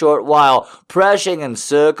for a short while, pressing and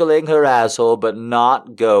circling her asshole, but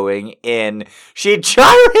not going in. She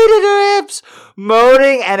gyrated her hips,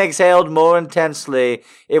 moaning and exhaled more intensely.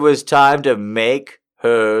 It was time to make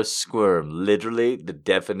her squirm, literally the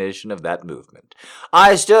definition of that movement.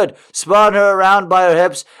 I stood, spun her around by her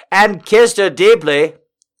hips, and kissed her deeply.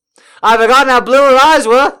 I'd forgotten how blue her eyes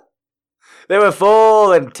were. They were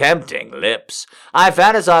full and tempting lips. I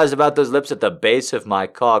fantasized about those lips at the base of my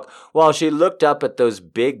cock while she looked up at those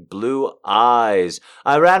big blue eyes.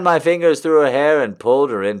 I ran my fingers through her hair and pulled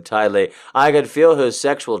her in tightly. I could feel her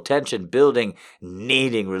sexual tension building,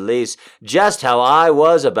 needing release, just how I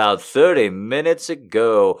was about 30 minutes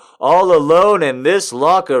ago, all alone in this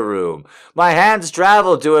locker room. My hands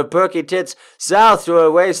traveled to her perky tits, south through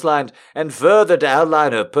her waistline, and further to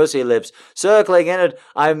outline her pussy lips. Circling in it,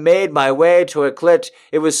 I made my way to her clit.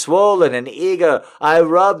 It was swollen and eager. I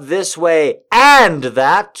rubbed this way and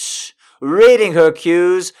that, reading her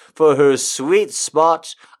cues for her sweet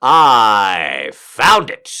spot. I found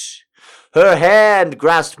it. Her hand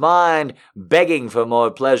grasped mine, begging for more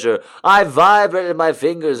pleasure. I vibrated my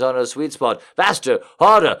fingers on her sweet spot, faster,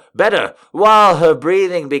 harder, better. While her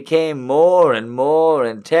breathing became more and more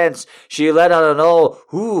intense, she let out an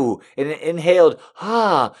 "ooh" and an inhaled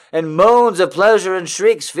 "ah," and moans of pleasure and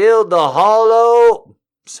shrieks filled the hollow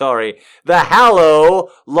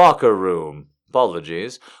locker room.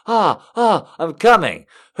 Apologies. I'm coming.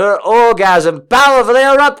 Her orgasm powerfully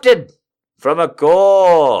erupted from her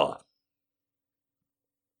core.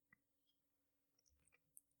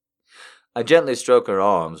 I gently stroke her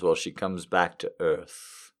arms while she comes back to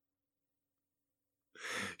earth.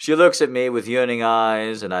 She looks at me with yearning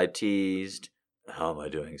eyes, and I teased, "How am I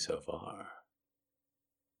doing so far?"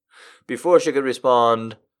 Before she could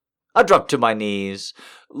respond, I dropped to my knees,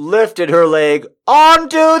 lifted her leg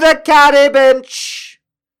onto the caddy bench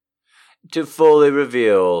to fully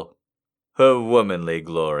reveal her womanly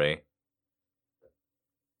glory.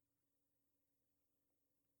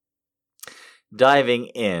 Diving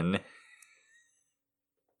in,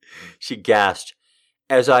 she gasped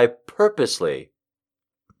as I purposely...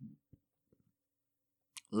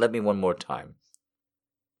 Let me one more time.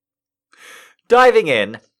 Diving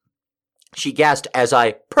in, she gasped as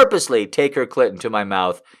I purposely take her clit into my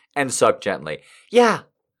mouth and suck gently. Yeah,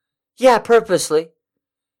 purposely.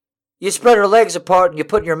 You spread her legs apart and you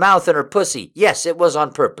put your mouth in her pussy. Yes, it was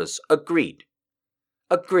on purpose. Agreed.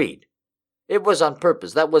 It was on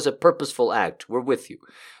purpose. That was a purposeful act. We're with you.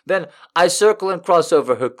 Then I circle and cross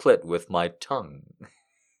over her clit with my tongue.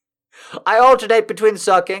 I alternate between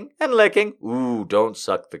sucking and licking. Don't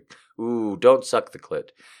suck the clit.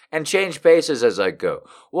 And change paces as I go.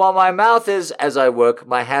 While my mouth is as I work,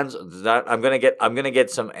 my hands. I'm gonna get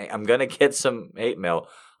some hate mail.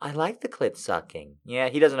 I like the clit sucking. Yeah,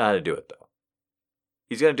 he doesn't know how to do it though.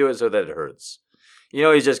 He's gonna do it so that it hurts. You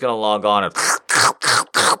know, he's just gonna log on and.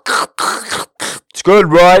 It's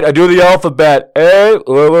good, right? I do the alphabet. A,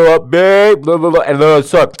 B, and then I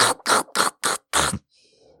suck.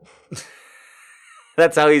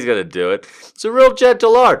 That's how he's going to do it. It's a real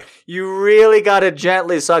gentle art. You really got to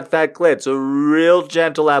gently suck that clit. It's a real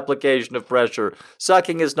gentle application of pressure.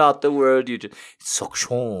 Sucking is not the word you just...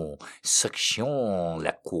 Suction,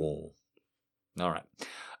 la cool. All right.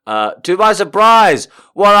 To my surprise,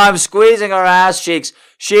 while I'm squeezing her ass cheeks,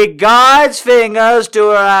 she guides fingers to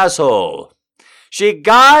her asshole. She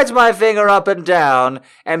guides my finger up and down,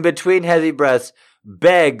 and between heavy breaths,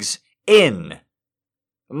 begs in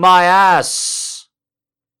my ass.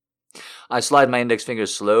 I slide my index finger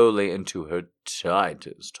slowly into her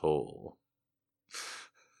tightest hole.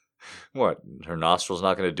 What, her nostrils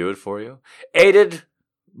not going to do it for you? Aided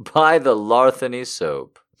by the Lartheny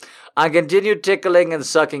soap, I continue tickling and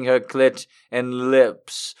sucking her clit and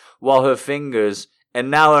lips, while her fingers,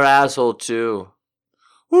 and now her asshole too.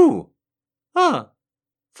 Ooh.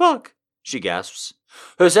 Fuck, she gasps.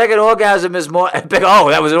 Her second orgasm is more epic. Oh,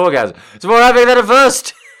 that was an orgasm. It's more epic than her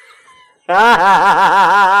first.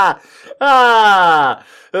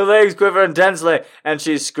 Her legs quiver intensely, and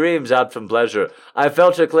she screams out from pleasure. I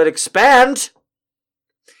felt her clit expand,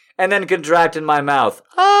 and then contract in my mouth.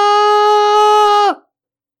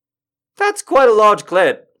 That's quite a large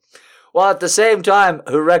clit. While at the same time,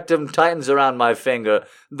 her rectum tightens around my finger,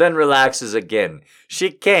 then relaxes again.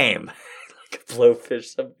 She came. Like a blowfish,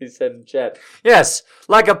 somebody said in chat. Yes,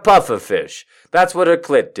 like a puffer fish. That's what her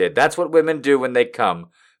clit did. That's what women do when they come.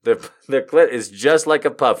 Their clit is just like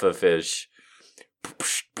a puffer fish.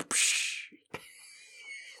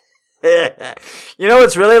 You know what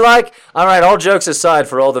it's really like? Alright, all jokes aside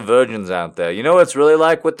for all the virgins out there. You know what it's really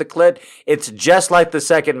like with the clit? It's just like the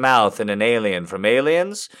second mouth in an Alien from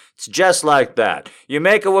Aliens. It's just like that. You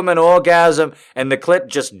make a woman orgasm and the clit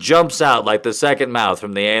just jumps out like the second mouth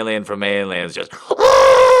from the Alien from Aliens. Just...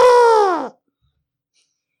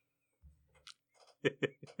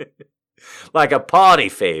 like a party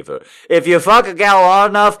favor. If you fuck a gal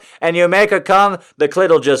hard enough and you make her come, the clit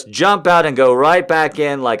will just jump out and go right back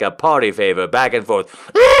in like a party favor, back and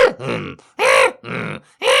forth.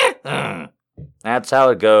 That's how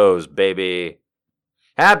it goes, baby.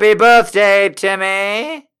 Happy birthday,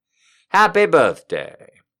 Timmy. Happy birthday.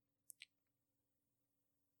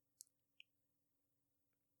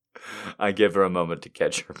 I give her a moment to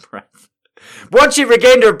catch her breath. Once she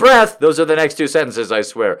regained her breath, those are the next two sentences, I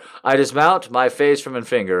swear, I dismount my face from her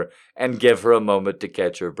finger and give her a moment to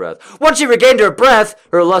catch her breath. Once she regained her breath,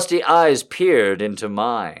 her lusty eyes peered into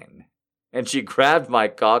mine, and she grabbed my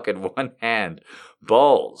cock in one hand,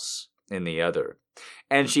 balls in the other,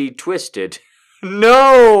 and she twisted,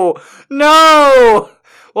 no,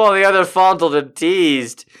 while the other fondled and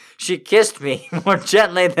teased. She kissed me more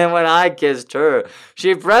gently than when I kissed her.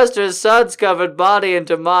 She pressed her suds-covered body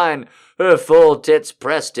into mine, her full tits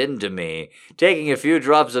pressed into me. Taking a few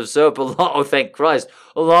drops of soap along, thank Christ,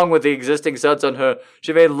 along with the existing suds on her,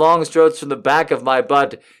 she made long strokes from the back of my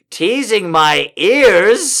butt, teasing my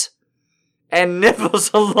ears and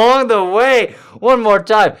nipples along the way. One more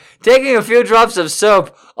time. Taking a few drops of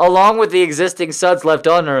soap along with the existing suds left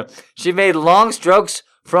on her, she made long strokes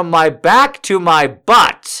from my back to my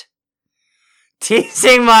butt,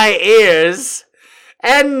 teasing my ears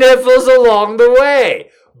and nipples along the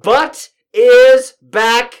way. Butt, ears,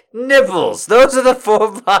 back, nipples. Those are the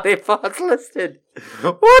 4 body parts listed.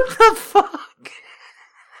 What the fuck?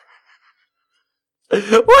 Where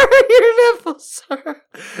are your nipples, sir?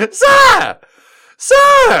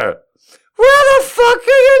 Sir! Where the fuck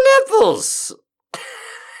are your nipples?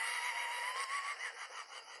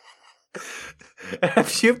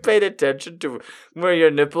 Have you paid attention to where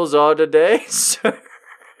your nipples are today, sir?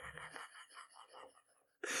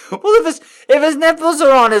 Well, if his nipples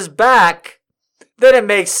are on his back, then it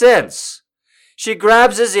makes sense. She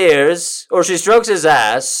grabs his ears, or she strokes his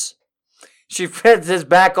ass. She pets his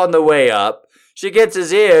back on the way up. She gets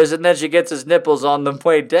his ears, and then she gets his nipples on the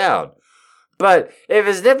way down. But if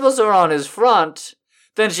his nipples are on his front,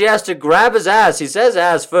 then she has to grab his ass. He says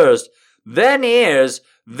ass first, then ears,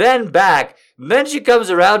 then back. Then she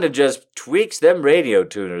comes around and just tweaks them radio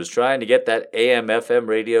tuners, trying to get that AM/FM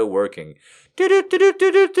radio working.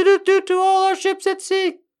 To all our ships at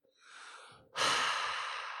sea.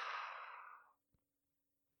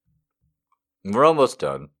 We're almost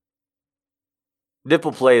done.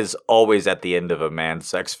 Nipple play is always at the end of a man's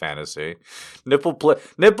sex fantasy.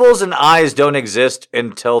 Nipples and eyes don't exist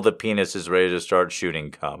until the penis is ready to start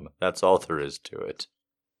shooting cum. That's all there is to it.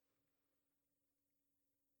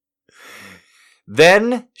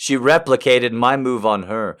 Then she replicated my move on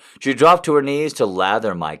her. She dropped to her knees to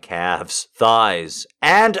lather my calves, thighs,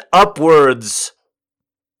 and upwards.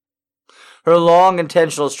 Her long,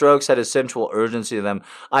 intentional strokes had a sensual urgency to them.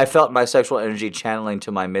 I felt my sexual energy channeling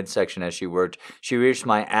to my midsection as she worked. She reached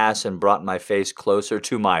my ass and brought my face closer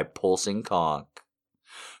to my pulsing cock.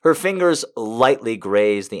 Her fingers lightly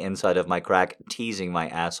grazed the inside of my crack, teasing my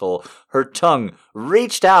asshole. Her tongue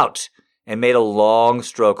reached out and made a long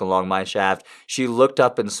stroke along my shaft. She looked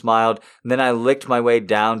up and smiled, and then I licked my way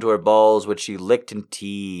down to her balls, which she licked and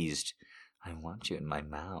teased. I want you in my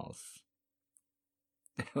mouth.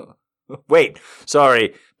 Wait,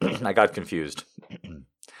 sorry, I got confused.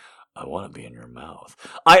 I want to be in your mouth.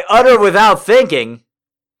 I utter without thinking.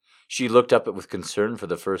 She looked up with concern for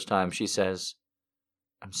the first time. She says,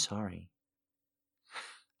 I'm sorry.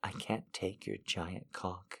 I can't take your giant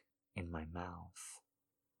cock in my mouth.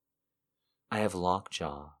 I have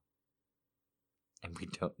lockjaw, and we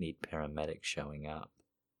don't need paramedics showing up.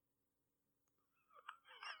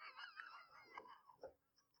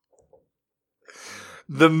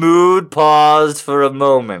 The mood paused for a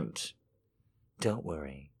moment. Don't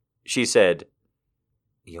worry, she said.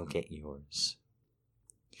 You'll get yours.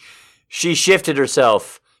 She shifted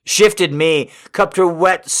herself, shifted me, cupped her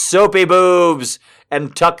wet, soapy boobs,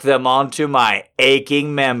 and tucked them onto my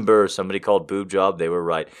aching member. Somebody called boob job, they were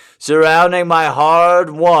right. Surrounding my hard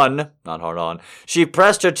one, not hard on, she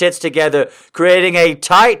pressed her tits together, creating a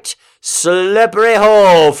tight, slippery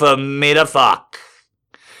hole for me to fuck.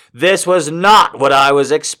 This was not what I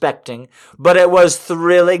was expecting, but it was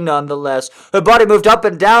thrilling nonetheless. Her body moved up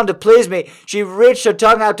and down to please me. She reached her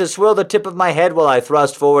tongue out to swirl the tip of my head while I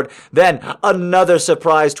thrust forward. Then, another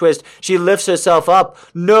surprise twist. She lifts herself up,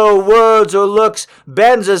 no words or looks,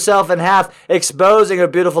 bends herself in half, exposing her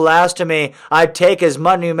beautiful ass to me. I take as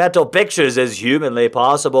monumental pictures as humanly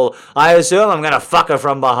possible. I assume I'm gonna fuck her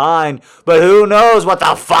from behind, but who knows what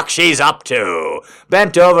the fuck she's up to.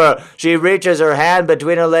 Bent over, she reaches her hand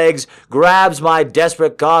between her legs, grabs my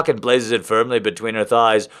desperate cock and places it firmly between her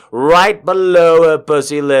thighs, right below her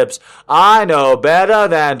pussy lips. I know better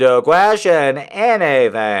than to question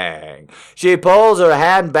anything. She pulls her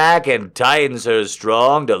hand back and tightens her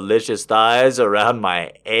strong, delicious thighs around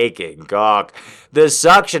my aching cock. The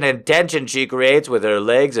suction and tension she creates with her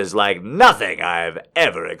legs is like nothing I've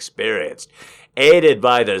ever experienced. Aided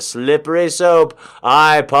by the slippery soap,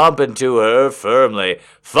 I pump into her firmly.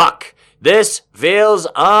 Fuck! This feels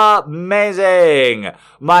amazing!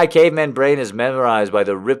 My caveman brain is memorized by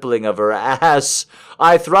the rippling of her ass.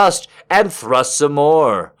 I thrust and thrust some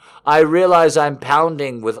more. I realize I'm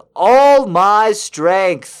pounding with all my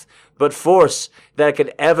strength, but force that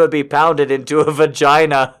could ever be pounded into a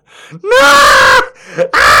vagina. Ah!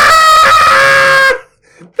 Ah!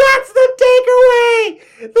 That's the takeaway!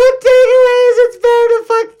 The takeaway is it's better to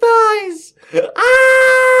fuck thighs! Ah!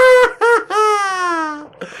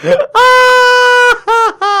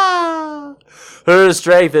 Ah! Her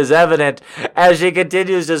strength is evident as she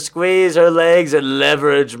continues to squeeze her legs and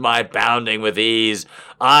leverage my pounding with ease.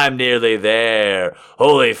 I'm nearly there.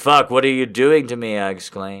 Holy fuck, what are you doing to me? I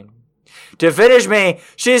exclaim. To finish me,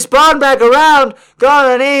 she spun back around, got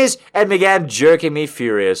on her knees, and began jerking me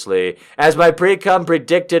furiously. As my pre-cum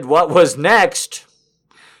predicted what was next,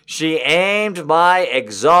 she aimed my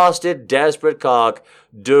exhausted, desperate cock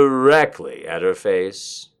directly at her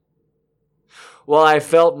face. While I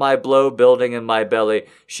felt my blow building in my belly,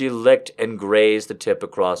 she licked and grazed the tip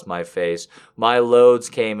across my face. My loads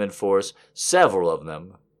came in force, several of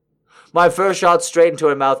them. My first shot straight into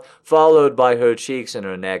her mouth, followed by her cheeks and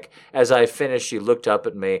her neck. As I finished, she looked up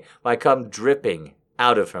at me, my cum dripping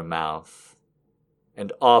out of her mouth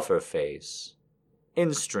and off her face,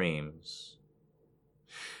 in streams.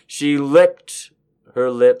 She licked her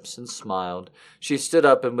lips and smiled. She stood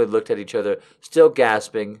up and we looked at each other, still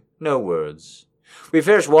gasping, no words. We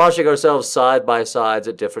finished washing ourselves side by sides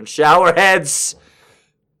at different shower heads,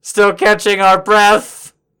 still catching our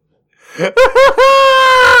breath.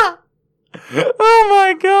 Oh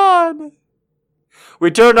my God.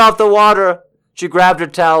 We turned off the water. She grabbed her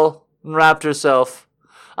towel and wrapped herself.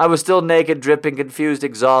 I was still naked, dripping, confused,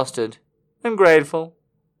 exhausted, and grateful.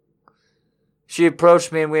 She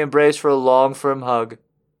approached me and we embraced for a long, firm hug.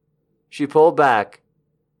 She pulled back,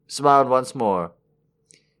 smiled once more,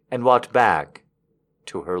 and walked back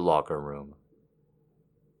to her locker room.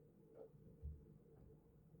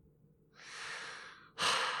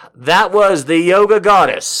 That was The Yoga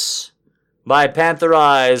Goddess by Panther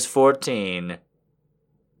Eyes 14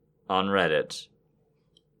 on Reddit.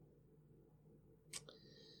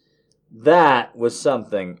 That was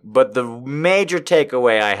something, but the major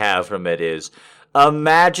takeaway I have from it is,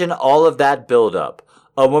 imagine all of that buildup.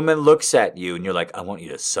 A woman looks at you and you're like, I want you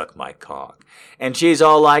to suck my cock. And she's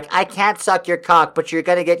all like, I can't suck your cock, but you're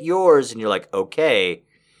going to get yours. And you're like, okay.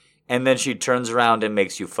 And then she turns around and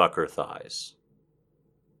makes you fuck her thighs.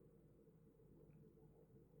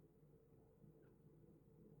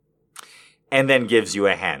 And then gives you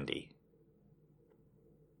a handy.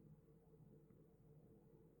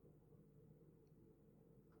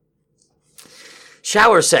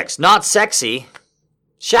 Shower sex, not sexy.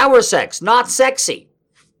 Shower sex, not sexy.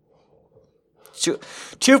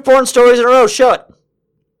 Two porn stories in a row, show it.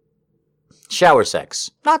 Shower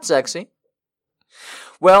sex, not sexy.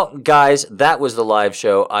 Well, guys, that was the live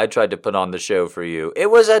show. I tried to put on the show for you. It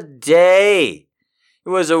was a day. It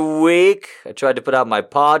was a week. I tried to put out my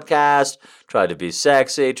podcast, tried to be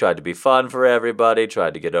sexy, tried to be fun for everybody,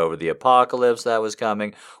 tried to get over the apocalypse that was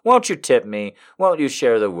coming. Won't you tip me? Won't you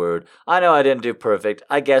share the word? I know I didn't do perfect.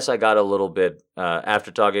 I guess I got a little bit, after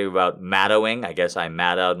talking about mattowing, I guess I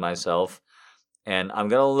mattowed myself. And I'm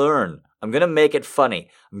going to learn. I'm going to make it funny.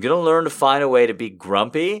 I'm going to learn to find a way to be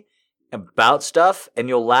grumpy about stuff, and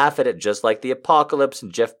you'll laugh at it just like the apocalypse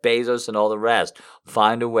and Jeff Bezos and all the rest.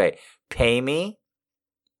 Find a way. Pay me.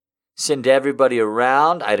 Send everybody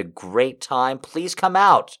around. I had a great time. Please come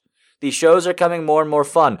out. These shows are coming more and more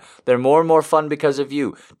fun. They're more and more fun because of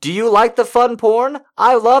you. Do you like the fun porn?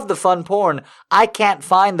 I love the fun porn. I can't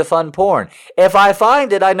find the fun porn. If I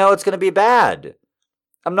find it, I know it's going to be bad.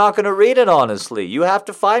 I'm not going to read it honestly. You have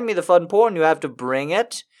to find me the fun porn. You have to bring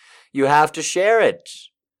it. You have to share it.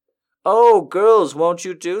 Oh, girls, won't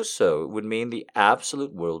you do so? It would mean the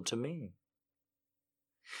absolute world to me.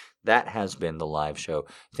 That has been the live show.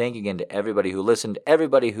 Thank you again to everybody who listened,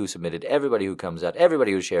 everybody who submitted, everybody who comes out,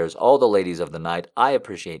 everybody who shares, all the ladies of the night. I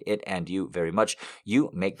appreciate it and you very much.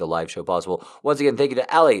 You make the live show possible. Once again, thank you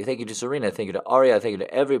to Ali, thank you to Serena, thank you to Aria, thank you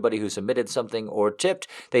to everybody who submitted something or tipped.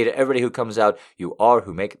 Thank you to everybody who comes out. You are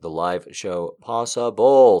who make the live show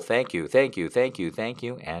possible. Thank you, thank you, thank you, thank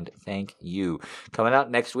you, and thank you. Coming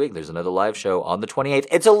out next week, there's another live show on the 28th.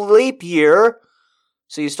 It's a leap year.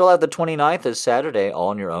 So you still have the 29th as Saturday all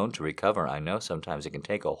on your own to recover. I know sometimes it can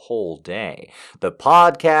take a whole day. The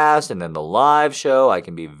podcast and then the live show, I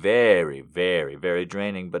can be very, very, very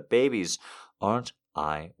draining. But babies, aren't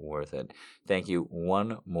I worth it? Thank you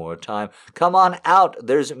one more time. Come on out.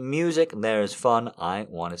 There's music. There's fun. I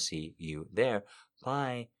want to see you there.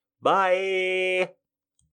 Bye. Bye.